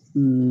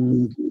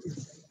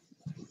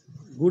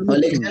 Good.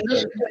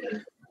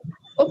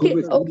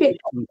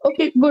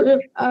 Okay.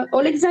 Good.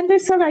 Alexander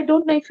sir, I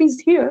don't know if he's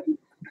here.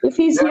 If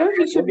he's here,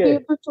 he should be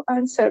able to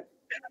answer.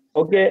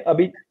 Okay,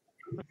 Abhi.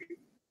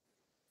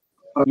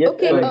 Yes,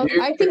 okay,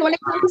 I think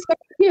Alexander is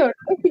here.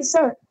 Okay,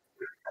 sir.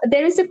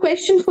 There is a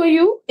question for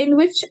you in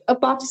which a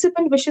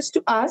participant wishes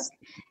to ask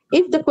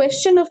if the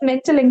question of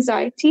mental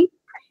anxiety,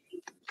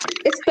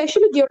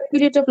 especially during a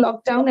period of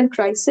lockdown and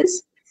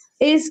crisis,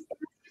 is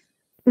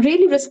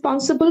really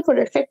responsible for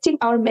affecting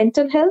our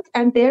mental health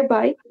and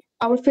thereby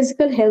our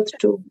physical health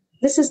too.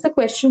 This is the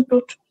question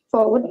put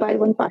forward by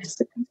one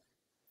participant.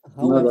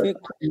 How affect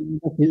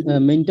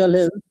mental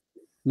health?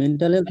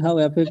 Mental health, how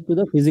affect to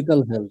the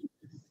physical health?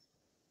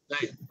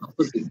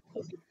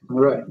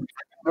 Right.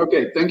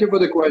 Okay. Thank you for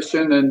the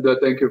question, and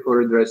thank you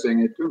for addressing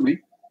it to me.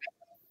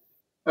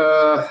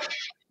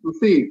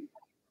 See,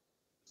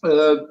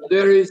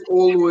 there is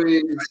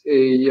always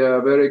a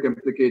very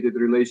complicated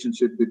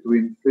relationship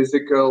between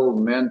physical,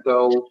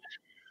 mental,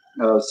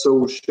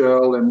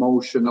 social,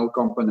 emotional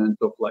component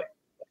of life.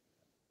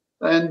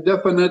 And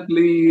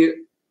definitely,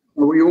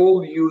 we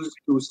all used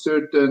to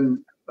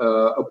certain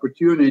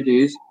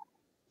opportunities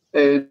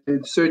and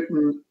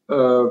certain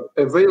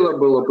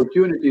available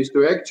opportunities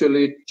to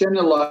actually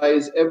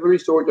channelize every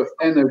sort of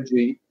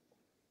energy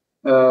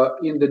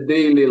in the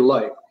daily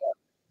life.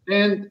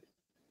 And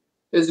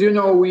as you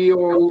know, we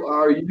all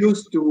are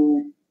used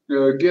to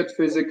get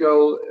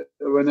physical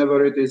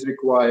whenever it is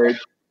required,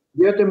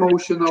 get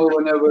emotional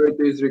whenever it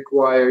is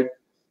required,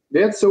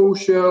 get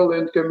social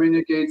and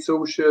communicate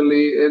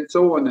socially, and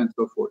so on and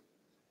so forth.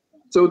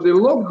 So the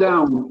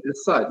lockdown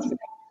as such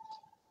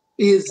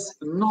is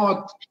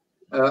not,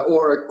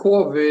 or a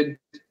COVID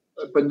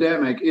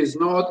pandemic is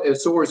not a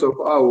source of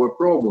our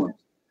problems.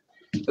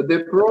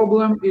 The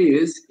problem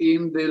is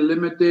in the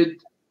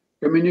limited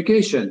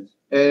communication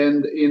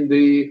and in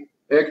the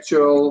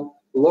actual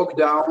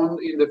lockdown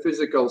in the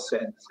physical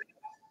sense.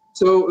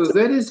 So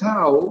that is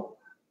how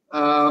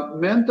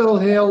mental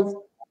health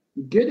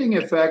getting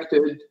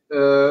affected,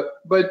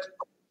 but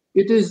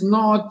it is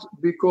not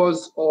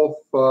because of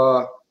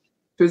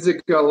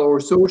physical or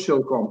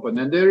social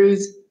component. There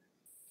is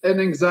an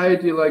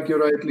anxiety, like you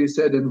rightly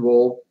said,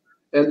 involved,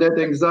 and that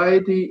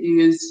anxiety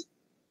is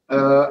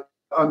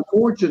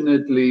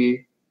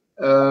unfortunately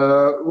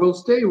will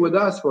stay with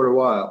us for a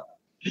while,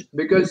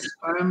 because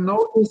I'm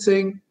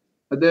noticing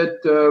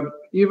that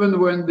even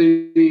when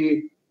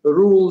the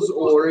rules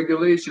or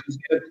regulations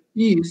get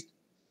eased,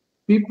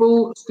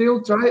 people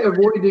still try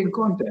avoiding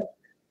contact,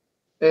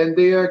 and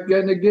they are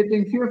kind of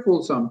getting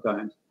fearful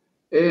sometimes,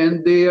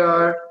 and they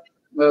are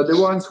the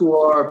ones who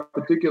are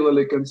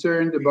particularly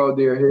concerned about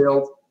their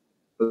health,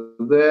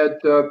 that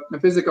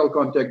physical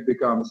contact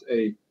becomes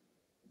an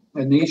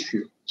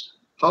issue.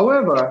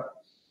 However,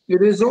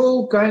 it is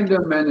all kind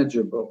of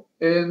manageable,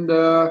 and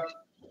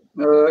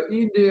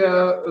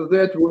India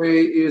that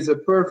way is a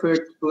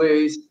perfect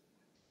place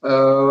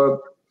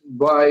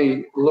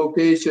by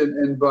location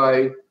and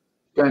by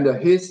kind of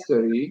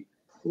history,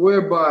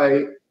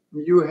 whereby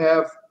you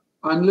have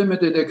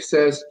unlimited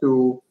access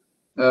to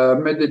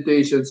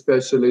meditation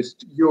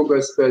specialists,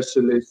 yoga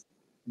specialists,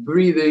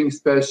 breathing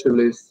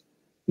specialists,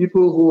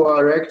 people who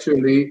are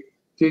actually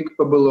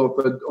capable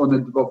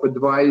of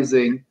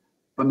advising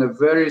on a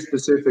very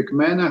specific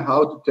manner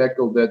how to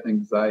tackle that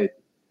anxiety.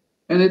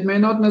 And it may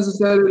not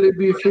necessarily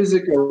be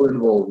physical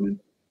involvement.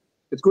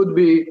 It could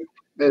be,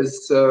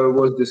 as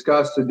was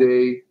discussed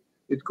today,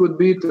 It could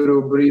be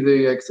through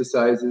breathing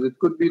exercises. It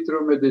could be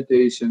through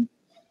meditation.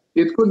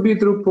 It could be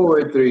through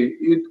poetry.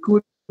 It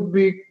could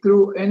be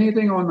through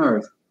anything on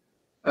earth.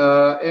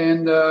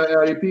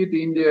 I repeat,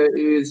 India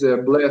is a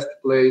blessed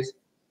place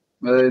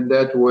in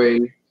that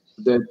way,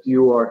 that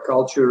you are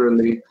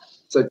culturally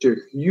such a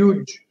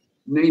huge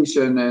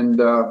nation, and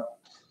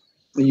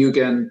you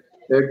can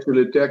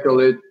actually tackle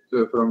it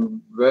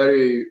from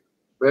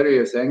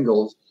various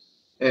angles.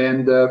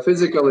 And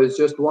physical is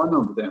just one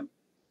of them.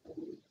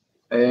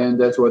 And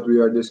that's what we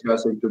are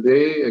discussing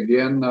today.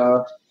 Again,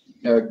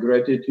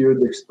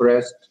 gratitude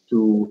expressed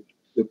to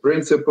the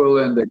principal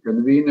and the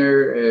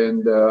convener,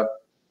 and to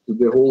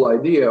the whole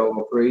idea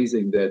of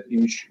raising that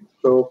issue.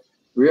 So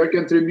we are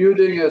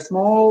contributing a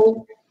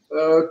small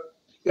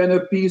kind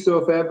of piece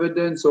of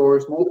evidence or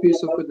a small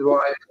piece of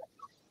advice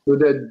to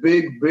that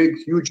big,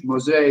 huge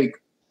mosaic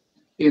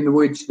in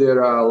which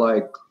there are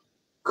like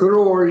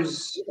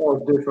crores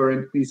of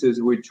different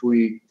pieces which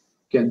we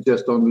can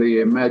just only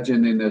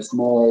imagine in a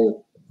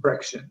small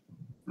fraction.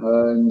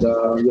 And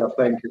yeah,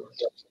 thank you.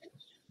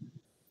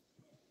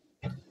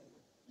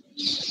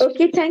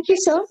 Okay, thank you,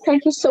 sir.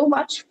 Thank you so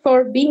much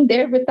for being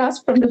there with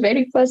us from the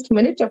very first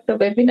minute of the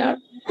webinar.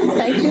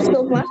 Thank you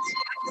so much.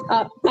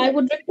 I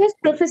would request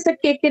Professor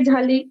K.K.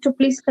 Dhali to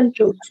please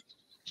conclude.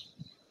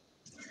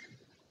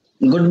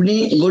 Good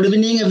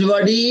evening,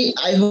 everybody.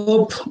 I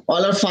hope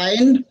all are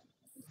fine.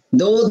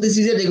 Though this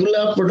is a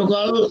regular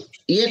protocol,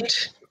 yet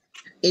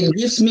it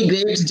gives me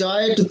great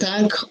joy to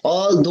thank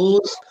all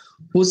those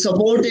who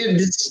supported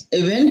this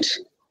event.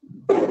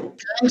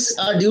 Thanks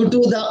are due to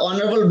the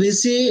Honorable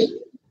VC,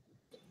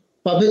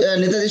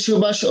 Netaji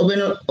Subhash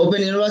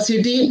Open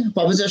University,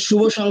 Professor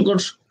Shubho Shankar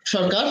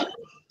Sarkar,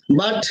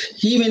 but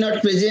he may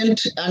not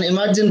present an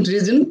emergent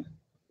reason.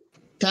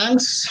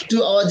 Thanks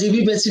to our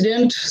GB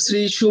President,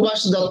 Sri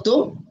Subhash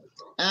Datto,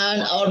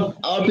 and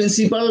our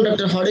Principal,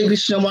 Dr. Hare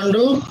Krishna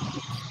Mandal,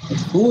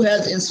 who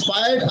has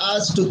inspired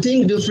us to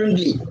think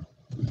differently.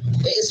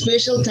 A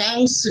special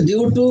thanks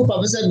due to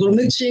Professor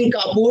Gurmeet Singh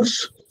Kapoor,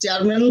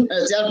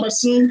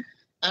 Chairperson,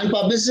 and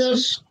Professor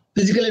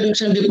Physical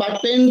Education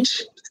Department,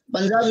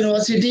 Punjab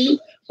University,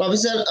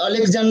 Professor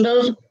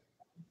Alexander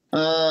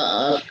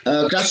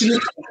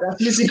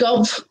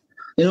Krasnisikov,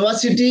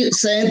 University,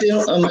 Saint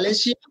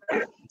Malaysia,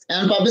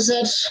 and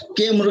Professor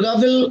K.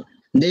 Murgavil,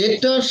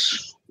 Director,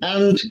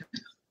 and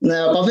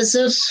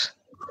Professor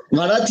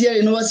Bharatiya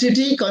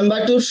University,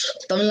 Coimbatore,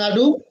 Tamil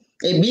Nadu.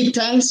 A big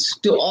thanks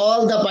to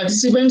all the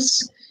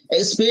participants.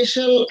 A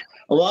special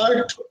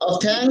word of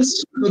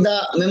thanks to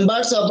the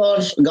members of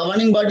our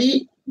governing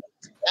body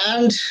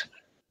and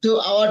to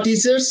our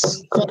teachers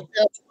for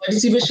their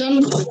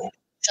participation.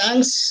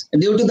 Thanks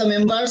due to the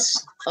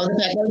members of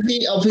the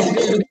Faculty of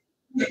Physical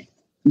Education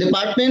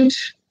Department,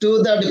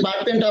 to the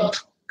Department of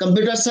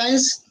Computer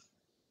Science,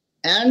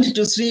 and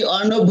to Sri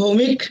Arnav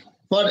Bhaumik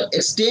for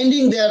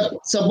extending their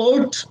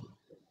support.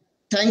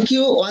 Thank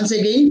you once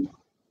again.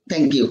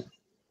 Thank you.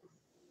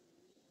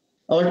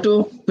 Over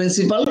to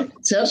Principal,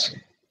 sir.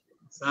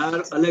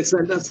 Sir,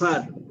 Alexander,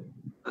 sir,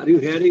 are you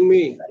hearing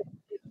me?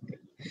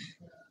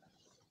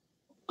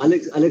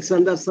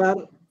 Alexander, sir?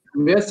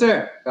 Yes,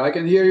 sir. I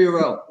can hear you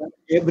well.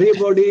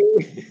 Everybody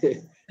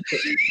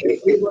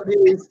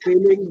is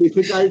feeling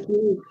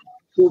difficulty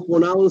to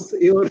pronounce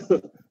your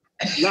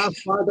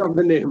last part of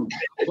the name.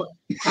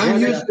 I'm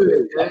used to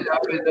it. I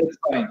mean, that's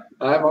fine.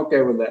 I'm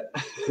okay with that.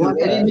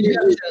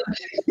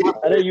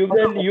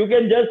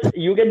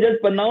 You can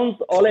just pronounce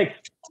Alex.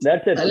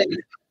 That's it.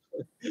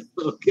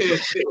 Okay.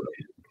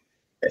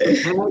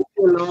 Thank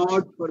you a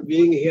lot for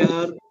being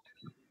here.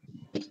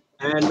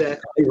 And I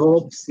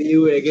hope see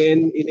you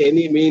again in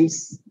any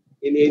means,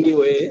 in any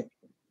way.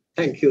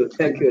 Thank you.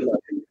 Thank you a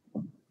lot.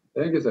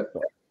 Thank you, sir.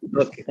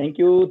 Okay. Thank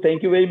you.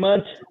 Thank you very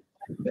much.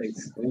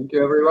 Thanks. Thank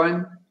you,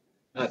 everyone.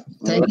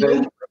 Thank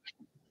you.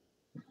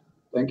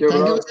 Thank you,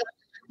 bro.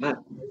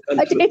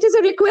 It is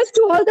a request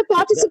to all the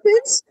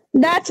participants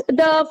that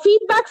the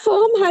feedback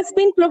form has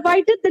been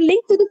provided. The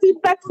link to the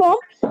feedback form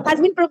has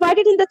been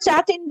provided in the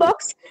chat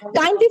inbox.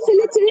 Kindly fill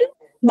it in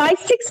by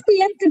 6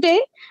 p.m.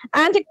 today,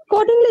 and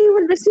accordingly you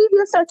will receive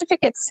your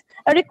certificates.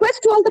 A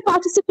request to all the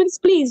participants,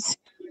 please.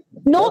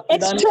 No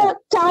extra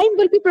time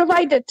will be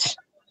provided.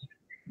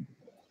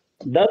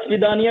 Das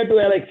Vidania to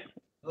Alex.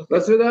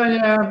 Das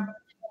Vidania.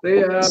 See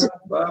ya.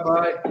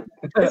 Bye-bye.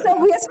 So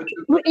we are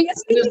speaking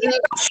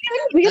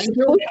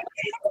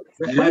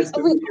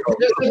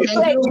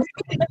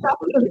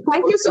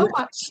Thank you so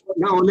much.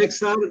 Now, Alex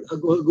sir,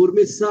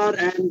 Gurmeet sir,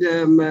 and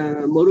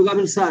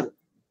Murugavan sir,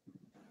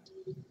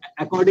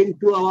 according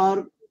to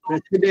our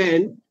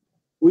president,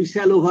 we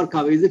shall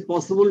overcome. Is it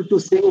possible to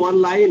sing one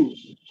line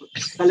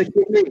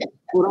collectively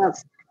for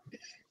us?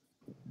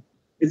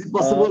 Is it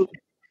possible?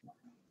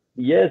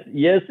 Yes,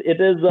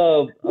 it is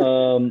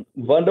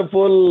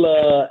wonderful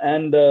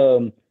and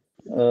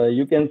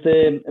you can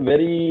say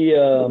very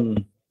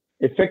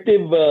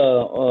effective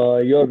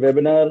your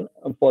webinar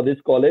for this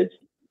college,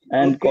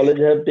 and college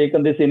have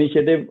taken this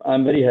initiative.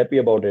 I'm very happy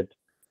about it.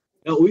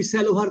 We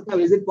shall overcome.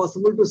 Is it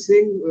possible to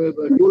sing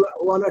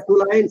one or two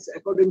lines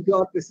according to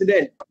our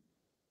president?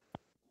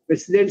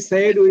 President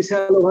said we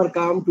shall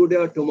overcome today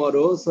or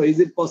tomorrow. So is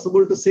it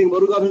possible to sing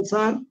Murugavel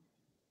sir?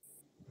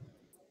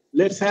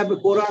 Let's have a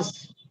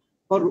chorus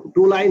for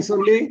 2 lines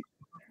only.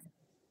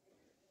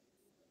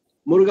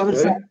 Murugavel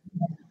sir.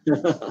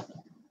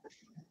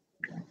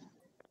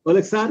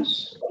 Alex sir?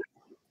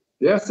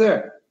 Yes,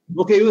 sir.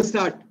 Okay, you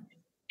start.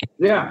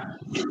 Yeah.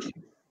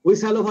 We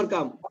shall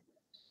overcome.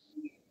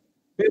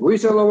 We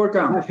shall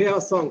overcome.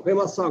 Famous song,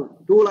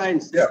 2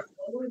 lines. Yeah.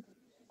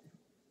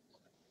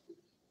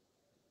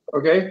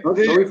 Okay.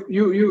 Okay. So if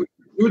you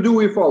do,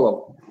 we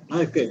follow.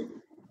 Okay.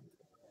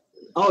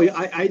 Oh,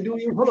 I do,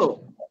 you follow.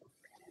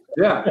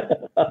 Yeah.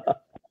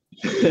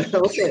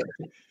 Okay.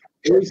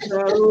 We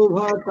shall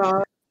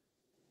overcome.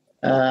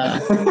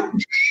 I'm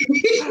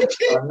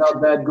not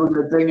that good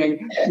at singing.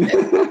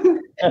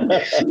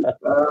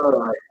 All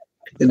right.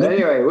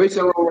 Anyway, we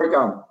shall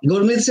overcome.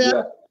 Gurmeet sir,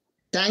 Yeah.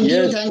 thank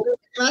you very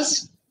much.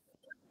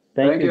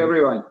 Thank you,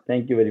 everyone.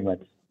 Thank you very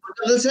much.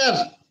 Murugavel sir.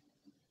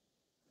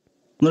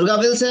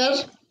 Murugavel sir.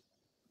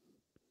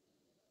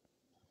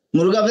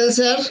 Murugavel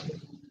sir.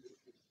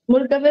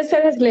 Murugavel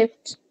sir has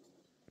left.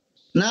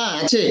 না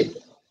আছে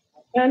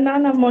না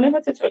না মনে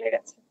হচ্ছে চলে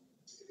গেছে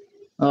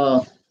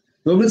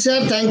Gurmeet sir,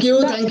 thank you.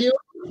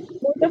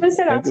 Murugavel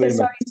sir আছে,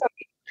 sorry.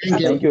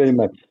 Thank you very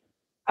much.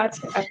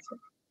 আচ্ছা আচ্ছা.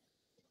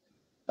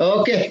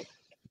 Okay.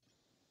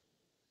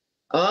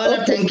 All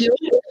right, thank you.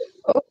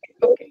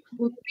 Okay.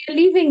 We are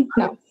leaving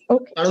now.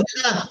 Okay.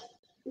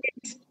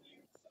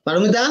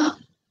 Paromita?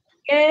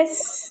 Yes.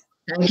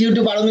 Thank you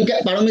to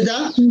Paromita.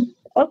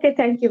 Okay,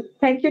 thank you.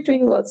 Thank you to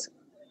you also.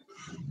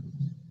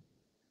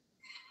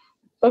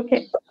 Okay,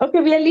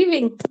 we are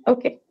leaving.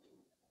 Okay.